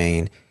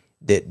blockchain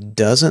that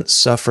doesn't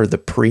suffer the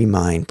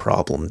pre-mine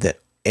problem that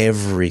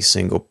every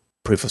single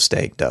proof of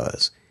stake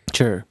does.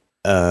 Sure.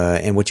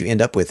 And what you end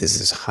up with is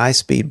this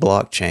high-speed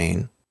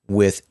blockchain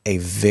with a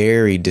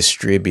very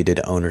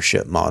distributed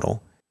ownership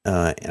model.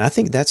 And I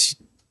think that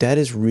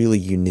is really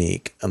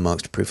unique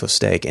amongst proof of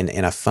stake.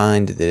 And I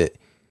find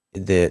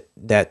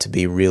that to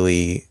be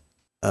really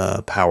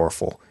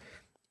powerful.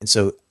 And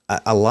so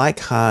I like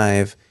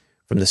Hive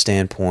from the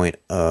standpoint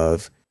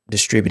of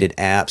distributed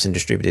apps and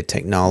distributed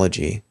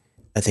technology.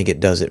 I think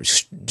it does it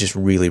just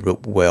really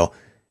well.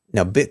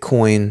 Now,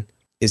 Bitcoin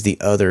is the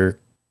other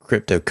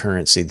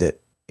cryptocurrency that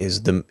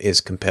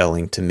is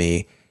compelling to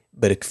me,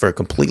 but for a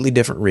completely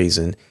different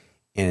reason.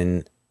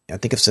 And I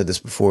think I've said this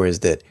before,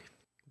 is that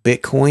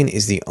Bitcoin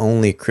is the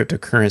only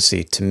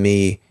cryptocurrency to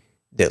me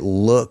that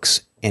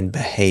looks and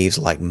behaves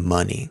like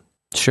money.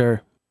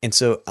 Sure. And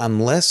so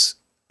I'm less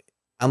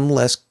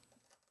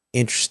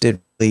interested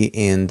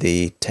in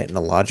the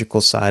technological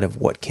side of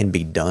what can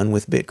be done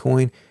with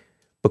Bitcoin,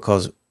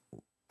 because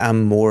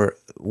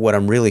what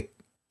I'm really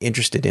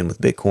interested in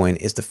with Bitcoin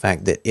is the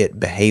fact that it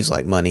behaves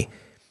like money.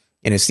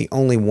 And it's the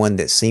only one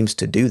that seems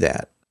to do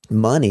that.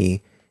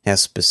 Money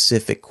has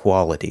specific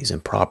qualities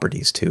and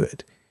properties to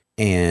it,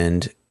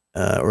 and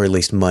or at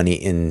least money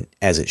in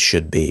as it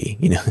should be.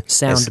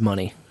 Sound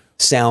money.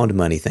 Sound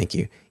money. Thank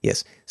you.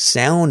 Yes,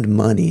 sound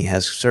money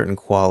has certain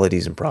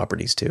qualities and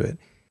properties to it,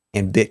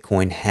 and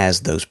Bitcoin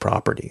has those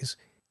properties,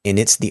 and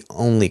it's the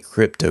only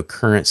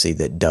cryptocurrency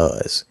that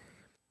does.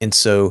 And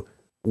so,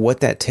 what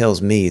that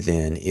tells me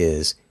then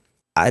is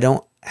I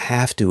don't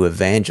have to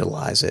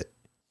evangelize it,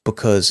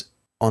 because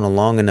on a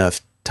long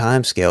enough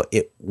time scale,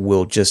 it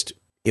will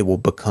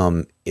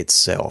become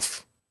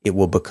itself. It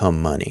will become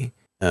money.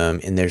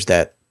 And there's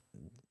that,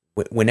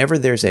 whenever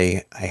there's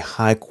a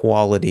high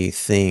quality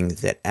thing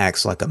that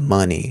acts like a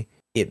money,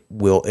 it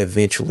will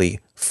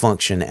eventually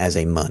function as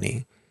a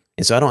money.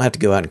 And so I don't have to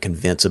go out and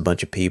convince a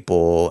bunch of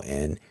people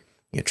and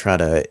try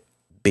to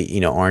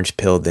be, orange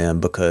pill them,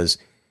 because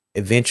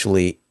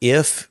eventually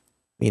if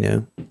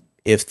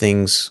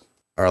things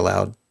are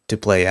allowed to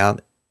play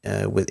out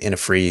in a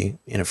free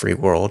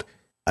world,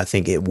 I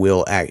think it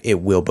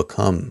will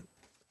become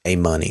a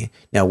money.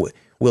 Now,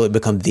 will it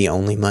become the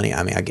only money?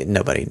 I mean,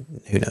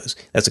 who knows?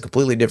 That's a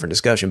completely different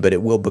discussion, but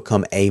it will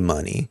become a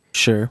money.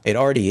 Sure. It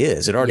already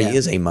is. It already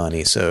is a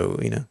money. So,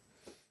 Absolutely.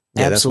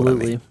 That's what I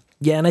mean.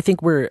 Yeah. And I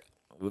think we're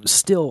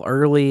still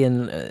early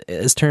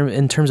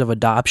in terms of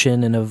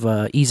adoption and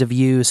of ease of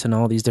use and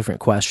all these different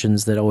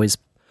questions that always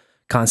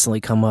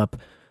constantly come up.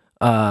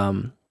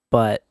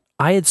 But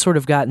I had sort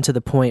of gotten to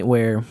the point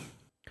where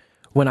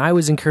when I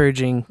was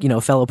encouraging,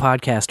 fellow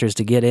podcasters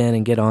to get in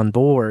and get on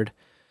board,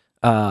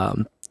 the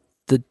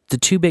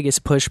two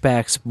biggest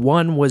pushbacks,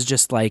 one was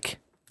just like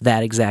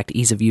that exact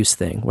ease of use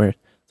thing where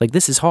like,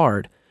 this is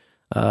hard.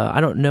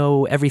 I don't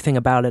know everything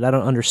about it. I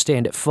don't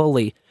understand it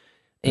fully.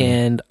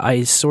 And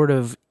I sort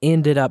of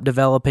ended up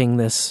developing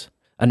this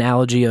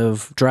analogy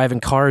of driving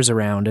cars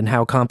around and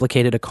how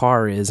complicated a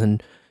car is.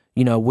 And,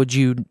 would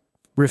you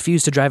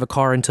refuse to drive a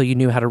car until you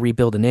knew how to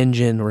rebuild an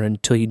engine or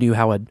until you knew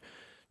how a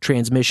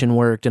transmission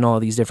worked and all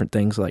of these different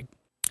things? Like,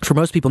 for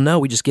most people, no,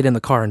 we just get in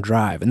the car and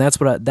drive. And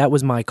that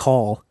was my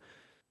call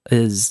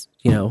is,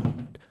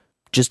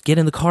 just get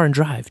in the car and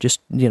drive.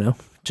 Just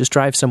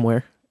drive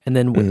somewhere. And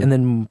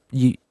then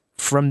you,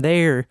 from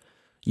there,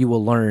 you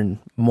will learn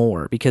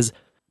more. Because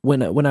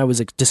when I was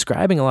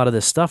describing a lot of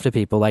this stuff to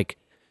people, like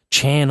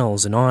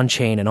channels and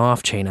on-chain and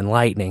off-chain and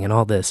lightning and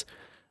all this,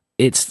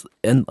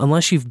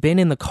 unless you've been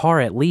in the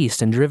car at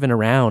least and driven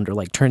around or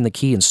like turned the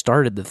key and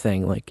started the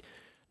thing, like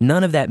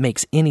none of that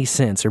makes any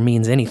sense or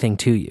means anything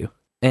to you.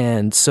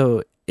 And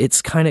so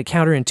it's kind of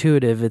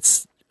counterintuitive.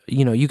 It's,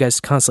 you guys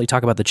constantly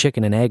talk about the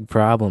chicken and egg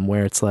problem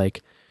where it's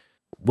like,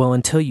 well,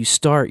 until you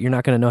start, you're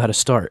not going to know how to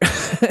start.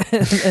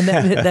 and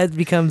that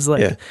becomes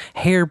like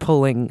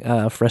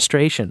hair-pulling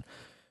frustration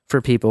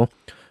for people.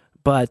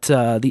 But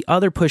the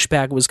other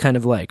pushback was kind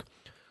of like,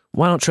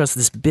 well, I don't trust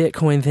this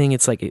Bitcoin thing.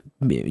 It's like, it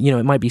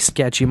might be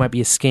sketchy, it might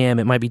be a scam,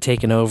 it might be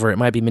taken over, it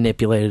might be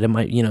manipulated, it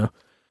might,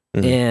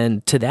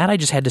 And to that, I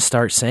just had to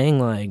start saying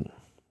like,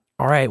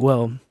 all right,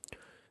 well,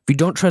 if you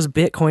don't trust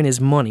Bitcoin as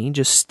money,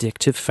 just stick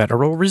to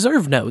Federal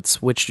Reserve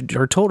notes, which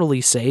are totally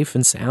safe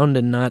and sound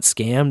and not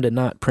scammed and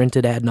not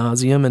printed ad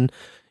nauseum. And,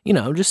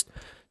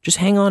 just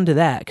hang on to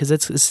that. Cause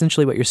that's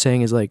essentially what you're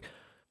saying is like,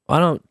 I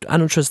don't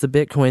trust the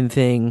Bitcoin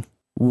thing.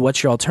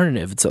 What's your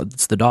alternative?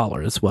 It's the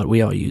dollar. It's what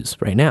we all use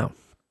right now.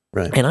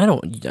 Right. And I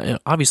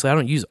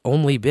don't use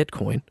only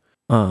Bitcoin.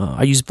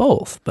 I use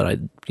both, but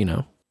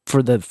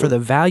for the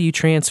value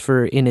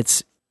transfer in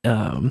its,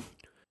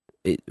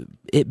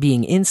 it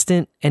being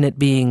instant and it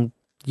being,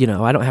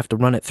 I don't have to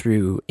run it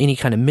through any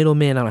kind of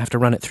middleman. I don't have to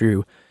run it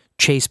through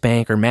Chase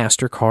Bank or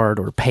MasterCard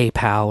or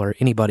PayPal or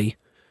anybody.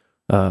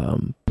 I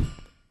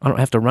don't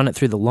have to run it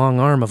through the long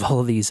arm of all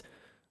of these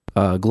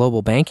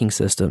global banking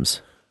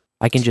systems.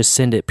 I can just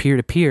send it peer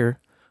to peer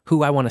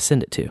who I want to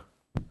send it to.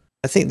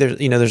 I think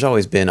there's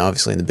always been,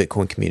 obviously in the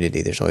Bitcoin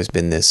community, there's always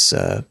been this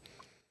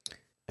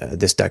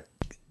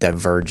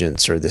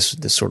divergence or this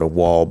sort of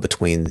wall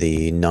between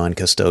the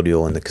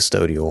non-custodial and the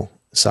custodial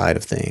side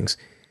of things.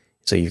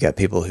 So you've got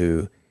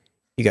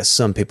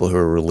some people who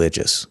are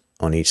religious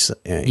on each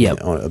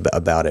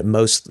about it.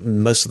 Most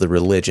of the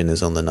religion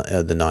is on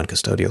the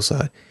non-custodial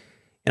side,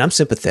 and I'm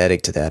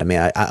sympathetic to that. I mean,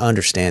 I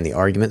understand the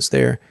arguments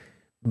there,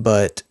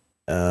 but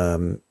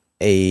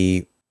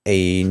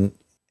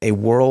a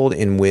world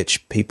in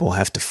which people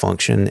have to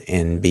function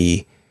and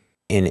be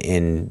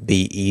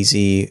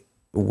easy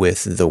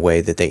with the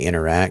way that they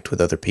interact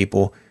with other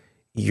people,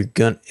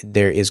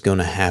 there is going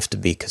to have to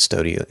be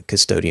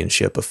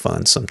custodianship of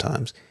funds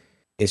sometimes.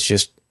 It's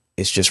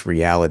just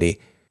reality,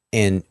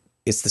 and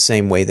it's the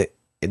same way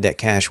that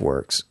cash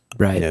works.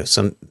 Right.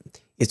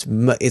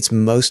 It's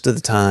most of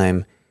the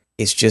time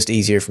it's just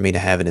easier for me to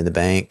have it in the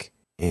bank,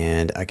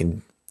 and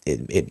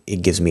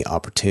it gives me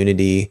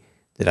opportunity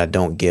that I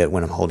don't get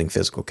when I'm holding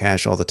physical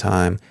cash all the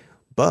time.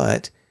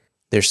 But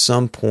there's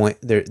some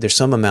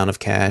amount of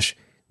cash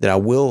that I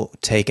will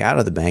take out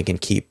of the bank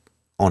and keep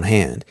on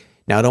hand.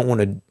 Now I don't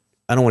want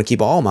to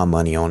keep all my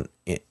money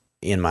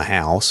in my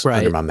house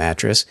under my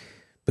mattress,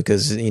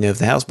 because if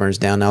the house burns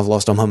down, now I've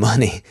lost all my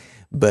money.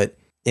 But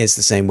it's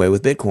the same way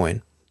with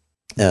Bitcoin.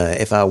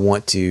 If I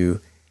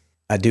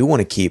do want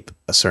to keep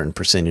a certain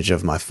percentage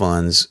of my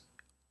funds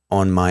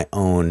on my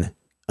own,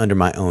 under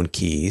my own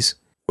keys,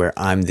 where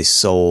I'm the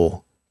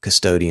sole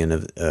custodian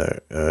of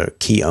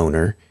key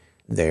owner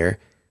there.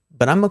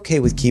 But I'm okay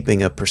with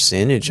keeping a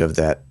percentage of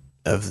that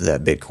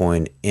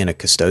Bitcoin in a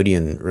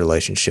custodian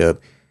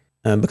relationship,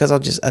 because I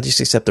just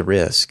accept the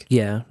risk.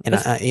 Yeah, and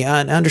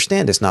I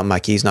understand it's not my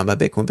keys, not my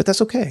Bitcoin, but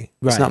that's okay.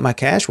 Right. It's not my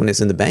cash when it's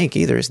in the bank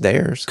either; it's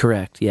theirs.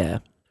 Correct. Yeah.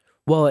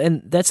 Well,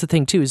 and that's the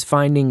thing too, is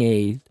finding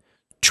a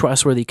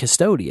trustworthy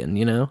custodian.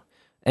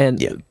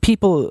 And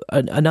people.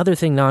 Another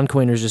thing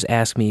non-coiners just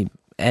ask me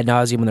ad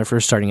nauseum when they're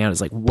first starting out is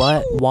like,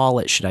 what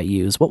wallet should I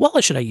use? What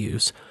wallet should I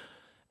use?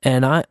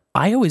 And I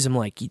always am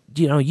like,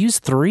 use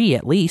 3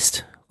 at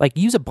least. Like,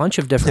 use a bunch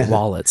of different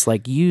wallets.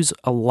 Like, use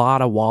a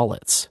lot of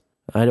wallets.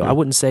 I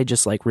wouldn't say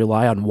just like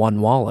rely on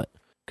one wallet,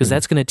 because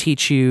that's going to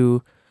teach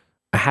you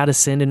how to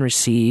send and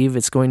receive.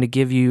 It's going to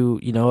give you,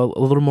 a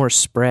little more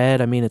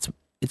spread. I mean,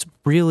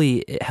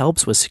 it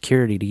helps with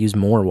security to use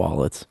more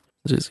wallets,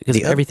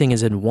 because everything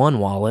is in one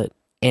wallet,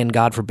 and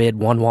God forbid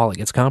one wallet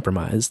gets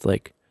compromised,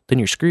 like then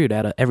you're screwed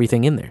out of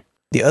everything in there.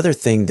 The other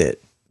thing that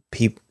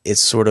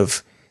it's sort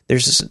of,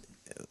 there's this,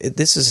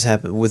 this has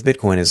happened with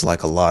Bitcoin. Is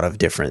like a lot of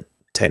different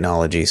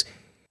technologies.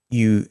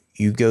 You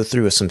go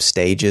through some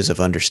stages of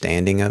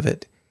understanding of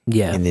it,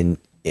 and then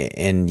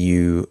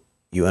you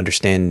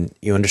understand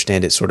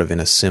it sort of in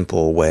a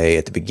simple way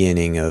at the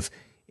beginning of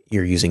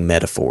you're using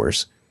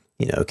metaphors.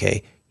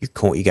 Okay, you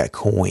got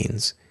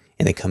coins,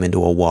 and they come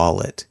into a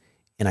wallet,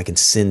 and I can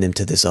send them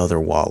to this other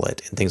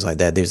wallet and things like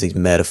that. There's these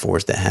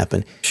metaphors that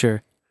happen.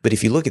 Sure. But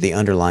if you look at the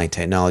underlying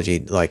technology,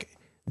 like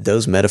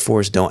those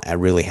metaphors don't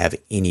really have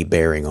any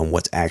bearing on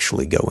what's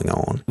actually going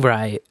on.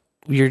 Right.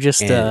 You're just,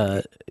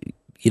 the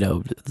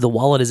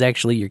wallet is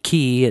actually your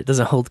key. It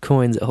doesn't hold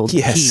coins. It holds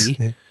the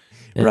key.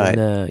 And, right.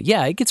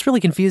 It gets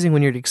really confusing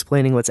when you're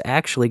explaining what's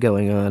actually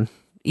going on.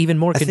 Even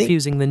more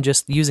confusing than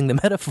just using the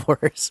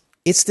metaphors.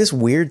 It's this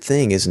weird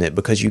thing, isn't it?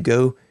 Because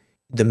the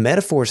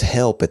metaphors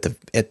help at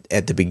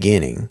the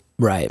beginning.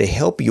 Right. They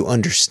help you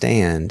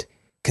understand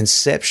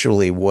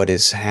conceptually what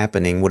is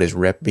happening, what is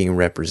being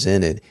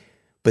represented.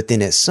 But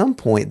then at some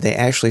point, they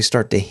actually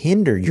start to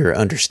hinder your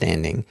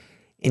understanding,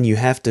 and you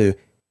have to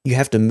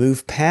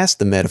move past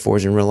the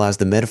metaphors and realize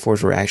the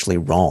metaphors were actually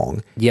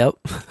wrong. Yep.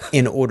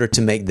 In order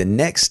to make the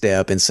next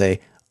step and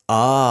say,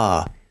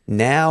 now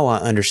I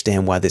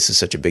understand why this is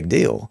such a big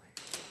deal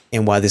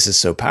and why this is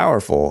so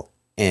powerful,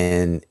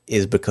 and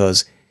is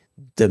because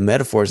the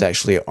metaphors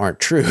actually aren't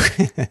true.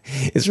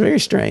 It's very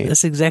strange.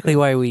 That's exactly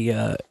why we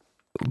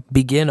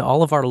begin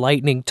all of our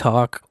lightning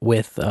talk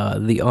with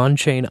the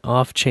on-chain,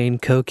 off-chain,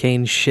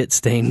 cocaine shit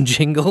stain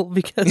jingle,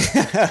 because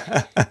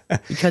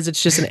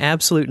it's just an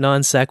absolute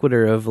non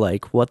sequitur of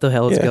like, what the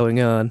hell is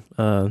going on?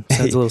 Sounds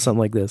a little something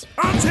like this.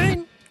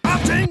 On-chain,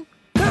 off-chain,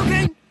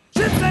 cocaine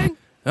shit stain.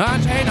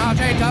 On-chain,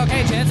 off-chain,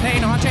 cocaine shit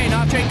stain. On-chain,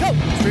 off-chain, go.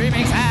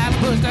 Streaming sites,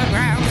 booster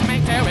grounds,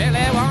 make you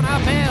really wanna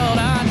build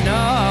a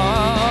node.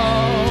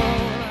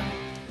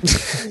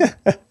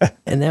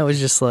 And that was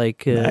just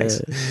like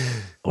nice.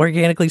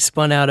 Organically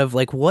spun out of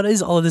like, what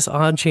is all of this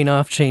on-chain,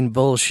 off-chain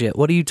bullshit?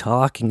 What are you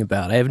talking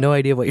about? I have no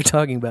idea what you're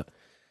talking about.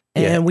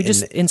 And we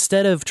just,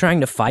 instead of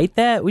trying to fight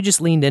that, we just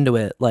leaned into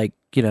it. Like,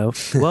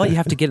 well, you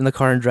have to get in the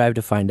car and drive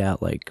to find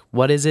out. Like,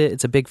 what is it?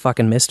 It's a big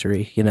fucking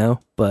mystery,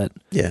 But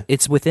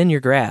it's within your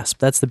grasp.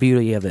 That's the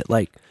beauty of it.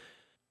 Like,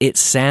 it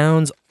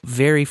sounds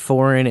very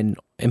foreign and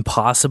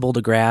impossible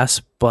to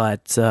grasp,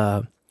 but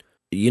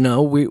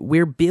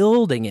we're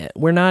building it.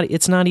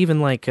 It's not even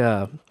like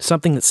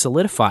something that's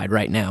solidified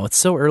right now. It's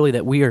so early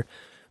that we are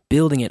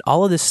building it.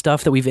 All of this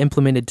stuff that we've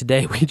implemented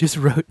today, we just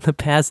wrote in the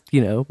past,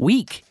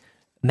 week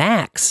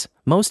max.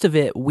 Most of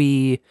it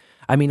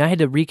I had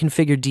to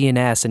reconfigure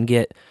DNS and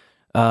get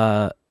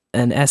an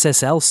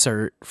SSL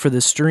cert for the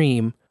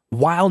stream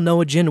while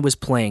No Agenda was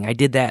playing. I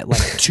did that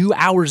like 2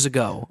 hours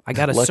ago. I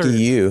got a Lucky cert.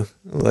 you.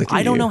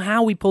 I don't know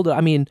how we pulled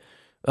it.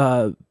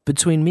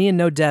 Between me and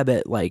No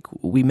Debit, like,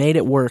 we made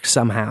it work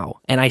somehow,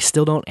 and I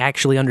still don't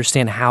actually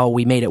understand how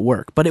we made it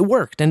work, but it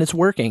worked, and it's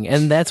working,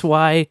 and that's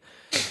why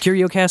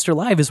CurioCaster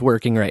Live is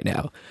working right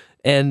now.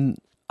 And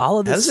all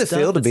of this. How does it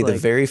feel to be the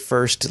very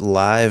first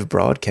live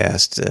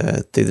broadcast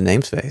through the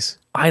namespace?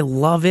 I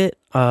love it.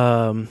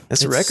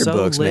 That's the record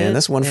books, man.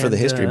 That's one for the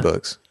history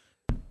books.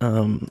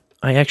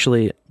 I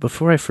actually,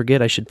 before I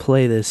forget, I should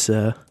play this.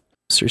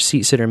 Sir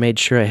Seat Sitter made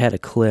sure I had a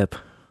clip.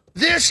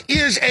 This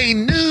is a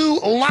new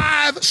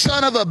live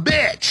son of a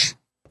bitch.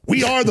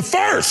 We are the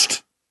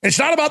first. It's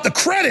not about the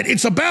credit.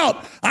 It's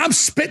about, I'm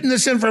spitting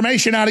this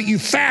information out at you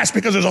fast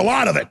because there's a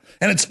lot of it,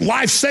 and it's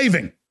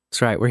life-saving.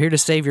 That's right. We're here to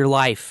save your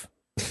life.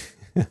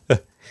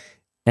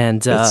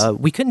 And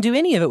we couldn't do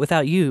any of it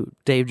without you,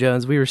 Dave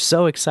Jones. We were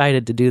so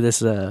excited to do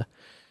this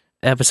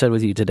episode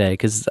with you today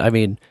because,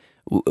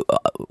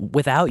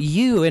 without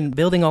you and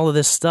building all of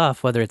this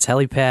stuff, whether it's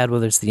Helipad,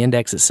 whether it's the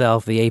index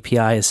itself, the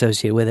API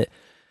associated with it,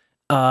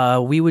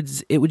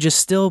 it would just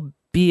still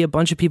be a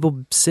bunch of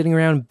people sitting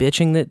around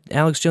bitching that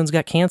Alex Jones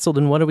got canceled,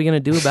 and what are we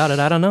going to do about it?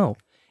 I don't know.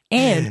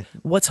 And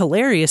what's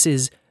hilarious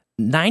is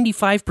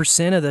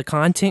 95% of the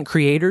content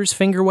creators,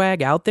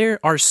 fingerwag, out there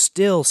are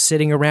still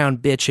sitting around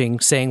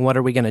bitching, saying, what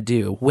are we going to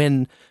do?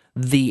 When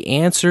the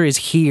answer is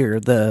here,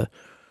 the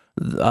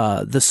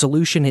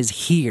solution is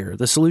here.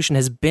 The solution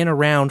has been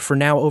around for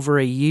now over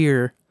a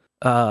year,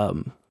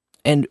 and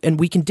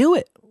we can do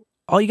it.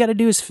 All you got to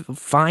do is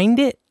find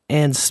it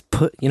and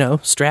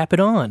strap it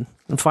on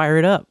and fire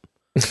it up.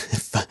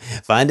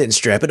 Find it and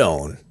strap it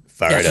on.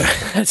 Fire it up.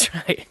 That's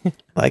right. I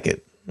like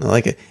it.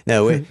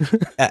 No,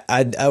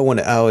 I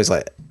always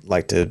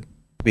like to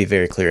be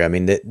very clear. I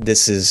mean,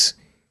 this is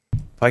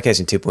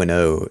Podcasting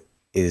 2.0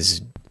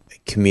 is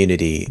a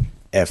community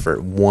effort,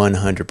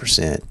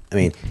 100%. I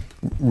mean,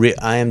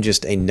 I am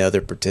just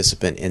another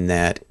participant in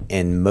that,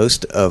 and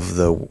most of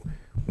the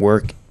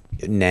work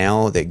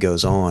now that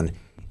goes on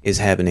is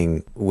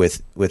happening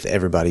with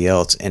everybody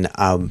else, and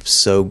I'm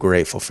so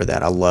grateful for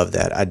that. I love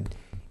that.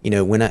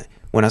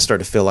 When I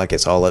start to feel like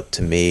it's all up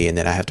to me and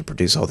that I have to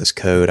produce all this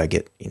code, I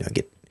get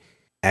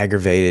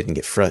aggravated and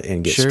get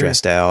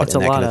stressed out. It's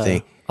and that kind of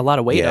thing. A lot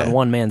of weight on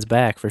one man's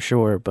back for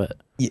sure, but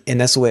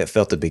and that's the way it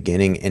felt at the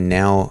beginning. And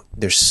now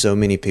there's so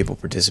many people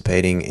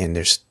participating, and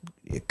there's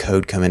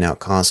code coming out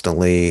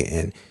constantly,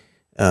 and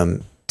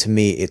to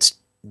me,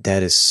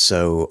 that is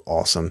so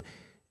awesome.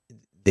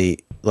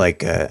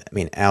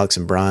 Alex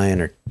and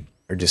Brian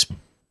are just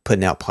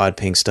putting out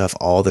Podping stuff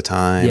all the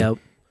time. Yep.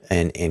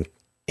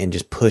 And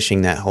just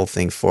pushing that whole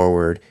thing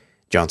forward.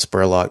 John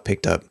Spurlock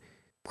picked up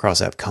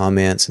Cross App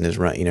Comments and is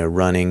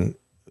running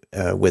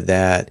with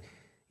that.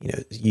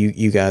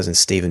 You guys and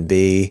Stephen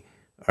B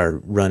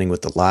are running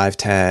with the live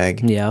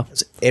tag. Yeah.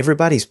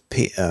 Everybody's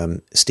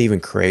Stephen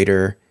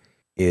Crater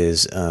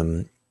is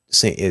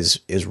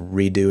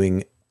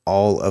redoing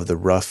all of the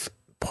rough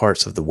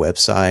parts of the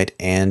website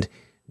and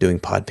doing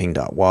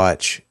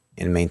podping.watch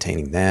and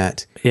maintaining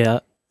that. Yeah.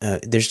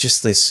 There's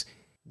just this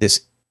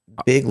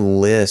big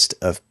list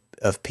of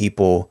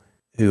people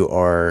who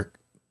are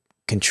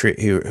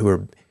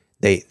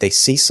they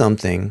see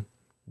something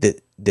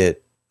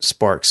that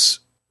sparks,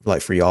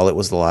 like for y'all it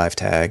was the live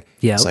tag.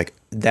 Yeah. It's like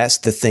that's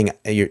the thing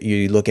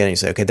you look at it and you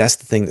say, okay, that's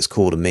the thing that's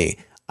cool to me.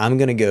 I'm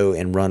going to go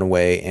and run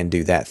away and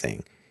do that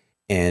thing.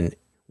 And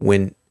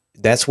when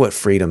that's what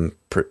freedom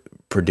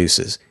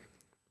produces.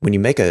 When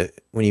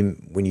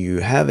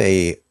you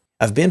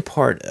I've been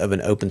part of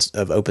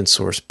open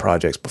source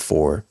projects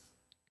before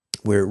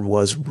where it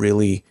was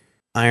really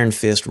iron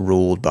fist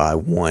ruled by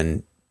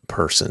one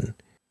person,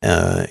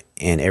 and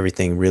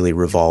everything really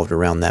revolved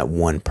around that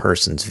one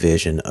person's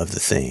vision of the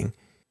thing.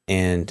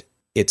 And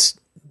it's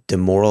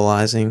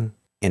demoralizing,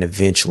 and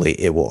eventually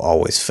it will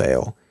always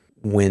fail.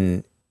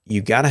 When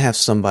you got to have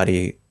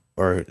somebody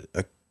or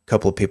a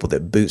couple of people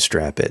that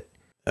bootstrap it,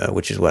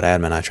 which is what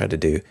Adam and I tried to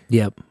do.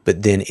 Yep.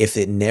 But then if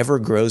it never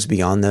grows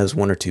beyond those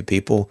one or two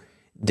people,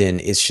 then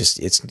you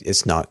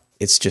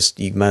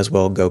might as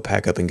well go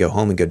pack up and go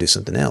home and go do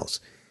something else.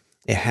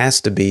 It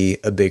has to be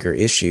a bigger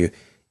issue.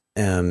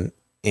 And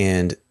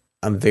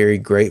I'm very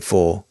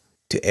grateful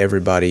to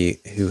everybody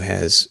who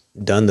has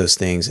done those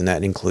things. And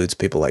that includes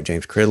people like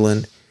James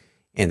Cridland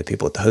and the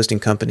people at the hosting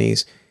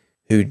companies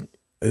who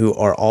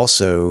are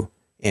also,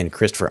 and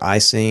Christopher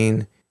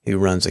Icing, who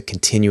runs a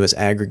continuous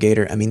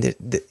aggregator. I mean,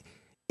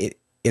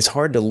 it's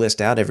hard to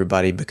list out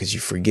everybody because you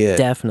forget.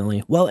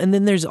 Definitely. Well, and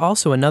then there's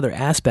also another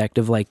aspect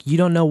of like, you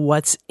don't know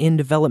what's in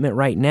development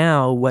right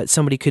now, what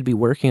somebody could be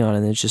working on,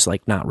 and it's just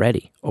like not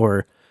ready.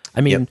 Or,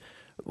 I mean,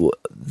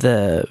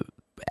 the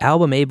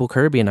album Abel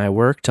Kirby and I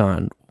worked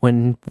on,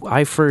 when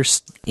I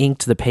first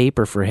inked the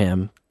paper for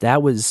him,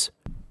 that was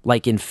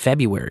like in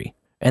February.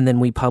 And then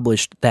we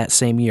published that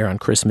same year on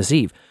Christmas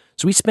Eve.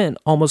 So we spent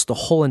almost the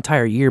whole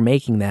entire year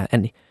making that.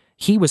 And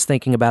he was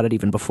thinking about it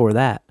even before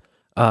that.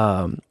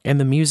 And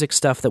the music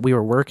stuff that we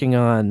were working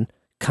on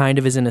kind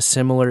of is in a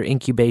similar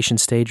incubation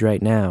stage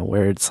right now,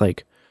 where it's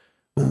like,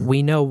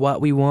 we know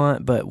what we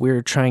want, but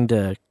we're trying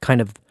to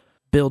kind of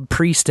build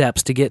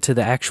pre-steps to get to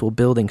the actual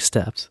building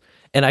steps.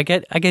 And I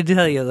can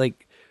tell you,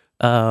 like,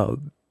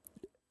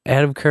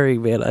 Adam Curry,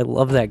 man, I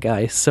love that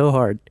guy so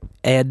hard.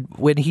 And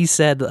when he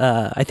said,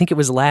 I think it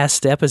was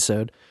last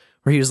episode,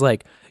 where he was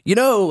like,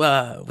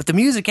 with the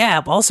music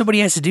app, all somebody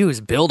has to do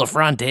is build a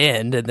front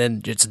end and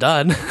then it's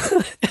done.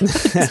 I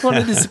just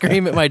wanted to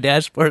scream at my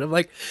dashboard. I'm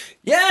like,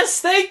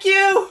 yes, thank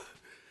you.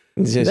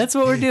 That's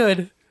what we're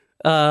doing.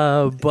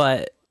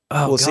 But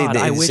I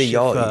wish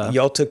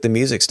y'all took the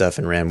music stuff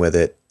and ran with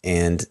it,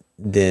 and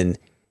then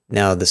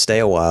now the Stay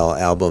a While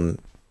album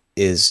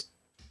is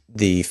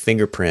the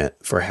fingerprint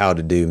for how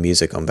to do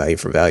music on Value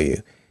for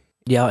Value.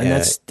 Yeah,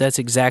 and that's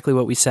exactly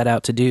what we set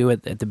out to do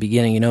at the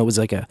beginning. It was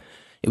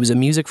it was a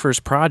music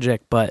first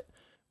project, but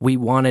we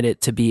wanted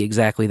it to be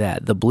exactly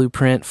that, the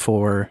blueprint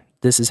for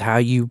this is how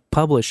you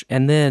publish.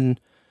 And then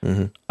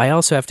I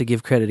also have to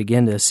give credit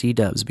again to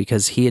C-Dubs,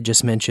 because he had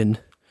just mentioned,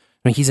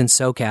 he's in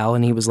SoCal,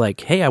 and he was like,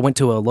 hey, I went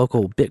to a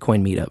local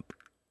Bitcoin meetup.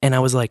 And I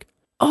was like,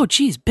 oh,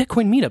 geez,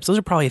 Bitcoin meetups, those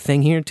are probably a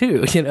thing here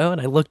too,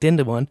 and I looked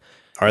into one.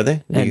 Are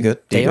they? Do you go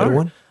to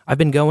one? I've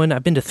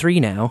been to 3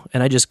 now,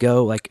 and I just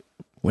go like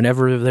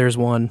whenever there's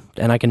one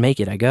and I can make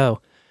it, I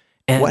go.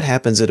 And what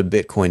happens at a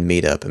Bitcoin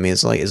meetup? I mean,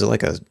 is it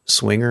like a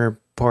swinger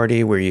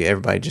party where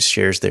everybody just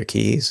shares their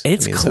keys?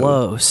 It's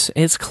close.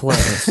 It's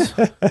close.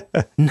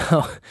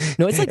 No,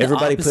 it's like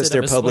everybody the puts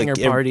their of a public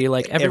swinger party.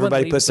 Like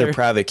everybody puts their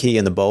private key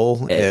in the bowl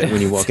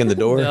when you walk in the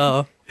door.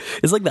 No,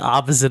 it's like the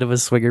opposite of a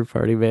swinger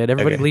party, man.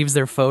 Everybody leaves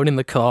their phone in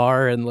the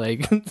car, and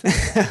like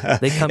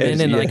they come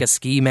in like a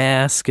ski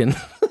mask, and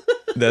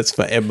that's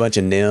fun. A bunch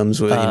of NIMS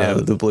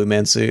with the blue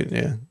man suit.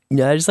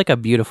 Yeah, just like a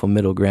beautiful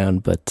middle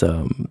ground. But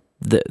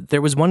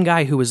there was one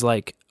guy who was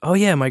like, oh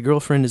yeah, my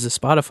girlfriend is a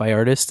Spotify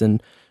artist,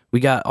 and we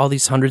got all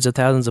these hundreds of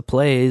thousands of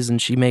plays,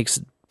 and she makes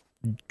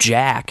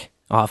jack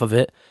off of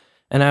it.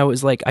 And I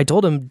was like, I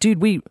told him, dude,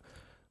 we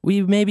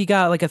maybe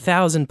got like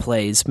 1,000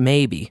 plays,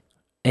 maybe,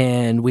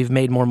 and we've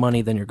made more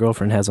money than your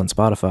girlfriend has on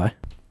Spotify.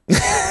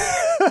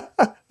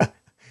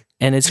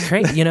 And it's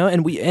great,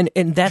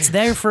 and that's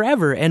there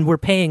forever. And we're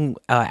paying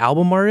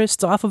album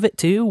artists off of it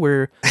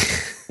too.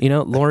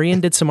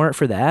 Lorian did some art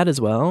for that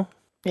as well.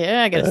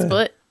 Yeah, I got a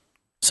split.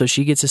 So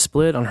she gets a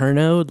split on her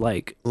node.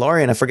 Like,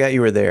 Lorian, I forgot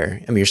you were there.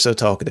 I mean, you're so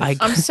talkative.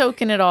 I'm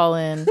soaking it all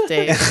in,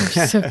 Dave.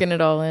 I'm soaking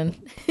it all in.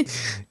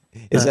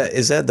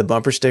 Is that the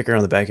bumper sticker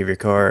on the back of your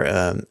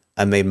car?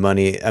 I made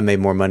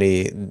more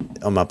money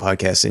on my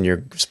podcast than your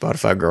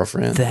Spotify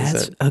girlfriend.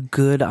 That's a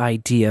good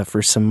idea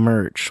for some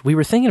merch. We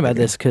were thinking about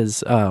this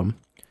because, well,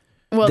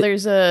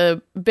 there's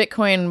a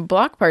Bitcoin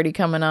block party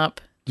coming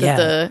up that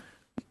the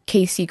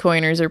KC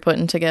Coiners are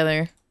putting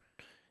together.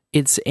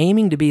 It's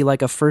aiming to be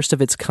like a first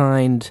of its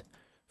kind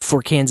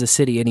for Kansas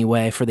City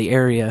anyway, for the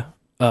area,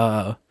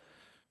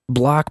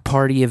 block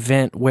party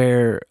event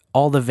where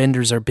all the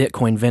vendors are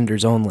Bitcoin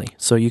vendors only.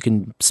 So you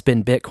can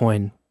spend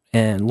Bitcoin,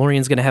 and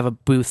Lorian's going to have a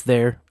booth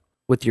there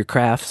with your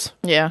crafts.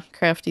 Yeah,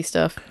 crafty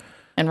stuff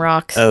and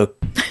rocks. Oh,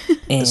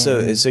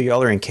 so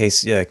y'all are in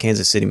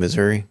Kansas City,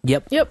 Missouri?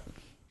 Yep.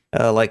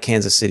 Like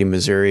Kansas City,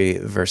 Missouri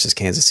versus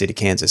Kansas City,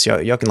 Kansas.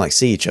 Y'all can like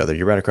see each other.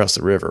 You're right across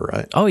the river,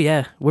 right? Oh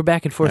yeah, we're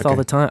back and forth all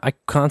the time. I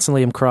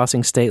constantly am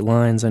crossing state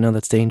lines. I know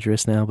that's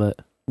dangerous now, but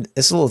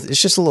it's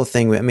just a little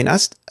thing. I mean, I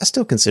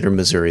still consider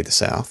Missouri the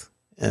South.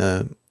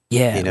 It's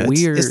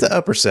the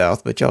upper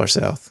South, but y'all are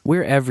South.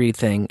 We're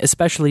everything,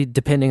 especially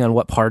depending on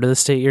what part of the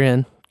state you're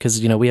in.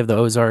 Because we have the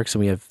Ozarks and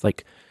we have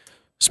like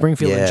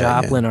Springfield and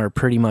Joplin are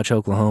pretty much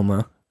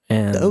Oklahoma.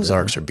 And the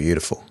Ozarks are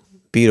beautiful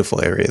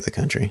area of the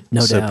country.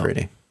 No so doubt.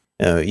 Pretty.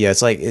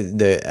 It's like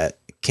the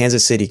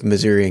Kansas City,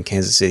 Missouri, and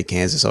Kansas City,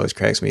 Kansas always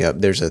cracks me up.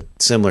 There's a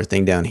similar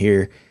thing down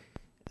here.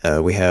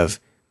 We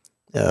have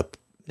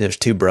there's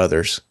two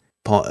brothers.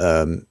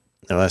 Their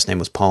last name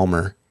was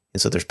Palmer,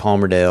 and so there's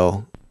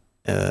Palmerdale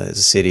as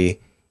a city,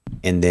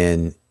 and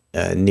then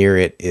near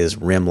it is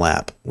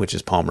Remlap, which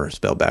is Palmer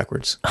spelled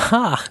backwards.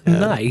 Ha!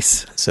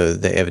 Nice. So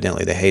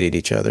they hated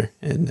each other,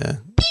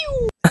 and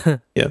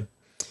yeah.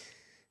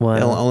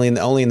 Wow.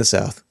 Only in the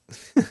South.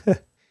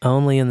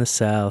 Only in the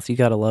South. You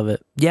gotta love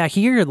it. Yeah,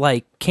 here,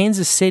 like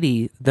Kansas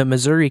City, the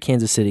Missouri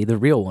Kansas City, the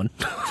real one,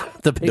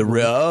 the big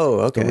one. Oh,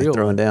 okay.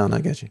 Throwing down. I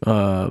got you.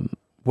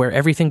 Where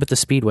everything but the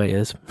Speedway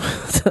is.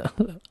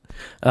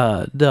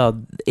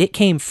 It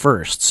came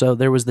first. So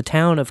there was the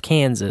town of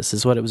Kansas,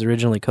 is what it was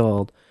originally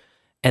called,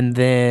 and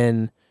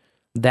then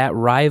that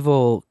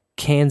rival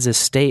Kansas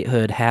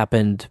statehood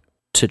happened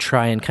to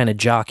try and kind of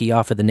jockey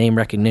off of the name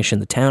recognition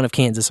the town of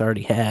Kansas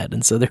already had.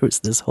 And so there was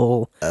this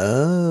whole...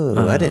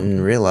 I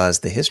didn't realize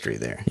the history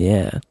there.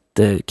 Yeah.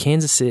 The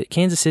Kansas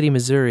City,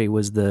 Missouri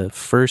was the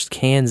first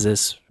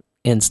Kansas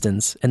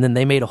instance. And then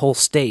they made a whole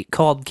state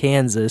called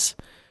Kansas,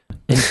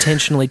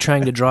 intentionally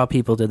trying to draw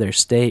people to their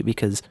state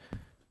because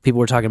people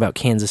were talking about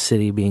Kansas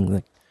City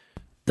being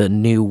the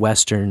new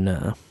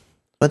Western...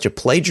 bunch of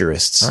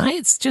plagiarists. Right?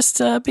 It's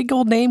just a big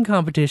old name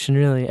competition,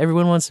 really.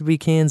 Everyone wants to be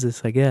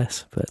Kansas, I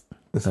guess. But...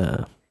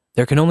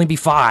 there can only be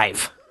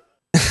 5,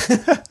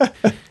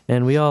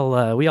 and we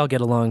all get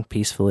along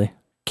peacefully.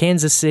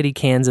 Kansas City,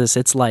 Kansas.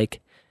 It's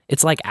like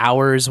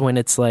ours when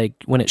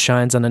it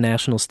shines on a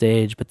national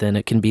stage, but then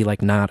it can be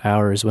like not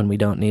ours when we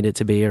don't need it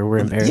to be, or we're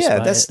embarrassed. Yeah,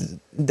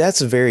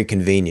 that's very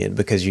convenient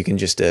because you can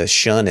just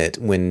shun it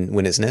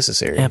when it's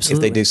necessary.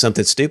 Absolutely. If they do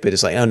something stupid,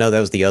 it's like, oh no, that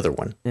was the other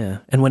one. Yeah,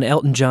 and when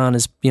Elton John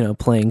is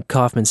playing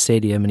Kauffman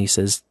Stadium and he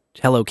says,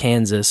 "Hello,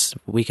 Kansas,"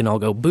 we can all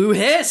go, "Boo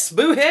hiss,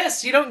 boo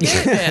hiss." You don't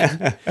get it,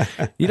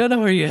 man. You don't know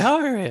where you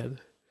are, man.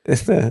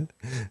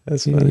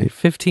 That's funny.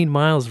 15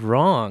 miles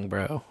wrong,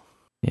 bro.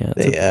 Yeah.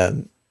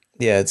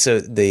 So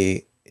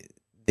the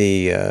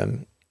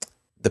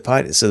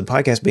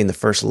podcast being the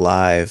first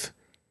live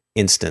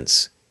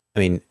instance. I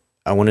mean,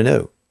 I want to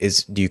know: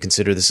 do you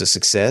consider this a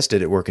success?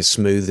 Did it work as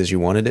smooth as you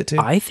wanted it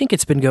to? I think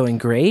it's been going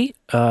great.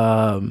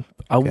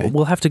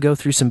 We'll have to go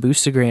through some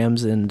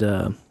boostograms and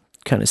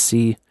kind of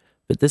see.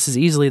 But this is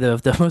easily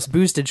the most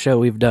boosted show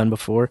we've done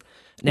before.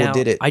 Now,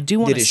 I do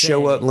want to say... Did it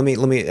show up? Let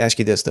me ask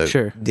you this, though.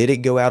 Sure. Did it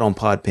go out on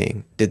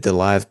Podping? Did the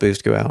live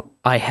boost go out?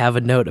 I have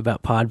a note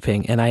about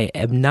Podping, and I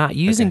am not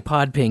using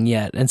Podping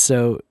yet. And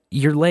so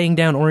you're laying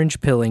down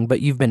orange pilling, but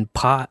you've been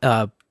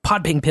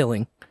Podping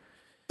pilling.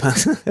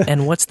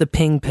 And what's the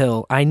ping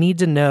pill? I need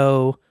to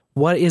know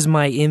what is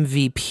my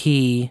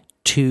MVP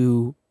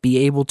to be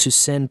able to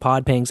send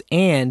Podpings.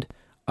 And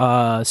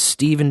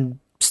Stephen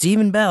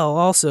Bell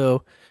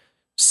also...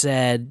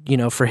 said,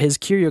 for his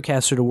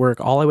CurioCaster to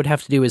work, all I would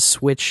have to do is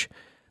switch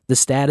the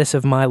status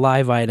of my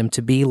live item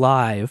to be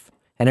live,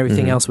 and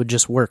everything else would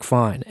just work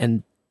fine.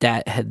 And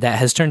that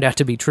has turned out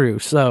to be true.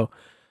 So,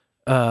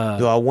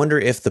 I wonder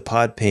if the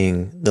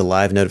Podping, the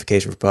live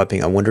notification for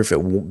Podping, I wonder if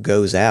it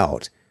goes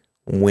out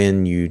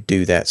when you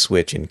do that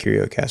switch in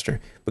CurioCaster,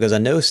 because I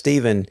know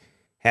Steven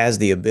has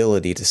the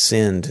ability to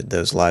send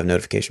those live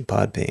notification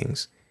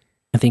Podpings.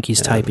 I think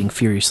he's typing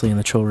furiously in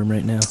the troll room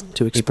right now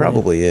to explain. He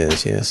probably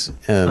is, yes.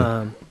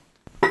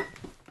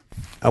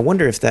 I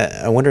wonder if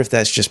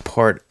that's just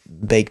part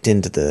baked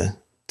into the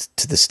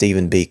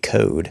Stephen B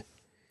code.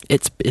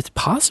 It's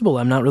possible.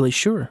 I'm not really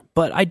sure,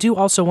 but I do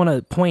also want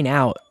to point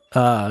out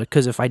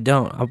because if I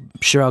don't, I'm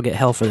sure I'll get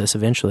hell for this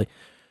eventually.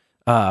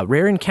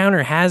 Rare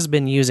Encounter has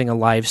been using a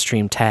live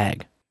stream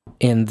tag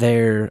in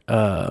their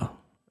or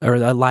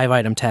a live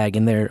item tag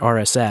in their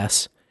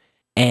RSS,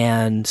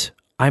 and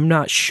I'm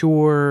not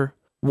sure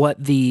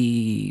what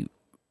the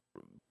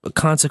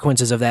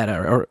consequences of that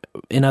are. Or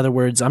in other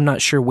words, I'm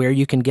not sure where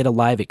you can get a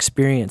live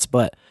experience,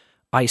 but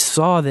I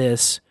saw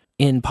this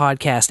in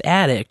Podcast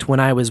Addict when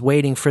I was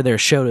waiting for their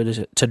show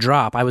to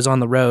drop. I was on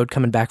the road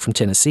coming back from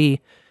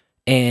Tennessee,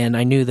 and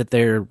I knew that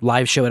their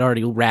live show had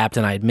already wrapped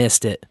and I had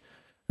missed it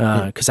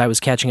because I was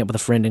catching up with a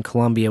friend in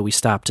Columbia we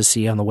stopped to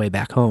see on the way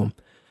back home.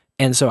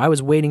 And so I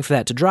was waiting for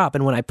that to drop,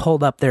 and when I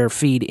pulled up their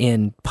feed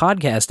in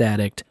Podcast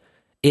Addict,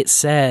 it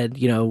said,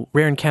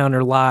 Rare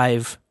Encounter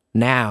live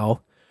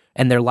now,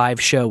 and their live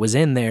show was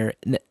in there.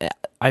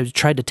 I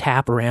tried to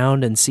tap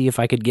around and see if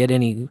I could get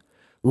any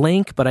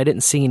link, but I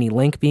didn't see any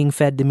link being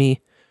fed to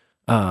me.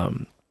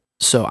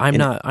 So I'm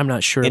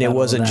not sure. And about it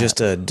wasn't all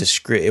that.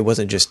 just it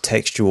wasn't just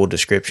textual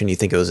description. You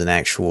think it was an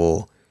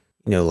actual,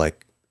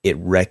 like it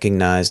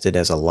recognized it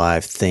as a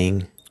live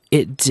thing?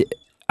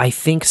 I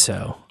think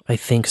so.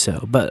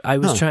 But I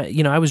was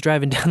trying, I was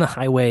driving down the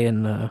highway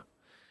and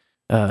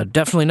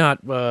definitely not.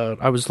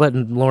 I was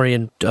letting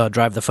Lorian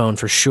drive the phone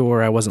for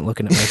sure. I wasn't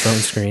looking at my phone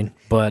screen,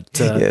 but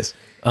yes.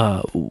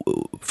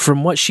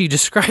 From what she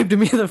described to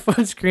me, the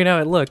phone screen, how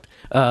it looked,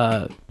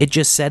 it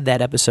just said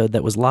that episode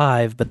that was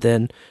live, but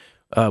then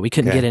we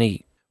couldn't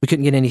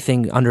get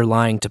anything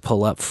underlying to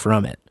pull up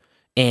from it.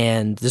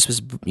 And this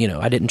was,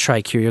 I didn't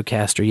try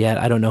CurioCaster yet.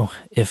 I don't know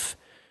if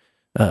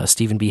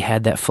Stephen B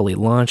had that fully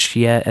launched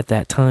yet at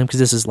that time, because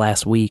this is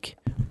last week.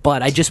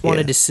 But I just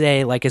wanted to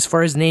say, like, as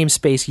far as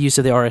namespace use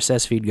of the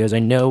RSS feed goes, I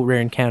know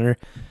Rare Encounter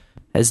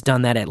has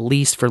done that at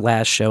least for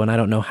last show, and I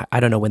don't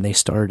know when they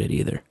started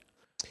either.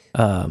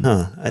 I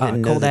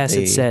didn't know Cold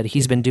Acid said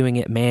he's been doing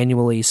it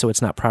manually, so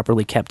it's not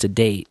properly kept to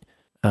date.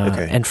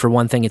 And for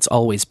one thing, it's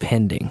always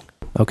pending.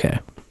 Okay.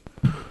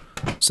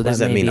 So what does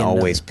that mean?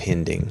 Always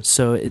pending.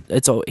 So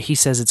he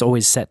says it's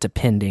always set to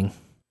pending.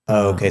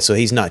 Oh, okay. So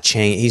he's not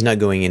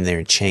going in there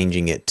and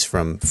changing it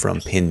from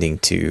pending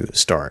to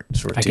start,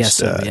 I guess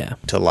so, yeah.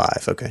 To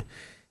live. Okay,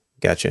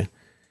 gotcha.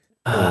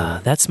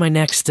 That's my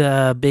next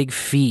big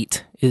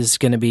feat, is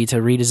going to be to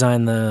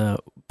redesign the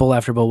Bowl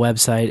After Bowl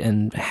website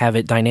and have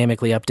it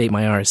dynamically update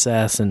my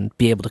RSS and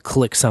be able to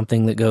click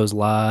something that goes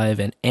live.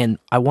 And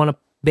I want to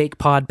bake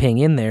Podping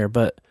in there,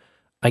 but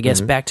I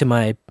guess back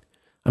to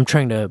I'm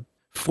trying to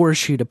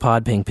force you to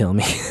Podping pill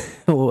me.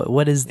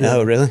 What is the?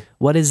 Oh, really?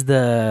 What is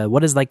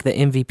like the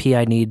MVP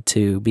I need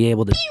to be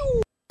able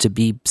to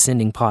be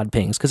sending pod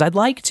pings? Because I'd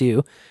like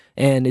to,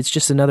 and it's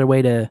just another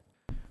way to.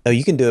 Oh,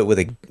 you can do it with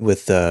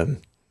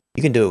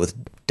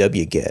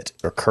wget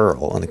or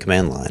curl on the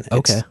command line.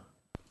 Okay.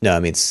 No, I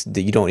mean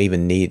you don't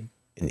even need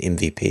an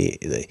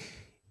MVP.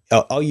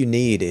 All you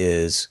need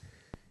is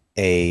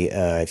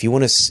if you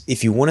want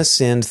to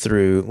send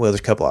through. Well, there's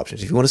a couple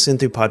options. If you want to send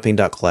through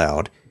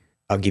podping.cloud,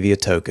 I'll give you a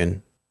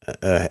token.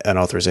 An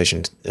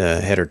authorization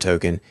header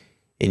token,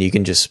 and you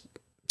can just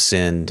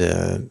send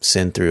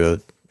through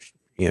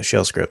a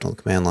shell script on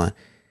the command line.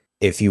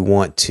 If you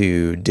want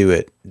to do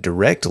it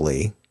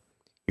directly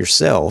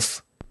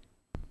yourself,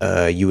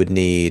 you would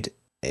need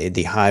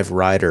the Hive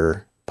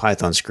Writer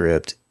Python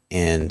script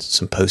and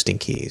some posting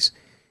keys,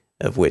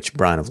 of which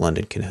Brian of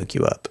London can hook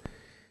you up.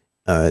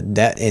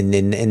 That and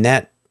in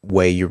that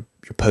way, you're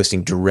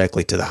posting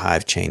directly to the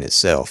Hive chain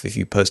itself. If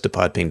you post to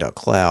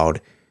podping.cloud,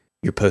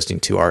 you're posting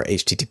to our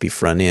HTTP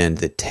front end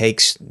that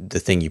takes the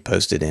thing you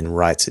posted and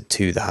writes it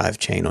to the Hive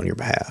chain on your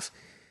behalf.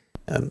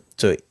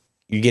 So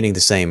you're getting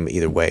the same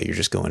either way. You're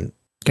just going.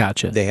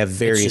 Gotcha. They have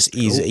various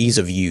ease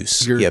of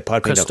use. You're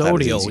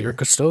custodial. You're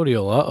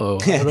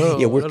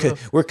custodial.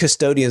 We're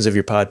custodians of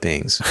your pod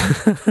pings.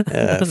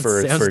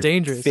 Sounds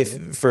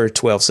dangerous. For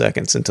 12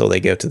 seconds until they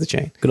go to the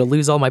chain. Gonna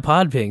lose all my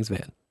pod pings,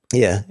 man.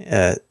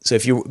 Yeah. So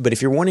if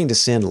you're wanting to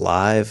send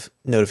live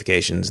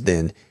notifications,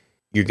 then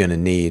you're going to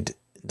need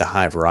the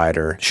Hive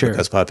Writer,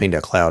 because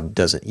podping.cloud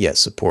doesn't yet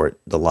support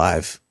the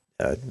live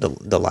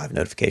the live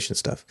notification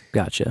stuff.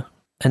 Gotcha.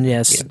 And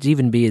yes,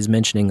 Stephen B is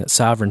mentioning that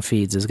Sovereign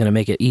Feeds is going to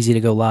make it easy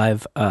to go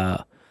live.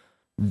 We're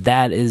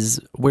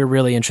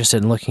really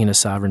interested in looking into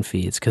Sovereign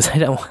Feeds, because I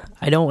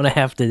don't want to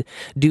have to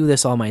do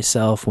this all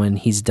myself when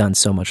he's done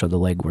so much of the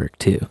legwork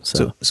too.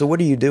 So what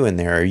are you doing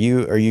there? Are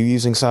you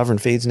using Sovereign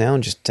Feeds now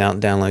and just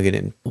downloading it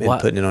and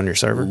putting it on your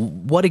server?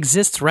 What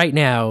exists right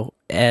now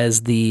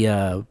as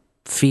the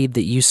feed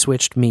that you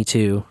switched me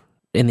to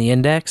in the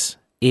index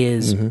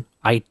is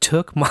I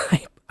took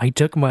my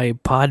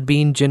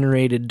Podbean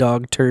generated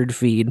dog turd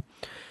feed,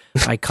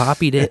 I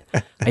copied it,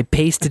 I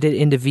pasted it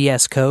into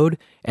VS Code,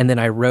 and then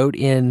I wrote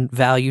in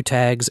value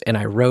tags and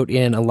I wrote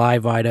in a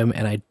live item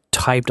and I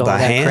typed all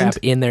that crap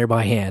in there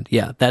by hand.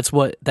 Yeah, that's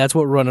what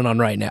we're running on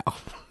right now.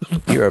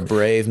 You're a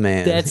brave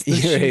man. That's the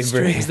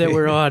shoestrings that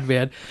we're on,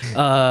 man.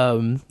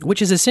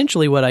 Which is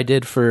essentially what I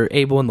did for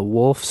Abel and the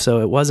Wolf.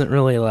 So it wasn't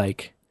really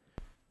like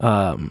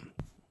a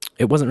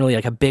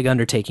big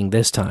undertaking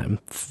this time.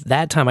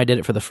 That time I did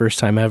it for the first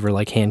time ever,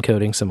 like hand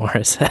coding some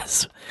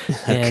RSS.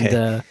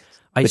 And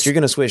but you're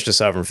going to switch to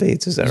Sovereign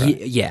Feeds, is that right?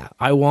 Yeah,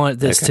 I want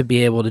this to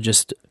be able to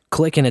just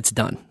click and it's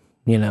done.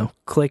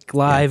 Click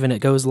live and it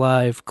goes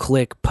live.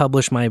 Click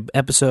publish my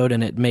episode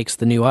and it makes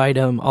the new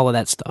item. All of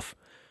that stuff.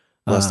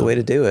 Well, that's the way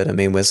to do it. I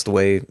mean, that's the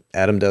way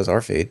Adam does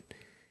our feed,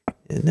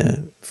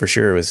 and for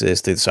sure is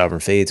through the Sovereign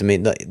Feeds. I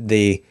mean,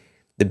 the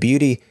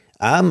beauty.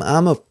 I'm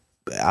a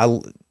I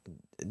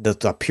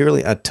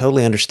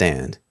totally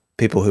understand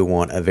people who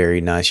want a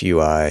very nice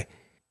UI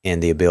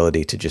and the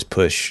ability to just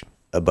push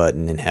a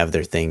button and have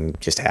their thing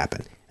just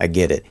happen. I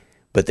get it.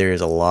 But there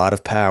is a lot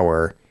of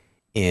power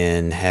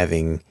in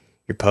having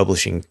your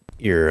publishing,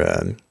 your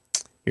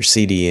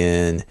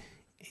CDN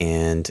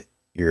and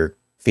your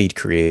feed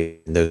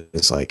create,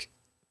 those like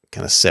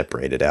kind of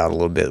separated out a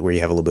little bit where you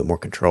have a little bit more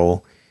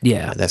control.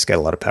 Yeah. That's got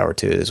a lot of power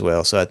to it as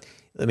well. So,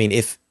 I mean,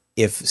 if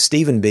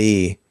Stephen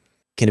B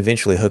can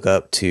eventually hook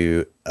up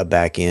to a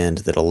back end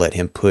that'll let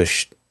him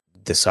push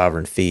the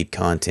sovereign feed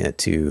content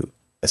to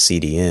a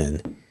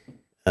CDN,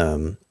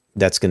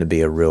 that's going to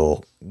be a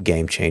real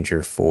game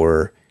changer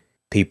for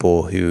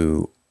people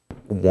who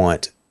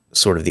want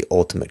sort of the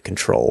ultimate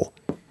control.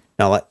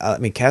 Now, I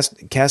mean,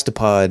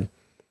 Castopod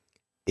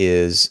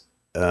is,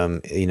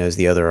 is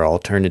the other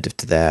alternative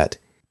to that,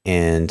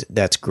 and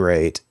that's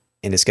great.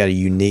 And it's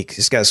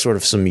got sort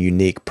of some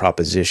unique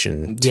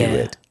proposition to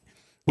it.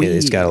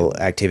 It's got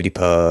an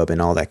ActivityPub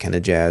and all that kind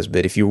of jazz.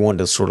 But if you want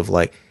to sort of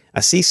like, I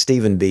see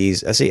Stephen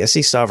B's, I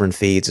see Sovereign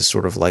Feeds as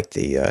sort of like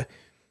the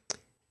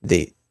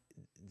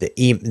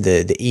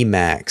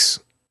Emacs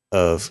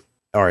of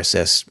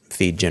RSS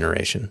feed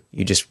generation.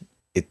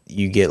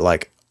 You get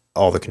like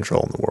all the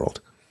control in the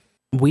world.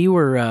 We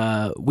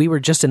were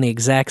just in the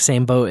exact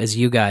same boat as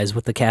you guys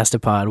with the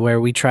Castopod, where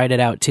we tried it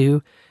out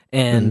too,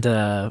 and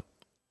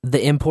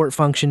the import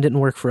function didn't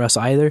work for us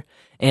either,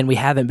 and we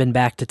haven't been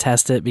back to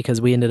test it because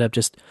we ended up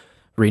just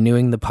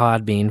renewing the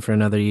Podbean for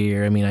another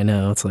year. I mean, I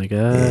know it's like,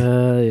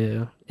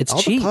 yeah. It's all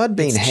cheap. The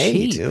Podbean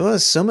hate. Cheap. It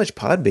was so much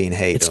Podbean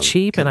hate. It's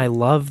cheap, and I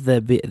love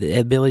the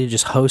ability to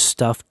just host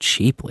stuff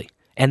cheaply.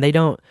 And they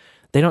don't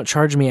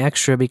charge me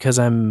extra because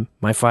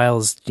my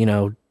files,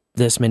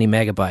 this many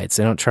megabytes.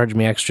 They don't charge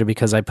me extra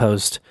because I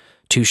post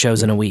 2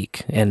 shows in a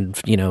week and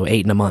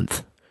 8 in a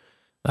month.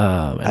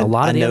 And a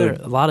lot of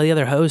the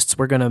other hosts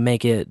were going to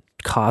make it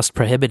cost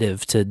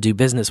prohibitive to do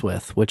business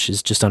with, which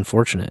is just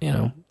unfortunate,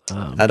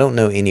 I don't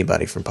know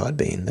anybody from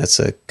Podbean. That's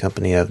a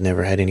company I've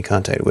never had any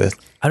contact with.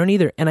 I don't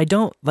either, and I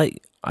don't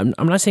like. I'm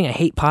not saying I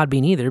hate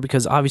Podbean either,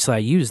 because obviously I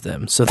use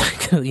them. So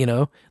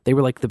they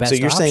were like the best. So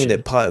you're saying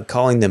option. that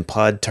calling them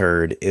pod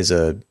turd is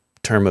a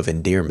term of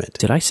endearment?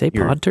 Did I say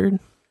pod turd?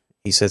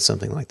 He said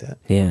something like that.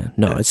 Yeah.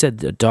 No, it said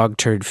the dog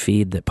turd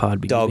feed that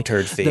Podbean. Dog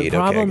turd feed. Okay,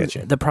 I got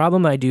you. The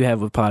problem I do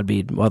have with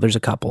Podbean, well, there's a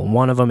couple.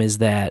 One of them is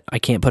that I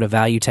can't put a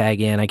value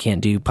tag in. I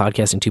can't do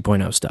podcasting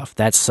 2.0 stuff.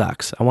 That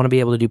sucks. I want to be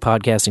able to do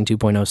podcasting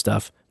 2.0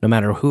 stuff, no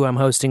matter who I'm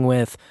hosting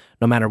with,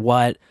 no matter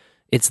what.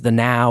 It's the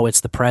now.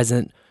 It's the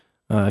present.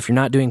 If you're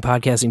not doing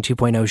podcasting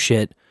 2.0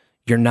 shit,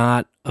 you're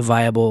not a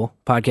viable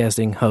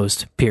podcasting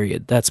host,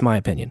 period. That's my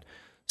opinion.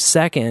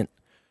 Second,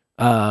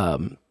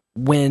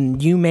 when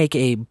you make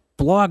a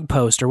blog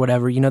post or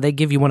whatever, they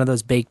give you one of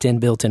those built-in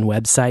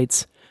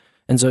websites.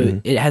 And so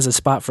it has a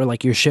spot for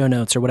like your show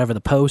notes or whatever the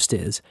post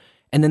is.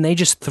 And then they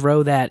just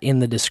throw that in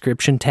the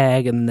description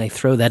tag, and then they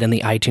throw that in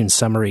the iTunes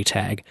summary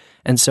tag.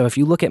 And so if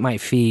you look at my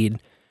feed,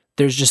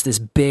 there's just this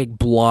big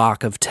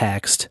block of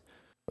text,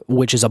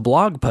 which is a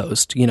blog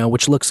post,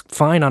 which looks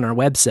fine on our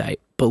website,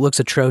 but looks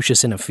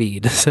atrocious in a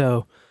feed.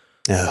 So,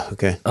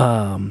 okay.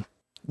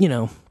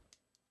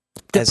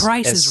 The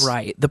price is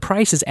right. The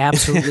price is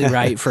absolutely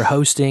right for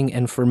hosting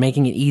and for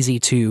making it easy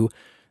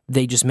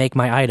they just make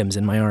my items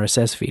in my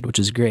RSS feed, which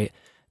is great.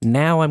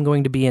 Now I'm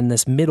going to be in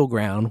this middle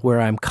ground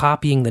where I'm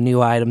copying the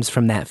new items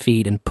from that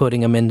feed and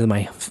putting them into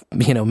my,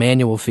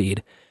 manual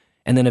feed.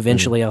 And then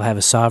eventually I'll have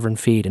a sovereign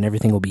feed and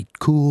everything will be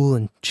cool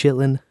and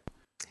chilling.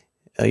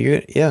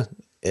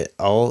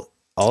 All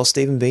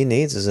Stephen B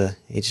needs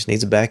he just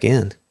needs a back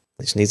end.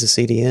 He just needs a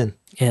CDN.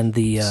 And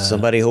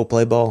somebody who'll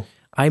play ball.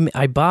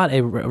 I bought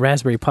a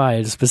Raspberry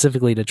Pi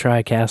specifically to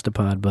try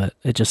Castopod, but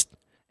it just,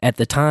 at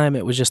the time,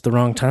 it was just the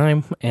wrong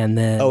time. And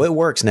then, it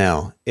works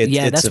now.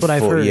 That's what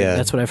I've heard. Yeah,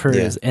 that's what I've heard.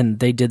 Yeah. And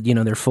they did,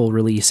 their full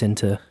release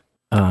into,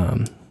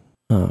 I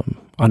don't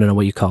know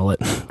what you call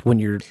it, when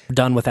you're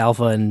done with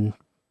alpha and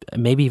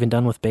maybe even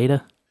done with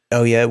beta.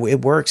 Oh yeah,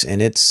 it works,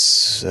 and it's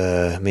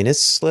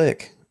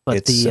slick. But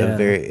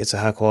it's a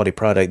high quality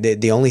product.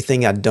 The only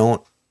thing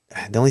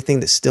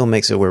that still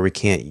makes it where we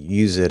can't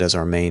use it as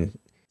our main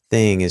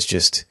thing is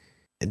just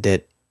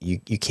that you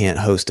can't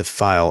host a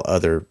file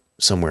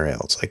somewhere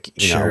else. Like,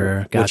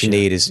 gotcha. What you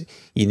need is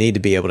you need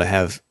to be able to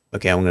have,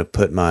 okay, I'm going to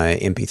put my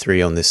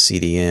MP3 on this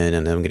CDN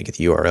and I'm going to get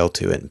the URL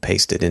to it and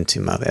paste it into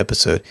my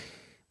episode,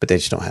 but they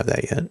just don't have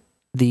that yet.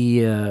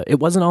 It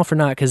wasn't all for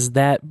naught, because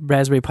that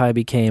Raspberry Pi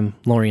became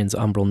Lorian's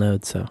Umbrel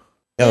node. So,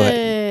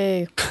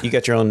 Yay. You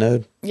got your own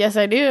node? Yes,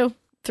 I do.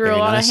 Through Very a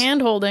lot nice. of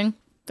hand holding,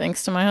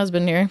 thanks to my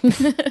husband here.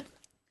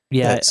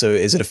 Yeah. So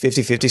is it a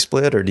 50-50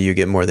 split, or do you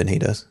get more than he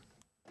does?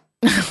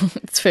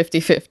 It's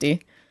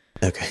 50-50.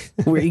 Okay.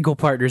 We're equal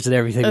partners in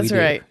everything we do.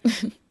 That's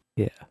right.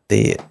 Yeah.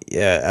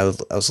 I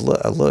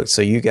looked.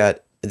 So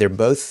they're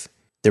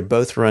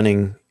both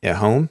running at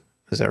home.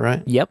 Is that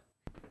right? Yep.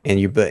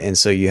 And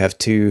so you have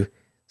 2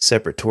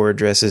 separate Tor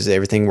addresses.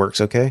 Everything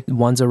works okay?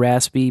 One's a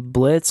Raspberry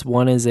Blitz,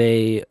 one is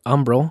a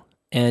Umbrel,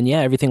 and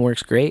everything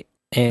works great.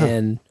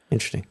 And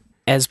interesting.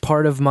 as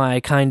part of my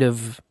kind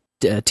of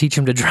teach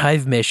him to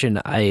drive mission,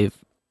 I've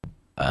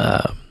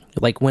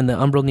like when the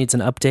Umbrel needs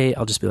an update,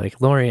 I'll just be like,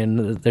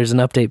 Lorian, there's an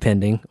update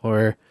pending.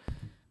 Or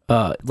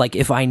like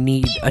if I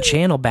need a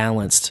channel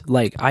balanced,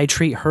 like I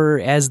treat her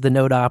as the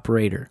node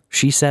operator.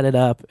 She set it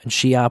up and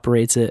she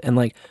operates it. And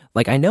like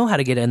I know how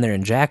to get in there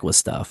and jack with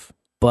stuff,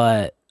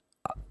 but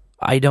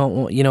I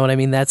don't, you know what I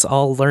mean? That's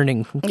all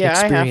learning experience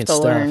I have to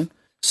stuff. learn.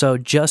 So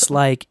just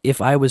like if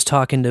I was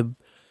talking to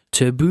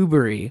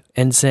Boobery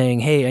and saying,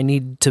 hey, I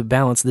need to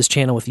balance this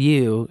channel with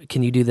you.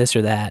 Can you do this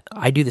or that?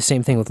 I do the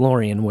same thing with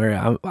Lorian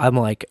where I'm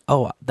like,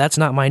 oh, that's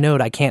not my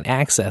node. I can't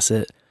access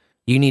it.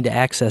 You need to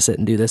access it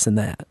and do this and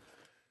that.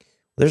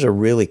 There's a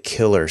really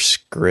killer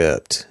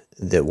script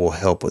that will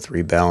help with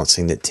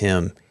rebalancing that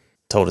Tim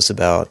told us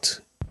about.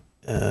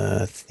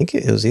 I think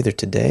it was either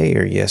today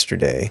or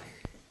yesterday.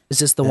 Is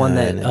this the one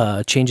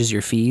that changes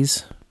your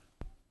fees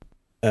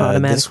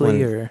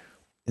automatically?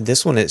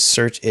 This one, it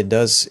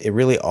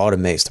really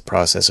automates the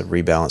process of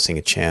rebalancing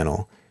a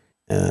channel.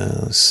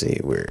 Let's see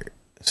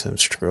so I'm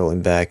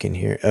scrolling back in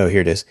here. Oh,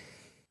 here it is.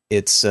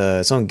 It's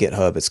on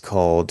GitHub. It's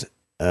called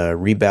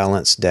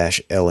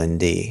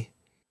rebalance-LND.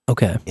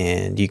 Okay.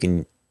 And you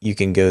can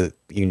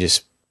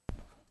just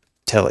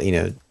tell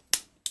it,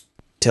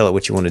 tell it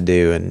what you want to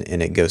do,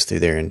 and it goes through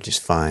there and just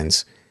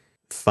finds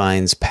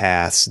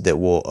paths that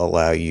will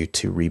allow you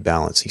to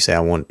rebalance. You say,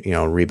 I want,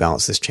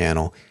 rebalance this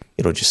channel.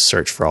 It'll just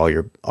search for all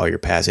your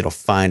paths. It'll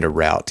find a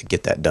route to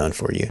get that done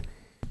for you.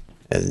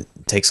 It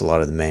takes a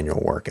lot of the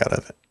manual work out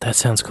of it. That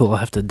sounds cool. I'll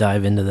have to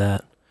dive into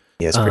that.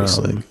 Yeah, it's pretty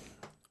slick.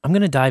 I'm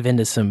going to dive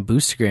into some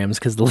Boostograms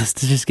because the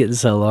list is just getting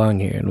so long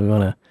here, and we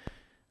want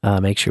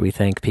to make sure we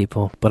thank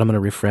people. But I'm going to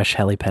refresh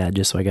Helipad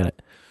just so I got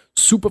it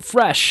super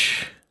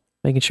fresh,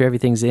 making sure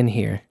everything's in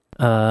here.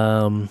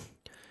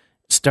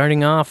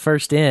 Starting off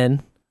first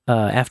in,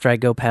 after I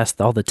go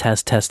past all the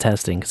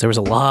testing, because there was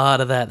a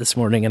lot of that this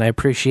morning, and I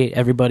appreciate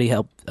everybody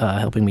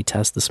helping me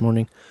test this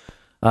morning.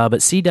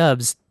 But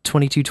C-Dubs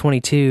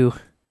 2222,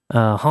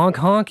 honk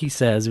honk, he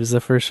says, was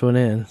the first one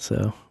in,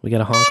 so we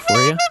got a honk for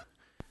you.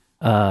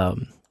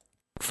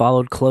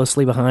 Followed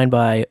closely behind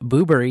by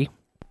Boobery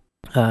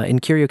in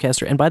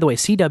CurioCaster. And by the way,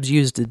 C-Dubs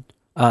used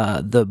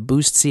the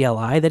Boost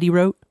CLI that he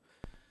wrote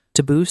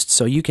to boost,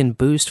 so you can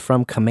boost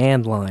from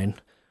command line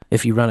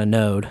if you run a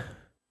node.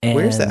 And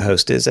where's that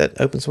hosted? Is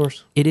that open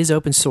source? It is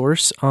open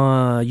source.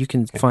 You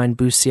can find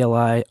Boost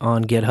CLI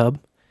on GitHub,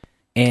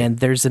 and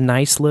there's a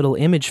nice little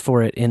image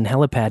for it in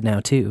Helipad now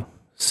too.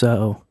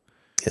 So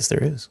yes,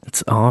 there is.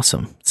 It's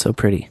awesome. It's so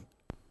pretty.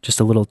 Just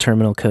a little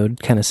terminal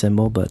code kind of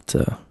symbol, but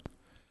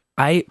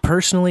I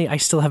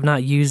still have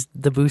not used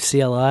the Boost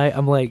CLI.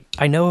 I'm like,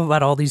 I know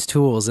about all these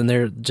tools, and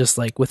they're just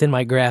like within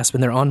my grasp,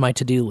 and they're on my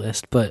to-do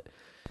list, but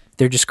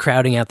they're just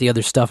crowding out the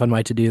other stuff on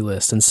my to-do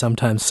list, and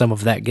sometimes some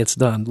of that gets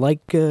done.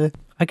 Like, I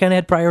kind of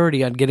had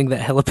priority on getting that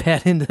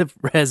Helipad into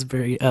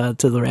Raspberry,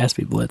 to the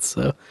Raspberry Blitz,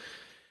 so.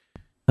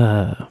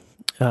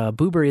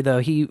 Boobery, though,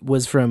 he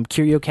was from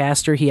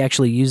CurioCaster. He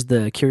actually used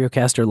the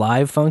CurioCaster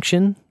Live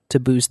function to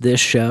boost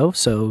this show,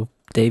 so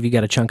Dave, you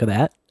got a chunk of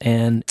that.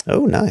 And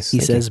oh, nice. He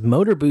says,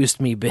 motor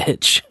boost me,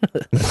 bitch.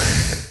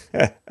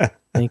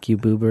 Thank you,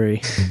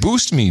 Boobery.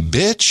 Boost me,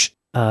 bitch.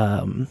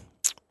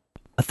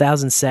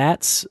 1,000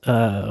 sats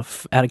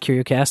out of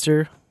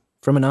CurioCaster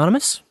from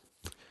Anonymous.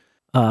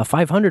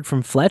 500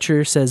 from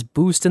Fletcher says,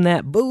 boosting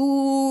that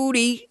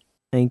booty.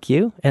 Thank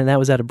you. And that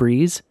was out of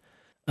Breeze.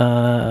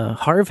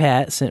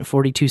 Harvhat sent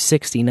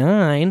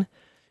 4269.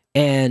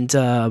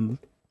 And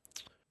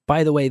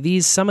by the way,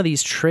 some of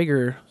these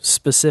trigger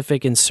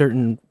specific and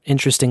certain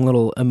interesting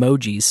little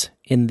emojis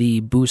in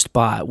the Boost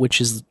bot, which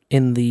is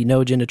in the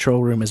No Agenda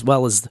Troll Room, as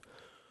well as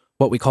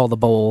what we call the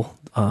bowl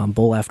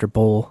after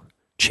bowl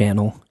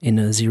channel in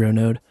a zero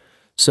node.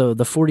 So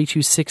the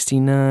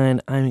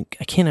 4269, I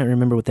cannot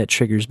remember what that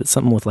triggers, but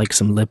something with like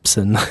some lips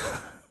and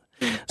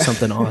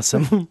something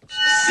awesome.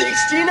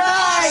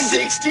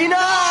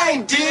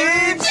 69,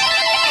 dudes!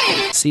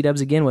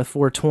 C-Dubs again with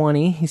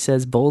 420. He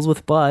says, bowls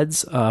with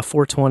buds.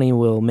 420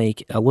 will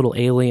make a little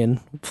alien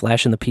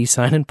flashing the peace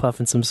sign and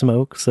puffing some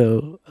smoke.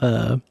 So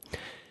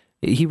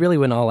he really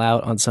went all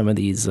out on some of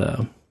these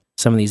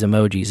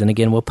emojis. And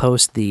again, we'll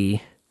post the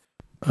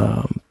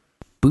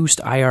Boost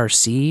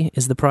IRC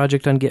is the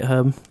project on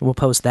GitHub. We'll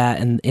post that,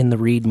 and in the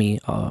README,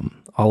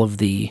 all of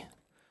the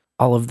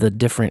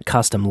different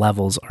custom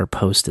levels are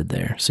posted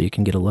there, so you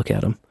can get a look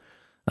at them.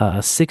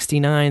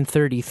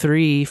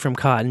 6933 from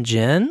Cotton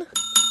Gin.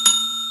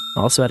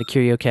 Also out of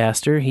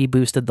CurioCaster, he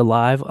boosted the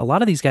live. A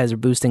lot of these guys are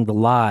boosting the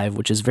live,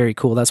 which is very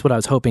cool. That's what I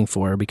was hoping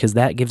for, because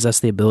that gives us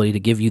the ability to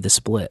give you the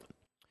split.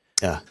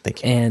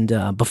 Thank you.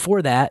 And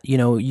before that,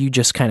 you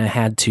just kind of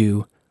had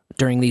to,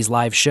 during these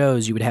live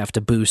shows, you would have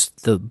to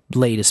boost the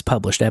latest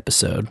published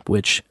episode,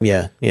 which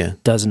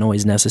doesn't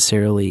always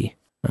necessarily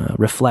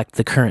reflect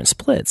the current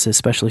splits,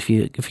 especially if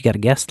you got a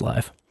guest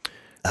live.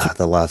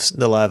 The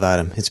live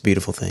item, it's a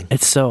beautiful thing.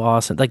 It's so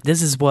awesome. Like,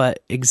 this is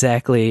what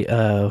exactly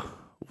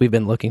we've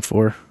been looking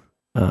for.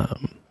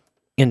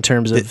 In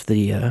terms of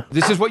the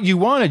this is what you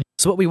wanted.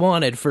 It's what we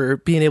wanted for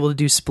being able to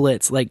do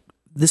splits. Like,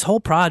 this whole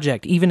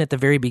project, even at the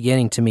very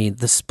beginning to me,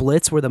 the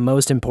splits were the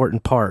most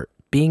important part.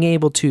 Being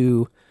able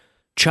to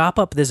chop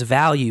up this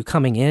value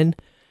coming in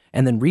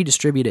and then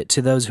redistribute it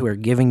to those who are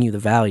giving you the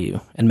value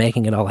and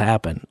making it all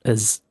happen,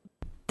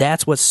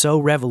 that's what's so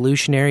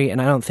revolutionary,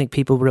 and I don't think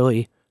people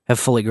really have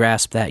fully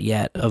grasped that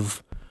yet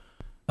of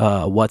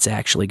what's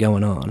actually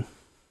going on.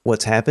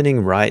 What's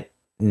happening right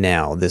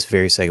now, this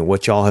very second,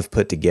 what y'all have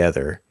put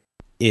together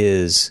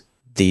is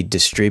the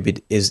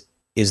distributed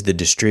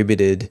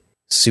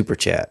super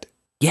chat.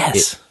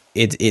 Yes.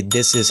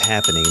 This is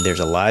happening. There's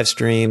a live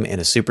stream and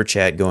a super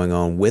chat going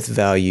on with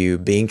value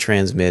being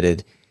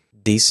transmitted,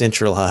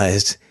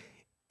 decentralized,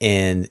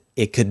 and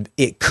it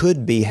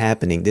could be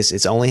happening.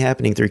 It's only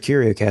happening through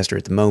CurioCaster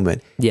at the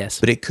moment. Yes.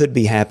 But it could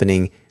be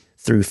happening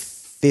through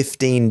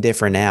 15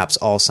 different apps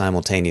all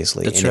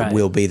simultaneously. That's and right. It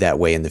will be that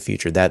way in the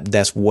future.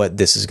 That's what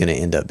this is going to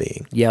end up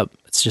being. Yep.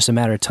 It's just a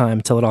matter of time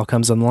until it all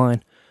comes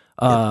online.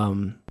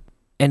 Yep.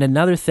 And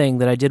another thing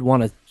that I did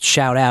want to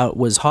shout out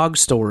was Hog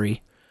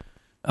Story,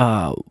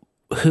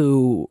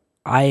 who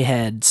I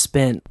had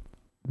spent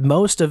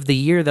most of the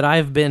year that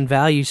I've been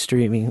value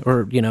streaming,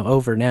 or,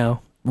 over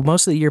now,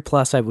 most of the year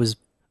plus that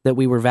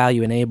we were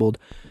value enabled.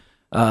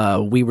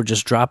 We were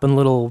just dropping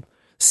little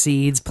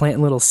seeds,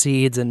 planting little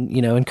seeds, and,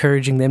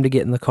 encouraging them to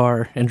get in the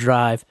car and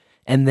drive.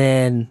 And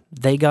then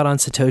they got on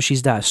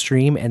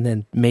Satoshis.stream, and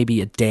then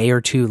maybe a day or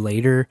two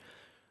later,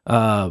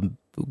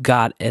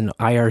 got an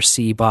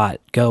IRC bot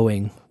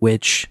going,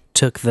 which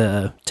took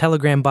the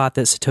Telegram bot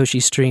that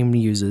Satoshi Stream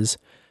uses,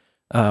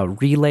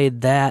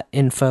 relayed that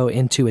info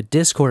into a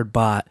Discord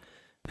bot,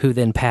 who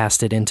then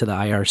passed it into the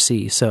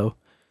IRC. So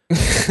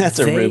that's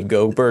a Rube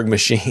Goldberg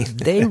machine.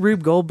 They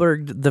Rube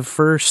Goldberg the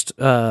first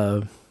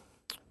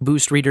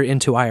boost reader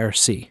into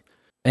IRC,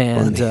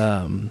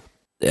 and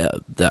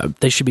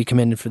they should be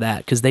commended for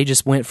that, because they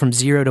just went from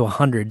 0 to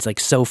 100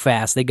 like so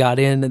fast. They got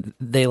in,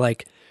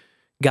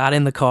 got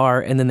in the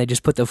car, and then they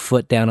just put the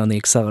foot down on the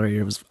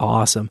accelerator. It was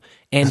awesome.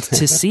 And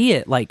to see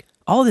it,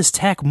 all this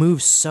tech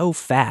moves so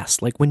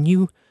fast. Like when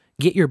you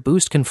get your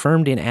boost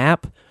confirmed in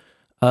app,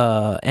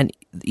 and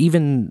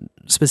even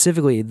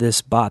specifically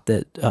this bot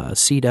that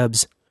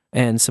C-Dubs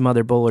and some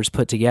other bowlers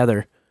put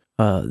together,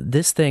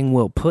 this thing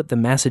will put the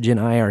message in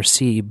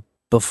IRC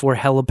before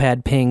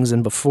helipad pings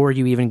and before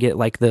you even get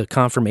the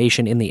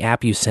confirmation in the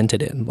app you sent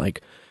it in.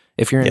 Like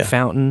if you're in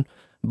Fountain,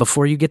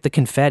 before you get the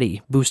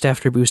confetti, boost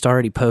after boost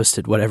already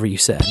posted whatever you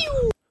said.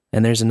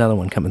 And there's another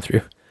one coming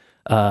through.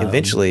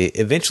 Eventually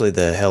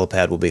the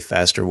helipad will be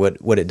faster.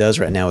 What it does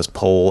right now is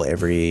poll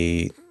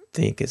every, I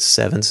think it's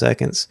 7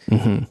 seconds.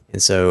 Mm-hmm.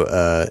 And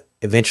so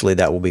eventually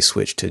that will be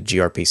switched to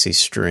gRPC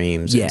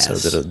streams. Yes. And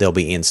so they'll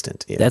be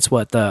instant. Yeah. That's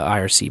what the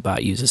IRC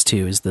bot uses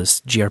too, is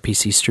this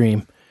gRPC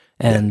stream.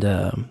 And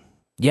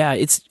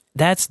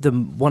that's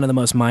one of the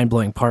most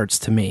mind-blowing parts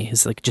to me,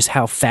 is just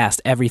how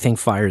fast everything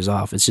fires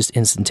off. It's just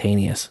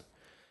instantaneous.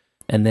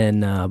 And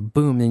then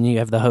boom, then you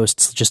have the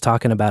hosts just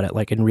talking about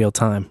it in real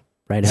time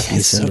right after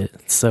you send it.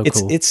 It's so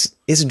cool.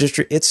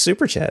 It's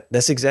super chat.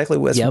 That's exactly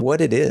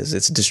what it is.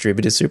 It's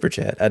distributed super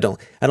chat. I don't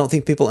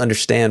think people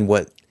understand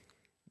what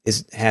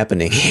is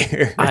happening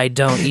here. I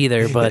don't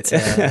either, but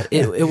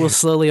it will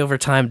slowly over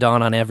time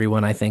dawn on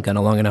everyone, I think, on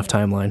a long enough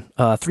timeline.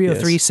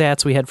 303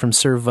 sats we had from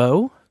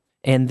Servo,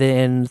 and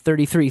then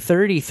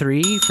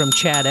 3333 from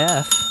Chad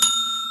F,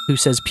 who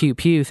says pew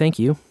pew, thank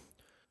you.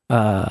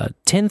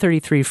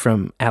 1033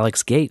 from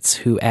Alex Gates,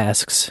 who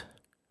asks,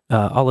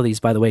 all of these,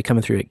 by the way,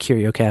 coming through at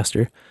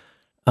CurioCaster,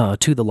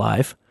 to the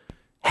live,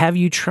 have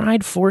you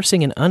tried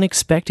forcing an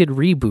unexpected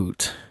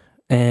reboot?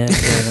 And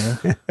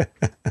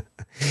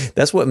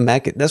that's what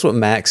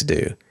Macs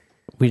do.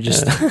 We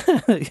just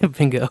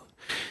bingo.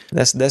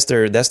 That's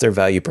their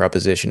value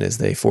proposition, is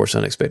they force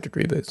unexpected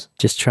reboots.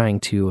 Just trying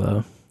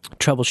to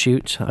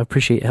troubleshoot. I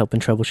appreciate helping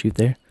troubleshoot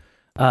there.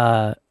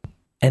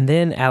 And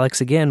then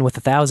Alex again with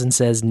 1,000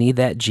 says, need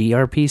that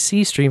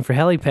gRPC stream for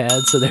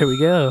helipad. So there we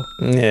go.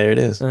 Yeah, there it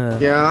is.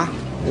 Yeah,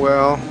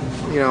 well,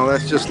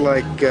 that's just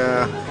like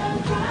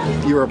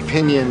your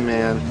opinion,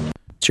 man.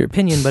 It's your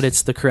opinion, but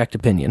it's the correct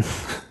opinion.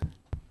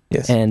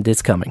 Yes. And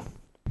it's coming.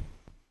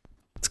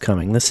 It's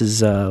coming. This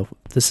is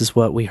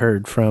what we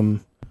heard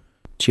from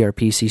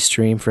gRPC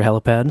stream for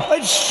helipad.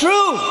 It's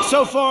true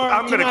so far.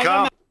 I'm going to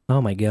come.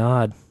 Oh my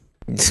God.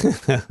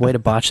 Way to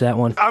botch that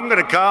one. I'm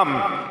going to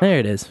come. There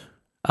it is.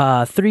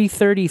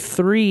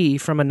 333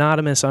 from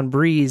Anonymous on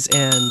Breeze,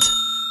 and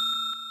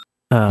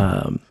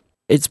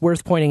it's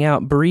worth pointing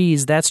out,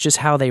 Breeze, that's just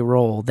how they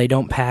roll. They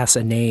don't pass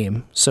a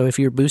name. So if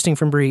you're boosting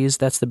from Breeze,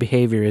 that's the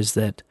behavior, is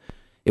that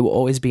it will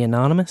always be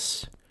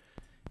anonymous.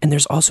 And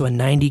there's also a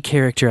 90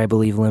 character, I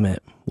believe,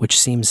 limit, which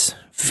seems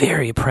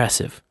very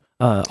oppressive.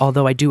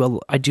 Although I do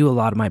a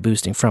lot of my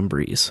boosting from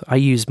Breeze. I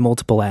use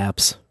multiple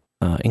apps,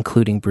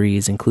 including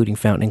Breeze, including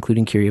Fountain,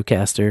 including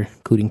CurioCaster,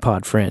 including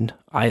Podfriend.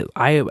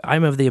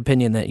 I'm of the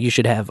opinion that you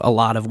should have a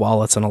lot of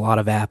wallets and a lot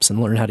of apps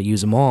and learn how to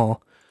use them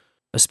all,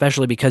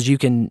 especially because you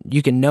can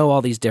know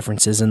all these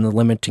differences and the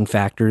limiting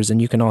factors,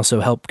 and you can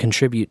also help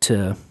contribute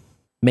to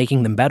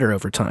making them better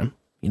over time,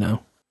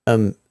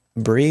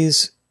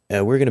 Breeze,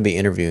 we're going to be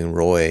interviewing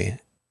Roy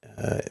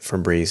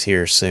from Breeze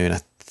here soon. I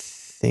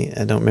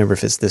don't remember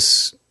if it's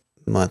this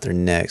month or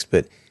next,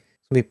 but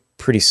it'll be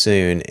pretty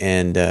soon.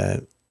 And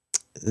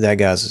that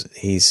guy's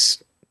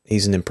he's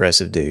an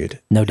impressive dude,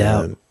 no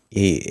doubt.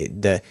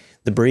 The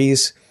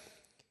Breeze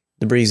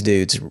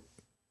dudes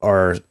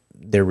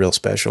they're real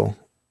special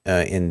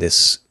in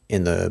the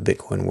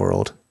Bitcoin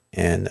world,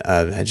 and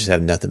I just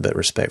have nothing but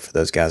respect for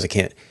those guys.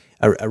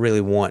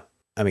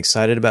 I'm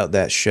excited about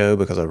that show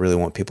because I really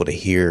want people to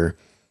hear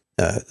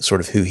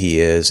sort of who he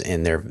is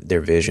and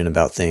their vision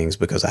about things,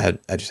 because I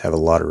just have a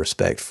lot of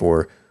respect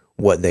for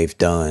what they've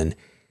done.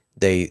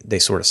 They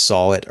sort of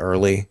saw it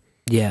early,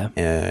 yeah,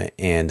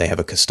 and they have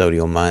a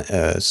non-custodial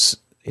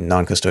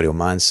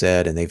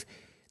mindset, and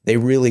they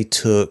really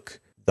took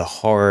the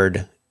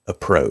hard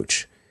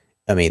approach.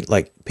 I mean,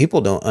 like,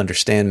 people don't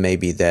understand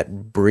maybe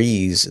that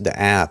Breeze, the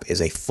app,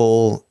 is a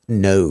full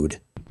node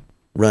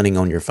running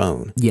on your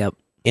phone. Yep.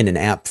 In an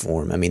app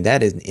form. I mean,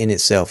 that is in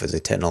itself is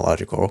a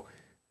technological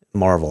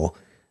marvel.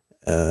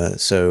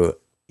 So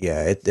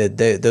yeah,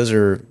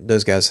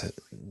 those guys.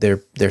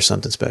 They're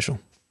something special.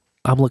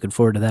 I'm looking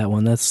forward to that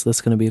one. That's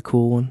going to be a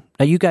cool one.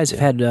 Now, you guys have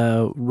had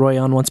Roy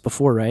on once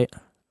before, right?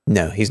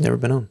 No, he's never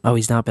been on. Oh,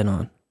 he's not been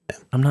on. No.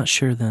 I'm not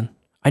sure then.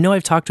 I know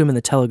I've talked to him in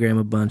the Telegram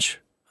a bunch.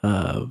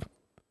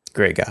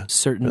 Great guy.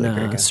 Certain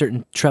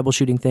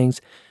troubleshooting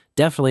things.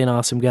 Definitely an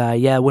awesome guy.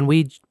 Yeah, when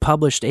we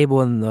published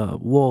Abel and the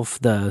Wolf,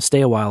 the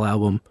Stay a While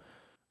album,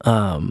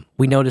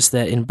 we noticed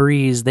that in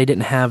Breeze they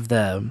didn't have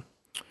the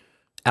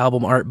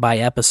album art by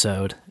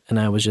episode, and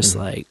I was just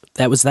like,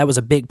 that was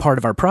a big part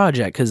of our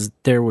project, because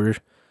there were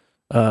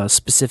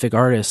specific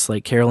artists,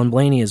 like Carolyn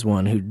Blaney is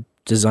one who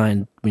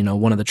designed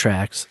one of the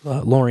tracks.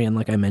 Lorian,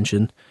 like I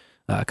mentioned,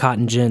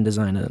 Cotton Gin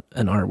designed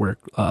an artwork.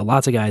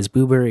 Lots of guys,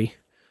 Booberry,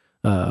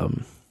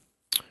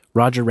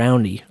 Roger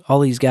Roundy, all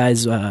these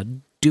guys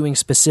doing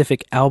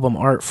specific album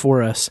art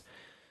for us.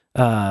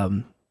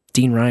 Dean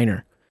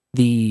Reiner,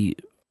 the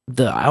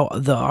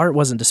art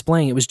wasn't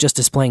displaying; it was just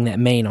displaying that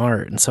main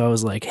art. And so I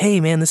was like, "Hey,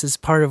 man, this is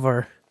part of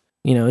our,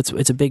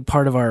 it's a big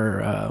part of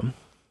our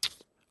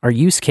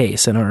use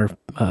case and our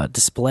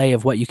display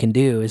of what you can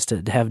do is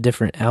to have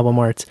different album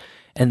arts."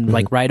 And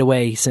like right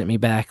away, he sent me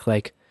back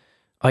like,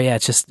 "Oh yeah,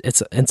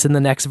 it's in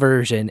the next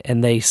version,"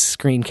 and they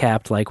screen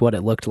capped like what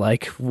it looked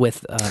like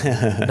with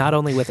not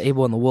only with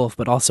Abel and the Wolf,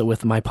 but also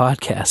with my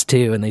podcast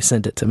too. And they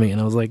sent it to me,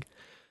 and I was like,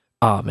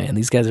 "Oh man,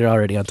 these guys are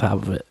already on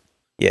top of it."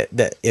 Yeah,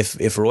 that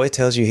if Roy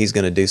tells you he's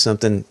going to do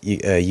something, you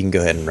can go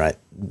ahead and write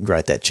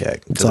that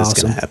check, because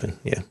it's going to happen.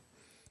 Yeah.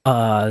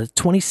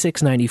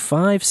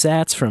 26.95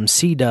 sats from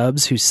C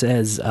Dubs, who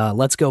says,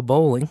 "Let's go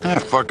bowling." Ah,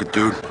 fuck it,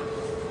 dude.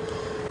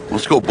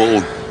 Let's go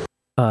bowling.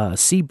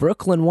 C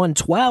Brooklyn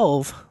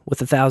 112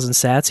 with 1,000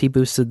 sats. He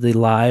boosted the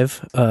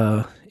live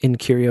in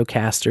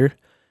CurioCaster,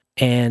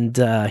 and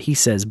he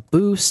says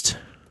boost.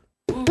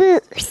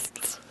 You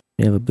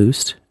have a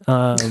boost.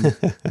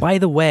 By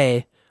the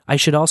way, I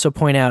should also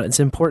point out, it's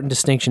an important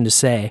distinction to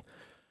say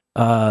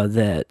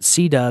that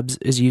C Dubs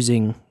is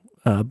using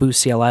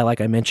Boost CLI,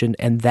 like I mentioned,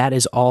 and that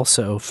is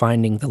also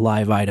finding the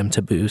live item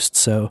to boost.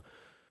 So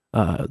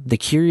the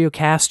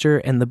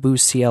CurioCaster and the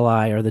Boost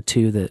CLI are the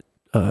two that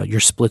your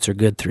splits are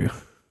good through.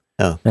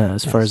 Oh,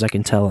 as far as I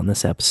can tell on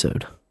this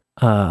episode.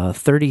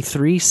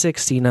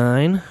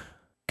 3369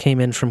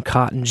 came in from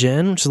Cotton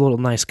Gin, which is a little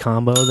nice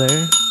combo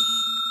there.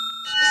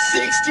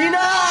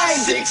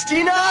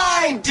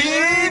 69,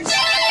 dudes!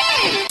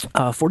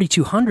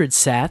 4,200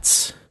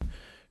 sats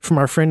from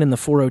our friend in the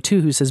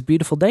 402, who says,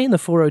 "Beautiful day in the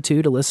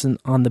 402 to listen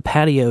on the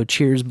patio.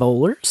 Cheers,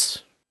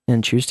 bowlers."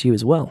 And cheers to you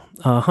as well.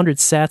 100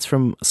 sats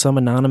from some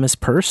anonymous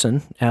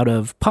person out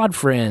of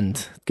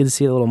Podfriend. Good to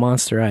see a little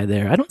monster eye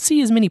there. I don't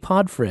see as many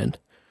Podfriend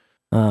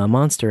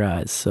monster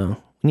eyes, so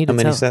we need to How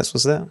many sats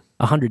was that?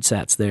 100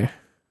 sats there.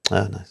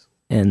 Oh, nice.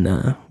 And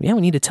yeah,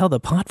 we need to tell the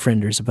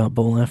Podfrienders about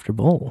Bowl After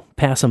Bowl.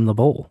 Pass them the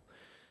bowl.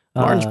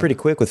 Martin's pretty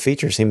quick with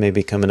features. He may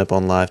be coming up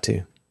on live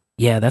too.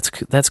 Yeah, that's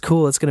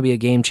cool. It's going to be a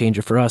game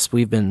changer for us.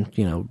 We've been,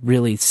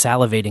 really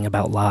salivating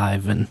about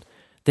live, and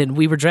then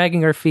we were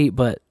dragging our feet,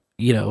 but,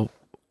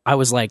 I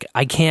was like,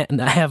 I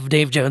can't have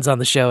Dave Jones on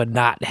the show and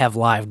not have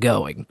live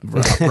going,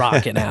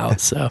 rocking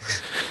out. So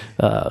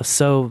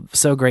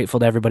grateful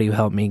to everybody who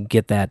helped me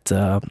get that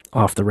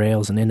off the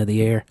rails and into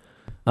the air.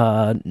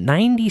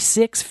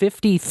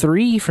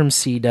 9653 from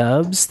C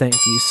Dubs, thank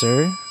you,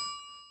 sir,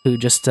 who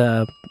just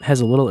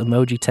has a little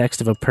emoji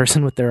text of a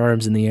person with their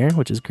arms in the air,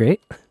 which is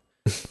great.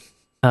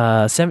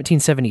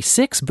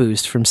 1776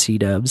 boost from C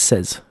Dubs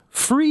says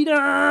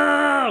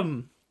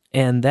freedom,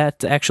 and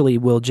that actually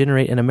will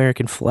generate an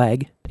American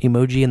flag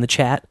emoji in the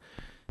chat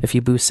if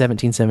you boost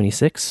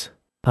 1776.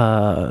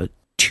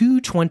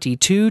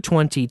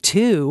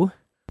 22222.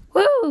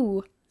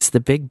 Woo! It's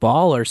the big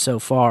baller so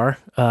far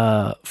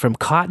from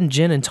Cotton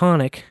Gin and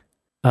Tonic,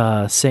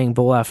 saying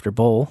bowl after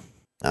bowl.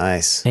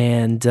 Nice.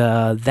 And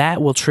that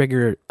will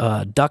trigger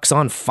Ducks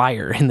on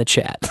Fire in the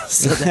chat.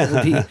 So that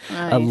will be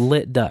a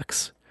lit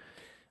Ducks.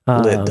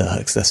 Lit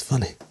Ducks, that's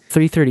funny.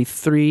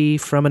 333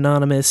 from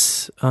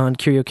Anonymous on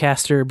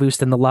CurioCaster,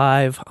 boosting the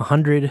live.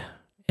 100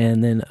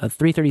 And then a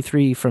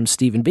 333 from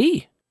Stephen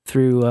B.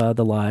 through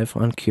the live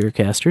on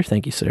Curecaster.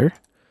 Thank you, sir.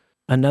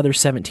 Another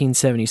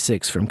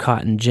 1776 from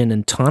Cotton Gin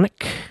and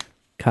Tonic.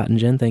 Cotton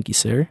Gin, thank you,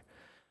 sir.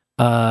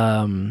 We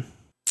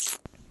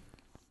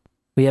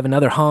have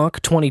another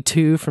honk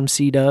 22 from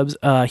C-Dubs.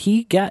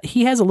 He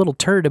has a little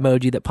turd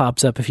emoji that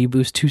pops up if you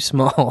boost too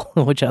small,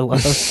 which I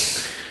love.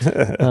 So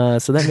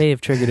that may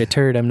have triggered a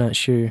turd, I'm not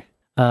sure.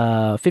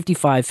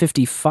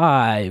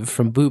 5555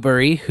 from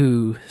Boobury,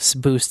 who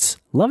boosts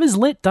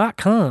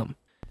loveislit.com.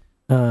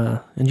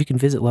 And you can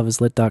visit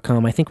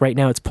loveislit.com. I think right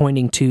now it's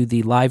pointing to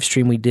the live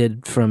stream we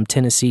did from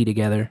Tennessee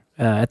together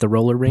at the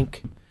roller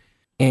rink.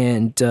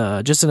 And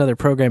just another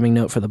programming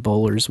note for the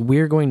bowlers.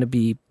 We're going to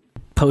be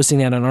posting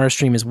that on our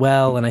stream as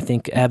well, and I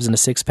think Abs in a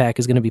Six Pack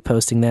is going to be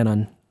posting that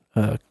on,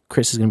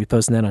 Chris is going to be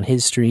posting that on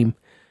his stream.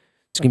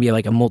 It's going to be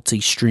like a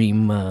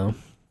multi-stream,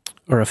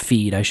 or a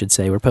feed, I should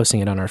say. We're posting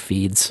it on our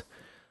feeds.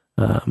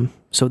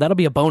 So that'll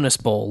be a bonus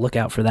bowl. Look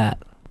out for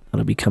that.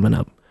 That'll be coming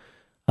up.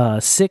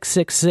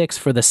 666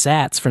 for the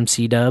Sats from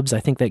C-Dubs. I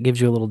think that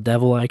gives you a little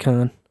devil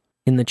icon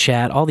in the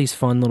chat. All these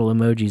fun little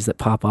emojis that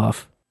pop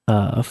off.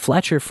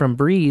 Fletcher from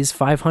Breeze,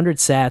 500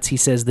 sats. He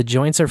says, the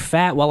joints are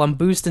fat while I'm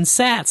boosting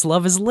sats.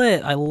 Love is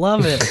lit. I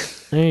love it.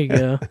 There you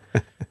go.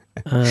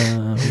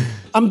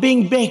 I'm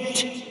being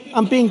baked.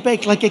 I'm being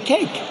baked like a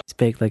cake. It's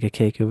baked like a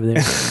cake over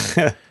there.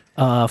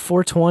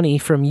 420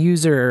 from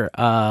user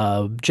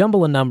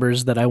jumble of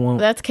numbers that I won't.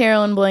 That's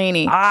Carolyn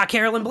Blaney. Ah,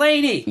 Carolyn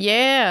Blaney.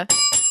 Yeah.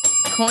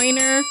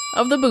 Coiner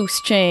of the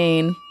boost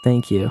chain.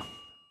 Thank you.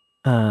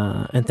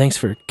 And thanks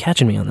for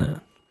catching me on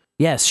that.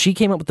 Yes, she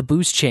came up with the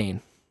boost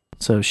chain.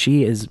 So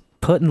she is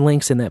putting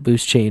links in that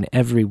boost chain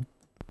every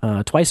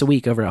twice a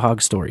week over at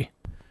Hog Story.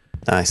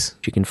 Nice.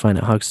 Which you can find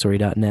at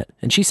hogstory.net.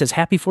 And she says,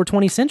 happy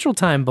 420 Central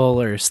Time,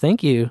 bowlers.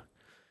 Thank you.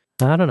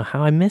 I don't know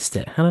how I missed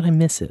it. How did I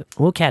miss it?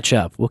 We'll catch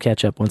up. We'll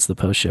catch up once the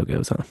post show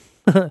goes on.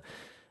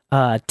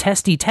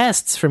 Testy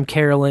Tests from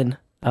Carolyn.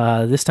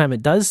 This time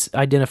it does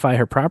identify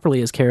her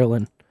properly as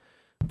Carolyn.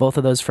 Both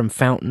of those from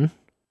Fountain.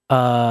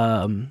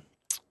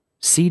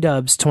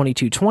 C-Dubs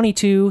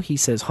 2222. He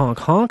says honk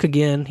honk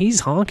again.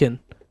 He's honking.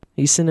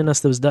 He's sending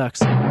us those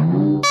ducks.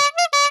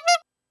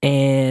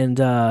 And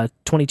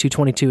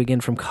 2222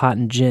 again from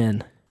Cotton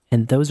Gin.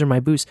 And those are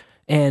my boosts.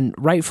 And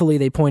rightfully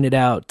they pointed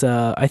out,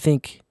 I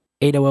think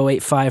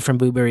 80085 from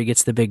Booberry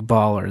gets the big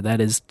baller.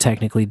 That is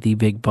technically the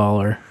big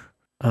baller.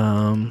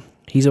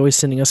 He's always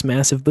sending us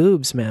massive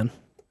boobs, man.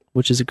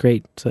 Which is a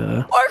great... Or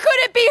could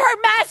it be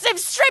her massive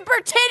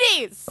stripper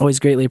titties? Always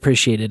greatly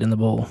appreciated in the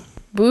bowl.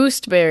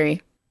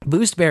 Boostberry.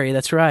 Boostberry,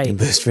 that's right.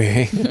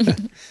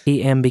 Boostberry.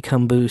 EM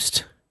become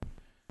Boost.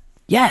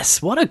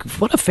 Yes, what a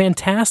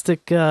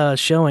fantastic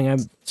showing.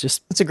 I'm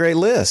just... It's a great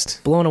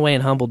list. Blown away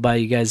and humbled by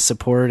you guys'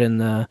 support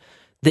and the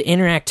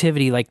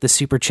interactivity, like the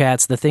super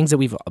chats, the things that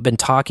we've been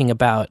talking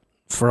about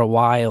for a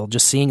while,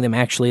 just seeing them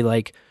actually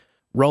like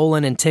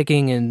rolling and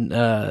ticking and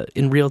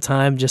in real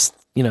time, just,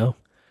 you know.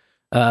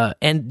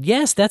 And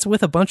yes, that's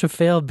with a bunch of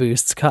failed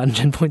boosts, Cotton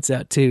Gin points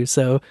out too.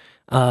 So,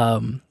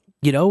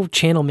 you know,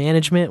 channel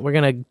management, we're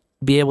going to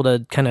be able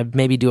to kind of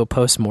maybe do a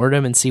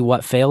post-mortem and see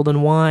what failed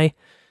and why.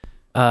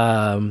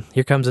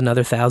 Here comes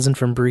another 1,000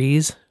 from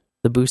Breeze.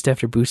 The boost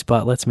after boost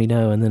bot lets me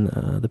know, and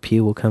then the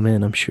pew will come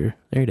in, I'm sure.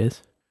 There it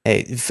is.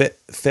 Hey,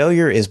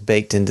 failure is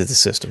baked into the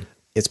system.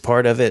 It's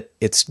part of it.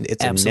 It's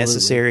a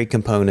necessary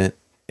component.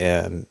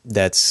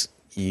 That's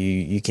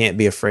you can't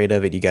be afraid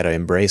of it. You got to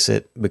embrace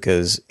it,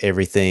 because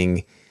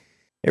everything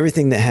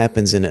that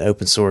happens in an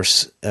open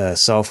source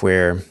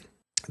software,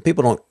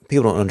 people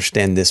don't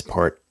understand this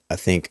part. I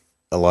think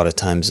a lot of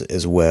times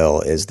as well,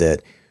 is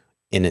that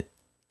in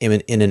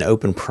an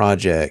open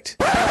project.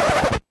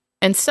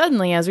 And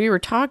suddenly, as we were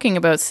talking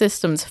about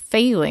systems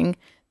failing,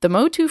 the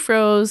Motu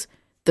froze,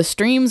 the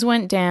streams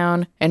went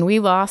down, and we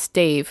lost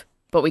Dave,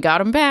 but we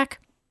got him back.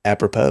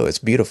 Apropos, it's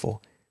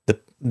beautiful.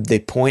 The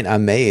point I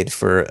made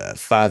for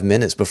 5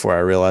 minutes before I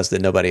realized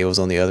that nobody was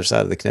on the other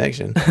side of the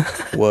connection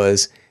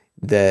was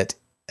that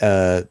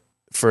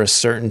for a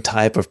certain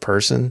type of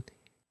person,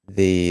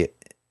 the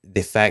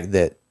fact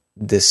that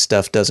this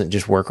stuff doesn't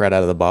just work right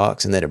out of the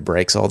box and that it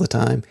breaks all the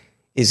time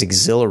is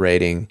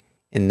exhilarating,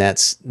 and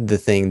that's the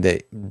thing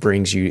that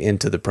brings you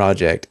into the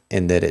project,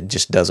 and that it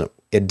just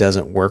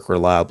doesn't work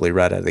reliably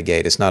right out of the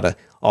gate. It's not a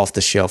off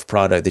the shelf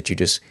product that you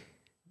just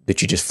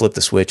flip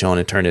the switch on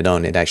and turn it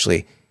on.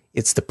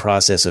 It's the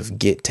process of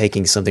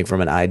taking something from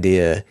an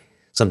idea,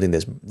 something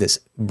that's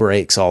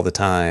breaks all the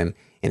time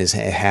and is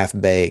half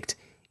baked,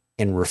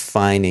 and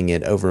refining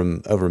it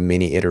over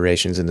many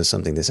iterations into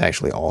something that's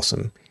actually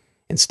awesome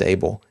and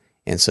stable.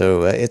 And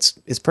so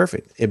it's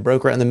perfect. It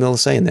broke right in the middle of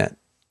saying that.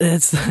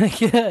 It's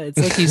like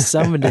you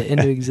summoned it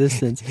into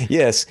existence.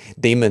 Yes,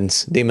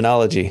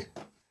 demonology.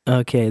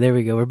 Okay, there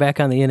we go. We're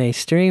back on the NA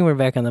stream. We're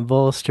back on the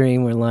Bowl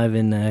stream. We're live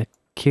in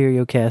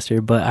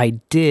Curiocaster. But I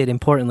did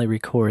importantly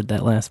record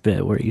that last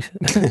bit where you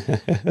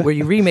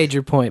remade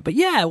your point. But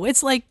yeah,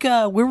 it's like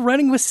we're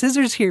running with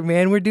scissors here,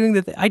 man. We're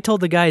doing I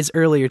told the guys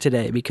earlier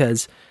today,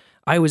 because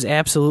I was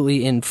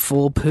absolutely in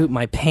full poop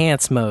my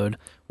pants mode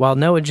while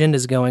no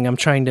agenda's going. I'm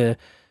trying to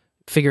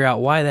figure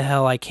out why the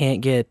hell I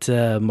can't get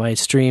my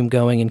stream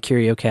going in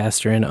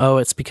CurioCaster, and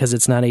it's because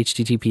it's not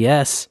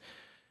HTTPS.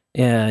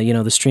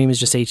 The stream is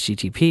just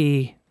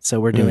HTTP, so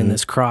we're doing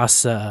this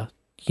cross,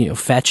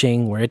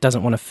 fetching where it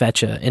doesn't want to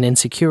fetch an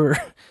insecure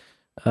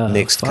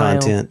mixed file.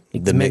 content.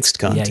 The mixed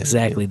content. Yeah,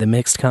 exactly. The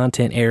mixed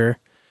content error.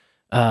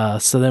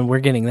 So then we're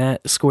getting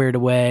that squared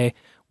away.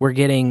 We're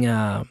getting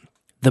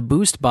the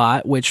boost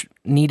bot, which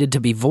needed to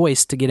be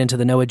voiced to get into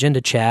the No Agenda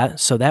chat.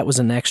 So that was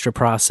an extra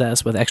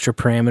process with extra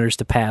parameters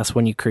to pass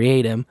when you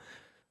create him.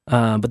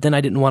 But then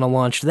I didn't want to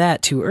launch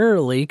that too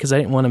early because I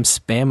didn't want him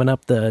spamming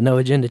up the No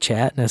Agenda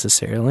chat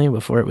necessarily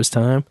before it was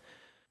time.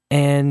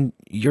 And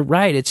you're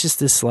right. It's just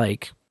this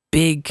like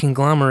big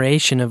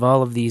conglomeration of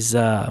all of these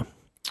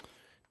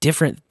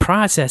different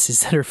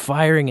processes that are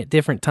firing at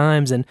different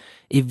times, and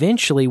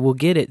eventually we'll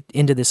get it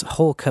into this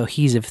whole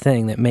cohesive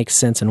thing that makes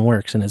sense and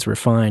works and is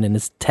refined and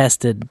is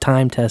tested,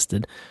 time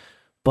tested.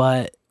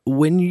 But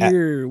when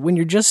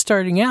you're just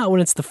starting out,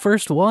 when it's the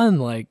first one,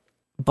 like,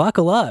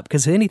 buckle up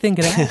because anything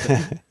can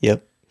happen.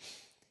 Yep.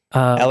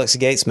 Alex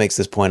Gates makes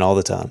this point all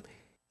the time.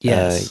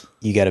 Yes.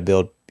 You got to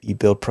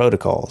build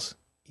protocols.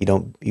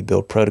 You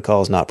build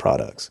protocols, not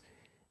products.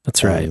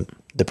 That's right.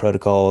 The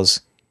protocols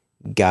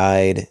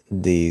guide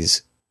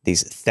these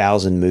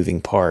 1,000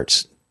 moving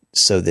parts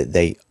so that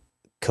they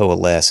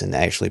coalesce and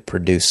actually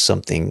produce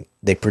something.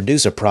 They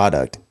produce a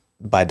product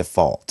by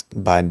default.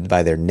 By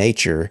their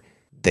nature,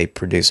 they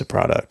produce a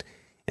product.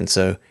 And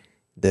so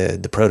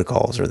the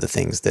protocols are the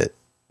things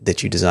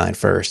that you design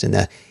first. And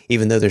that,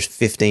 even though there's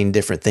 15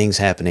 different things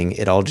happening,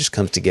 it all just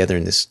comes together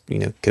in this,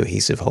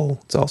 cohesive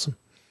whole. It's awesome.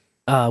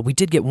 We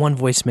did get one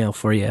voicemail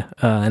for you,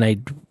 and I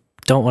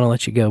don't want to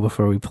let you go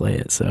before we play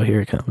it. So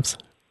here it comes.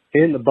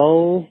 In the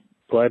bowl.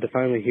 Glad to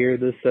finally hear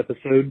this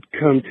episode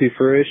come to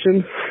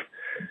fruition.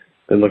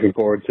 Been looking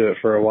forward to it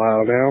for a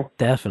while now.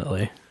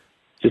 Definitely.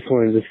 Just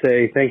wanted to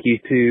say thank you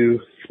to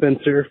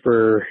Spencer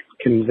for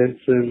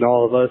convincing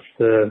all of us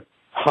to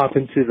hop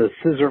into the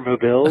Scissor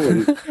Mobile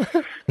and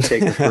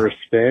take it for a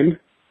spin.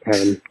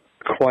 Having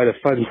quite a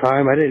fun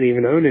time. I didn't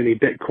even own any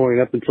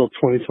Bitcoin up until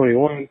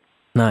 2021.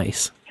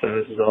 Nice. So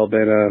this has all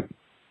been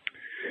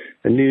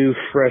a new,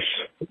 fresh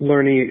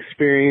learning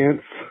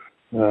experience.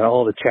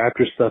 All the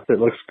chapter stuff that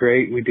looks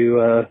great. We do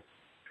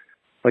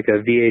like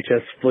a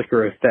VHS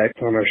flicker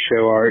effect on our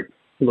show art.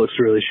 It looks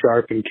really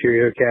sharp in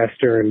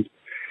CurioCaster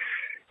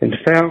and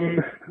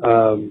Fountain.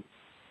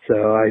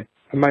 So I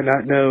might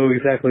not know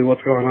exactly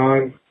what's going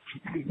on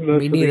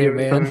most Me of the neither,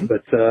 man. time,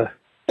 but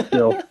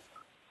still it's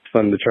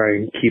fun to try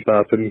and keep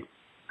up and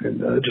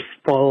just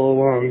follow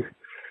along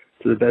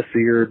to the best of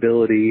your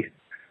ability.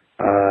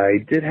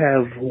 I did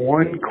have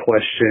one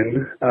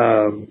question.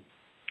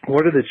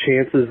 What are the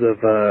chances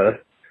of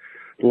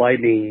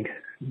Lightning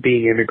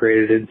being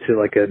integrated into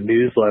like a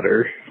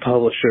newsletter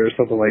publisher or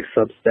something like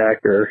Substack,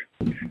 or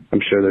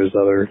I'm sure there's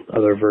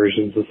other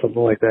versions of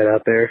something like that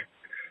out there.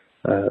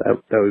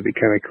 That would be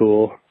kind of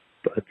cool.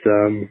 But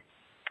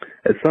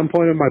at some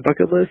point on my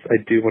bucket list, I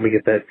do want to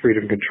get that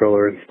Freedom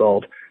Controller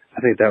installed. I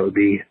think that would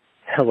be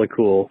hella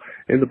cool.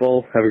 In the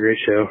bowl. Have a great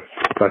show.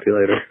 Talk to you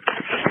later.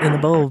 In the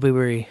bowl,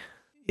 Boobery.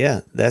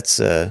 Yeah,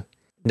 that's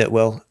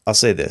well, I'll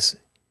say this.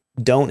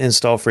 Don't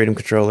install Freedom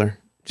Controller.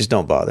 Just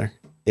don't bother.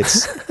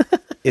 Just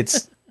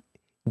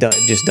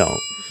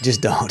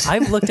don't.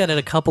 I've looked at it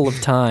a couple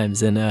of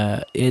times, and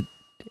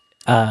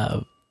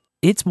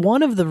it's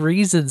one of the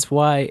reasons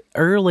why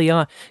early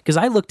on, because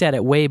I looked at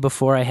it way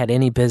before I had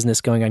any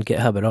business going on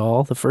GitHub at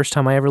all, the first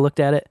time I ever looked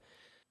at it,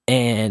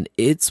 and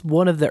it's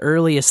one of the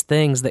earliest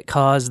things that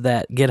caused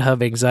that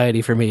GitHub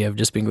anxiety for me of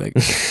just being like,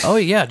 oh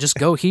yeah, just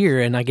go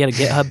here, and I get a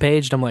GitHub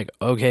page, and I'm like,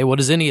 okay, what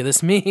does any of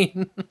this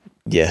mean?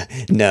 Yeah,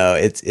 no,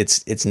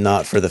 it's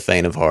not for the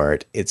faint of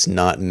heart. It's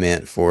not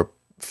meant for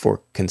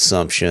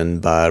consumption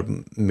by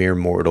mere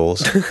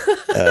mortals.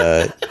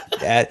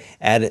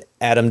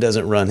 Adam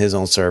doesn't run his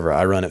own server.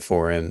 I run it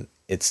for him.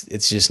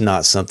 It's just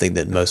not something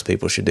that most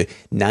people should do.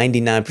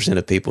 99%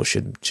 of people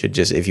should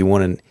just, if you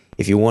want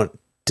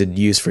to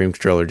use Freedom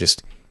Controller,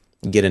 just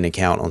get an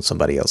account on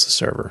somebody else's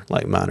server,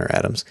 like mine or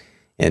Adam's,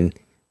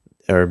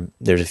 or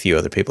there's a few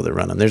other people that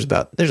run them. There's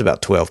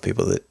about 12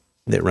 people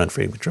that run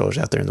Freedom Controllers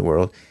out there in the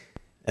world.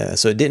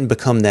 So it didn't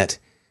become that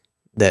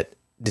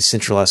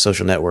decentralized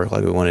social network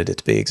like we wanted it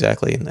to be,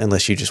 exactly,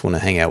 unless you just want to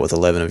hang out with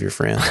 11 of your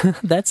friends.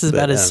 That's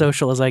about as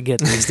social as I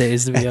get these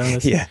days, to be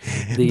honest. Yeah.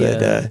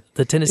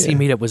 The Tennessee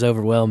meetup was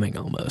overwhelming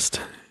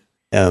almost.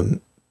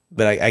 But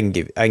I can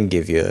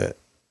give you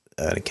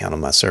an account on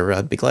my server.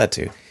 I'd be glad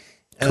to.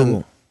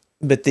 Cool.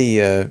 But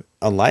the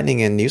on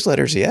Lightning and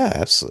newsletters,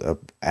 yeah,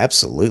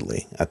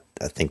 absolutely. I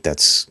think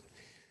that's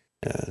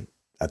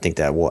I think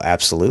that will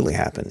absolutely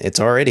happen. It's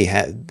already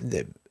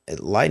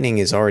Lightning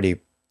is already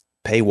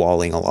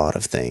paywalling a lot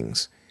of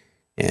things,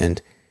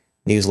 and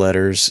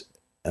newsletters.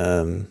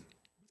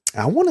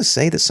 I want to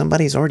say that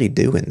somebody's already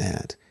doing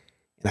that,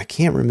 and I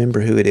can't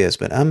remember who it is,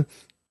 but I'm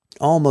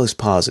almost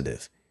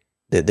positive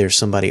that there's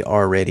somebody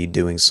already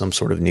doing some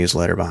sort of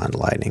newsletter behind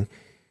Lightning.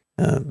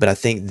 But I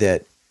think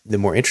that the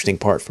more interesting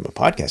part from a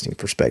podcasting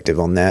perspective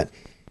on that,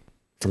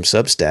 from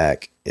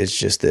Substack. It's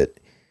just that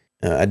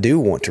I do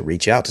want to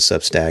reach out to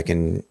Substack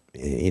and,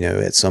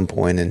 at some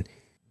point and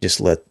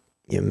just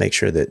make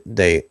sure that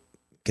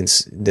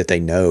they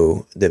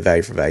know that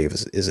value for value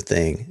is a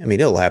thing. I mean,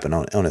 it'll happen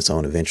on its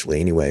own eventually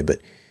anyway, but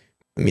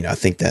I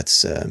think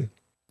that's,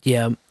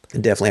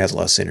 it definitely has a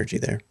lot of synergy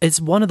there.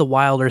 It's one of the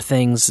wilder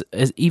things,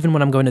 is even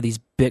when I'm going to these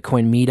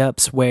Bitcoin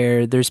meetups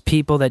where there's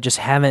people that just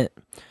haven't,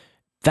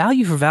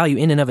 value for value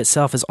in and of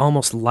itself is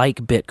almost like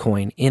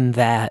Bitcoin in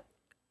that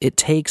it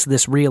takes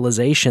this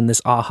realization,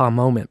 this aha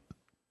moment.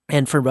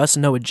 And for us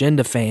No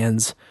Agenda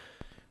fans,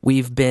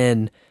 we've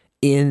been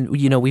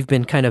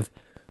kind of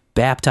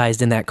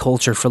baptized in that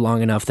culture for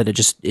long enough that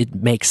it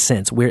makes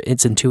sense.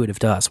 It's intuitive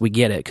to us. We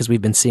get it because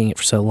we've been seeing it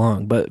for so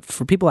long. But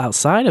for people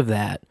outside of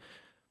that,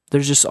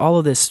 there's just all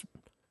of this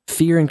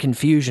fear and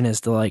confusion as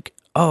to like,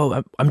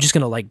 oh, I'm just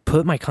going to like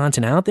put my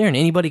content out there and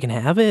anybody can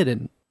have it.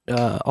 And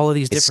all of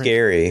these different... It's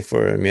scary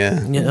for them,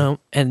 yeah.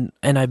 And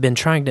I've been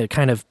trying to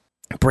kind of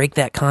break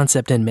that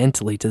concept in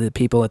mentally to the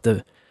people at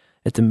the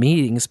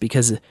meetings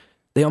because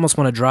they almost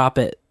want to drop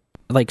it.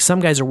 Like some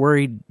guys are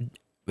worried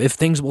if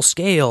things will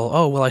scale.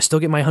 Oh, will I still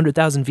get my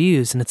 100,000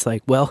 views? And it's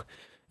like, well,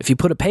 if you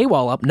put a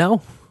paywall up,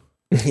 no.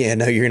 Yeah,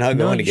 no, you're not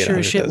going to get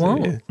 100,000. Sure shit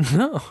won't. Yeah.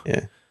 No.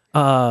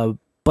 Yeah.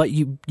 But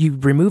you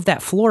remove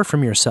that floor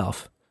from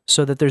yourself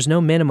so that there's no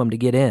minimum to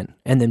get in.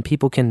 And then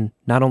people can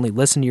not only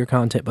listen to your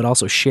content, but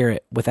also share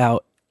it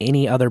without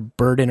any other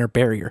burden or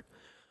barrier.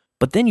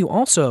 But then you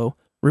also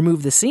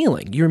remove the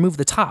ceiling. You remove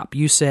the top.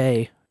 You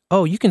say,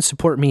 oh, you can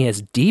support me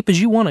as deep as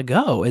you want to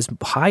go, as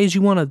high as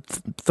you want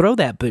to throw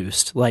that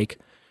boost. Like,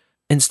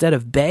 instead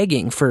of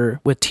begging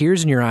with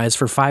tears in your eyes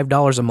for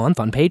 $5 a month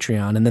on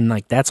Patreon, and then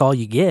like that's all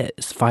you get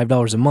is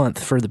 $5 a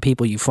month for the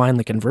people you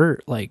finally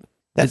convert. Like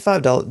that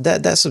 $5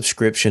 that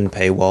subscription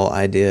paywall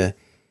idea,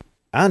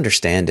 I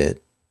understand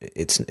it.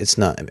 It's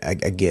not. I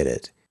get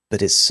it,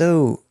 but it's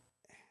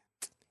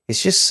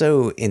just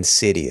so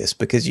insidious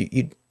because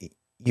you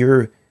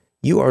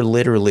are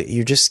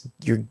literally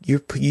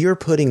you're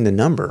putting the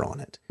number on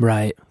it,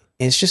 right?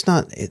 And it's just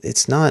not.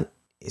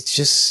 It's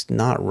just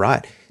not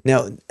right.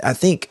 Now, I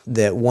think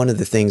that one of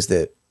the things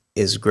that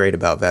is great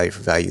about value for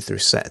value through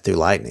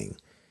Lightning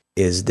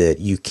is that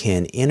you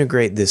can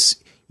integrate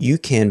this. You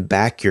can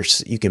back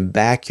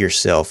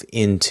yourself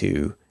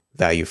into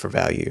value for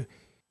value.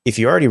 If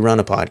you already run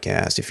a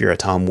podcast, if you're a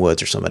Tom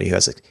Woods or somebody who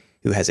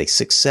has a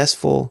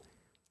successful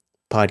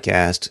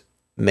podcast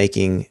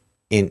making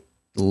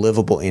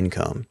livable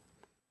income,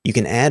 you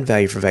can add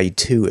value for value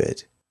to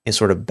it and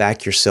sort of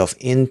back yourself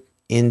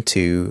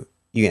into.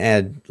 You can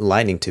add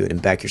Lightning to it and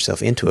back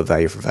yourself into a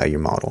value for value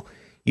model.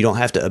 You don't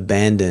have to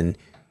abandon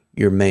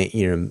your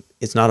main,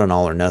 it's not an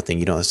all or nothing.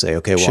 You don't say,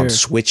 okay, well, sure, I'm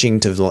switching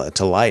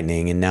to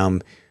Lightning and now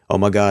oh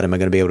my God, am I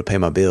going to be able to pay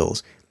my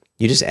bills?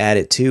 You just add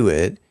it to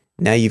it.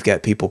 Now you've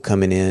got people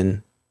coming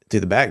in through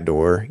the back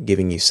door,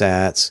 giving you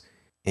sats,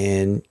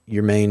 and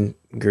your main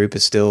group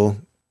is still,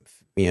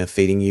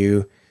 feeding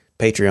you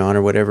Patreon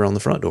or whatever on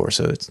the front door.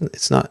 So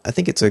it's not, I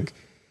think it's a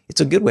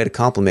good way to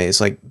complement. It's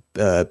like,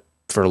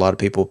 for a lot of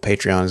people,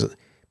 Patreon's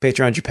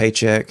your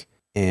paycheck,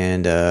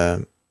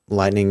 and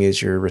Lightning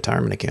is your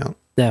retirement account.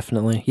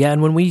 Definitely, yeah.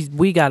 And when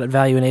we got it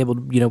value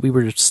enabled, we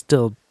were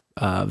still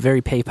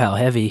very PayPal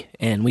heavy,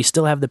 and we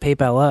still have the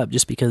PayPal up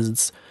just because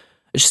it's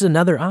just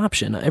another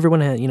option.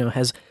 Everyone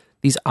has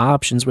these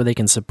options where they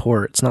can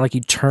support. It's not like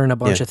you turn a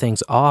bunch of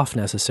things off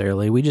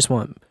necessarily. We just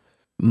want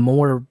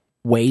more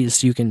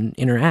ways you can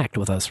interact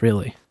with us,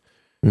 really.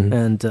 Mm-hmm.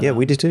 And yeah,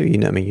 we do too.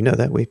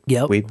 That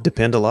we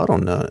depend a lot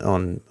on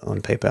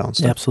PayPal and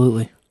stuff.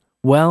 Absolutely.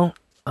 Well,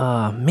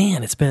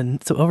 man, it's been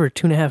over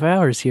 2.5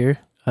 hours here.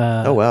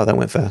 Oh wow, that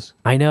went fast.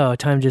 I know,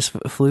 time just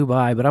flew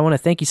by. But I want to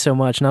thank you so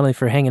much, not only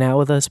for hanging out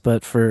with us,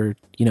 but for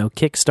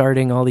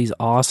kickstarting all these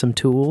awesome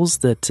tools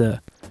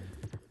that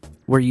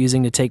we're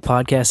using to take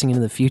podcasting into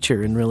the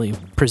future and really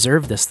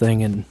preserve this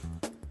thing and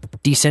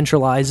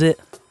decentralize it.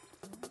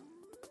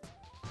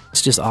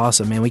 It's just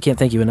awesome, man. We can't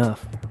thank you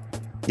enough.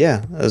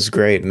 Yeah, that was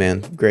great, man.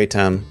 Great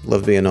time.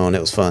 Love being on.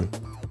 It was fun.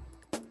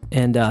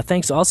 And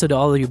thanks also to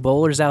all of you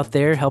bowlers out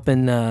there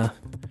helping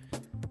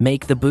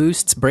make the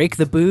boosts, break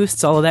the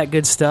boosts, all of that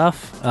good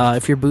stuff.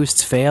 If your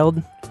boosts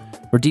failed,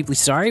 we're deeply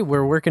sorry.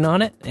 We're working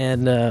on it,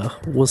 and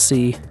we'll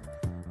see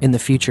in the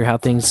future how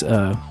things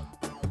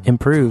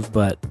improve.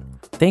 But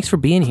thanks for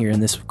being here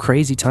in this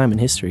crazy time in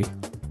history.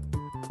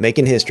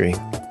 Making history.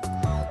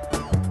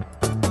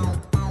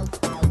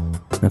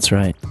 That's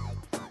right.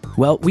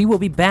 Well, we will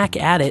be back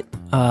at it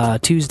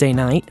Tuesday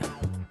night,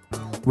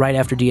 right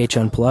after DH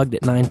Unplugged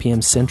at 9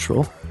 p.m.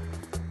 Central,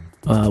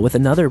 with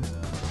another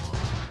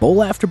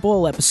Bowl After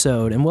Bowl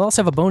episode. And we'll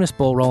also have a bonus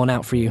bowl rolling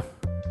out for you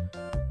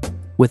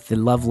with the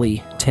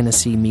lovely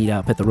Tennessee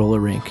meetup at the roller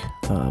rink.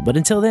 But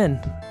until then,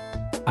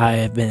 I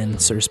have been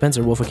Sir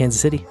Spencer, Wolf of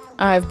Kansas City.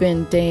 I've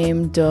been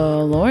Dame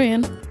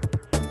DeLorean.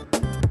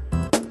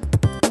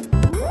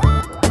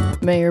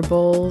 May your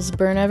bowls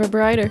burn ever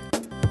brighter.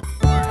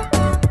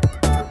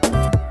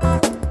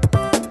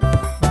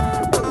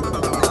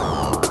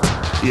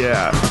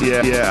 Yeah.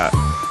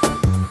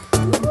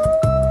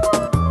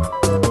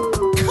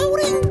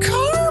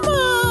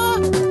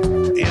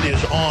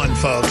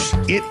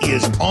 It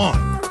is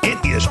on.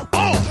 It is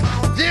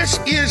on. This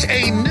is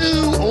a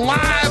new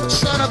live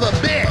son of a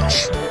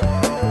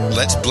bitch.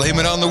 Let's blame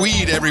it on the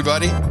weed,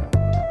 everybody.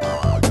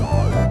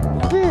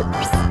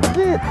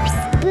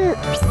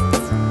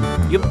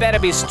 You better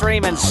be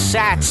streaming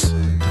sats.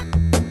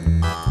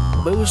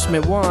 Boost me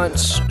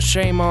once,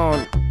 shame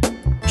on.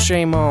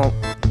 Shame on.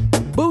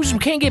 Boost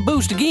can't get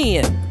boosted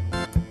again.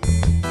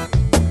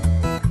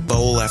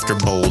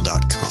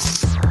 BowlAfterBowl.com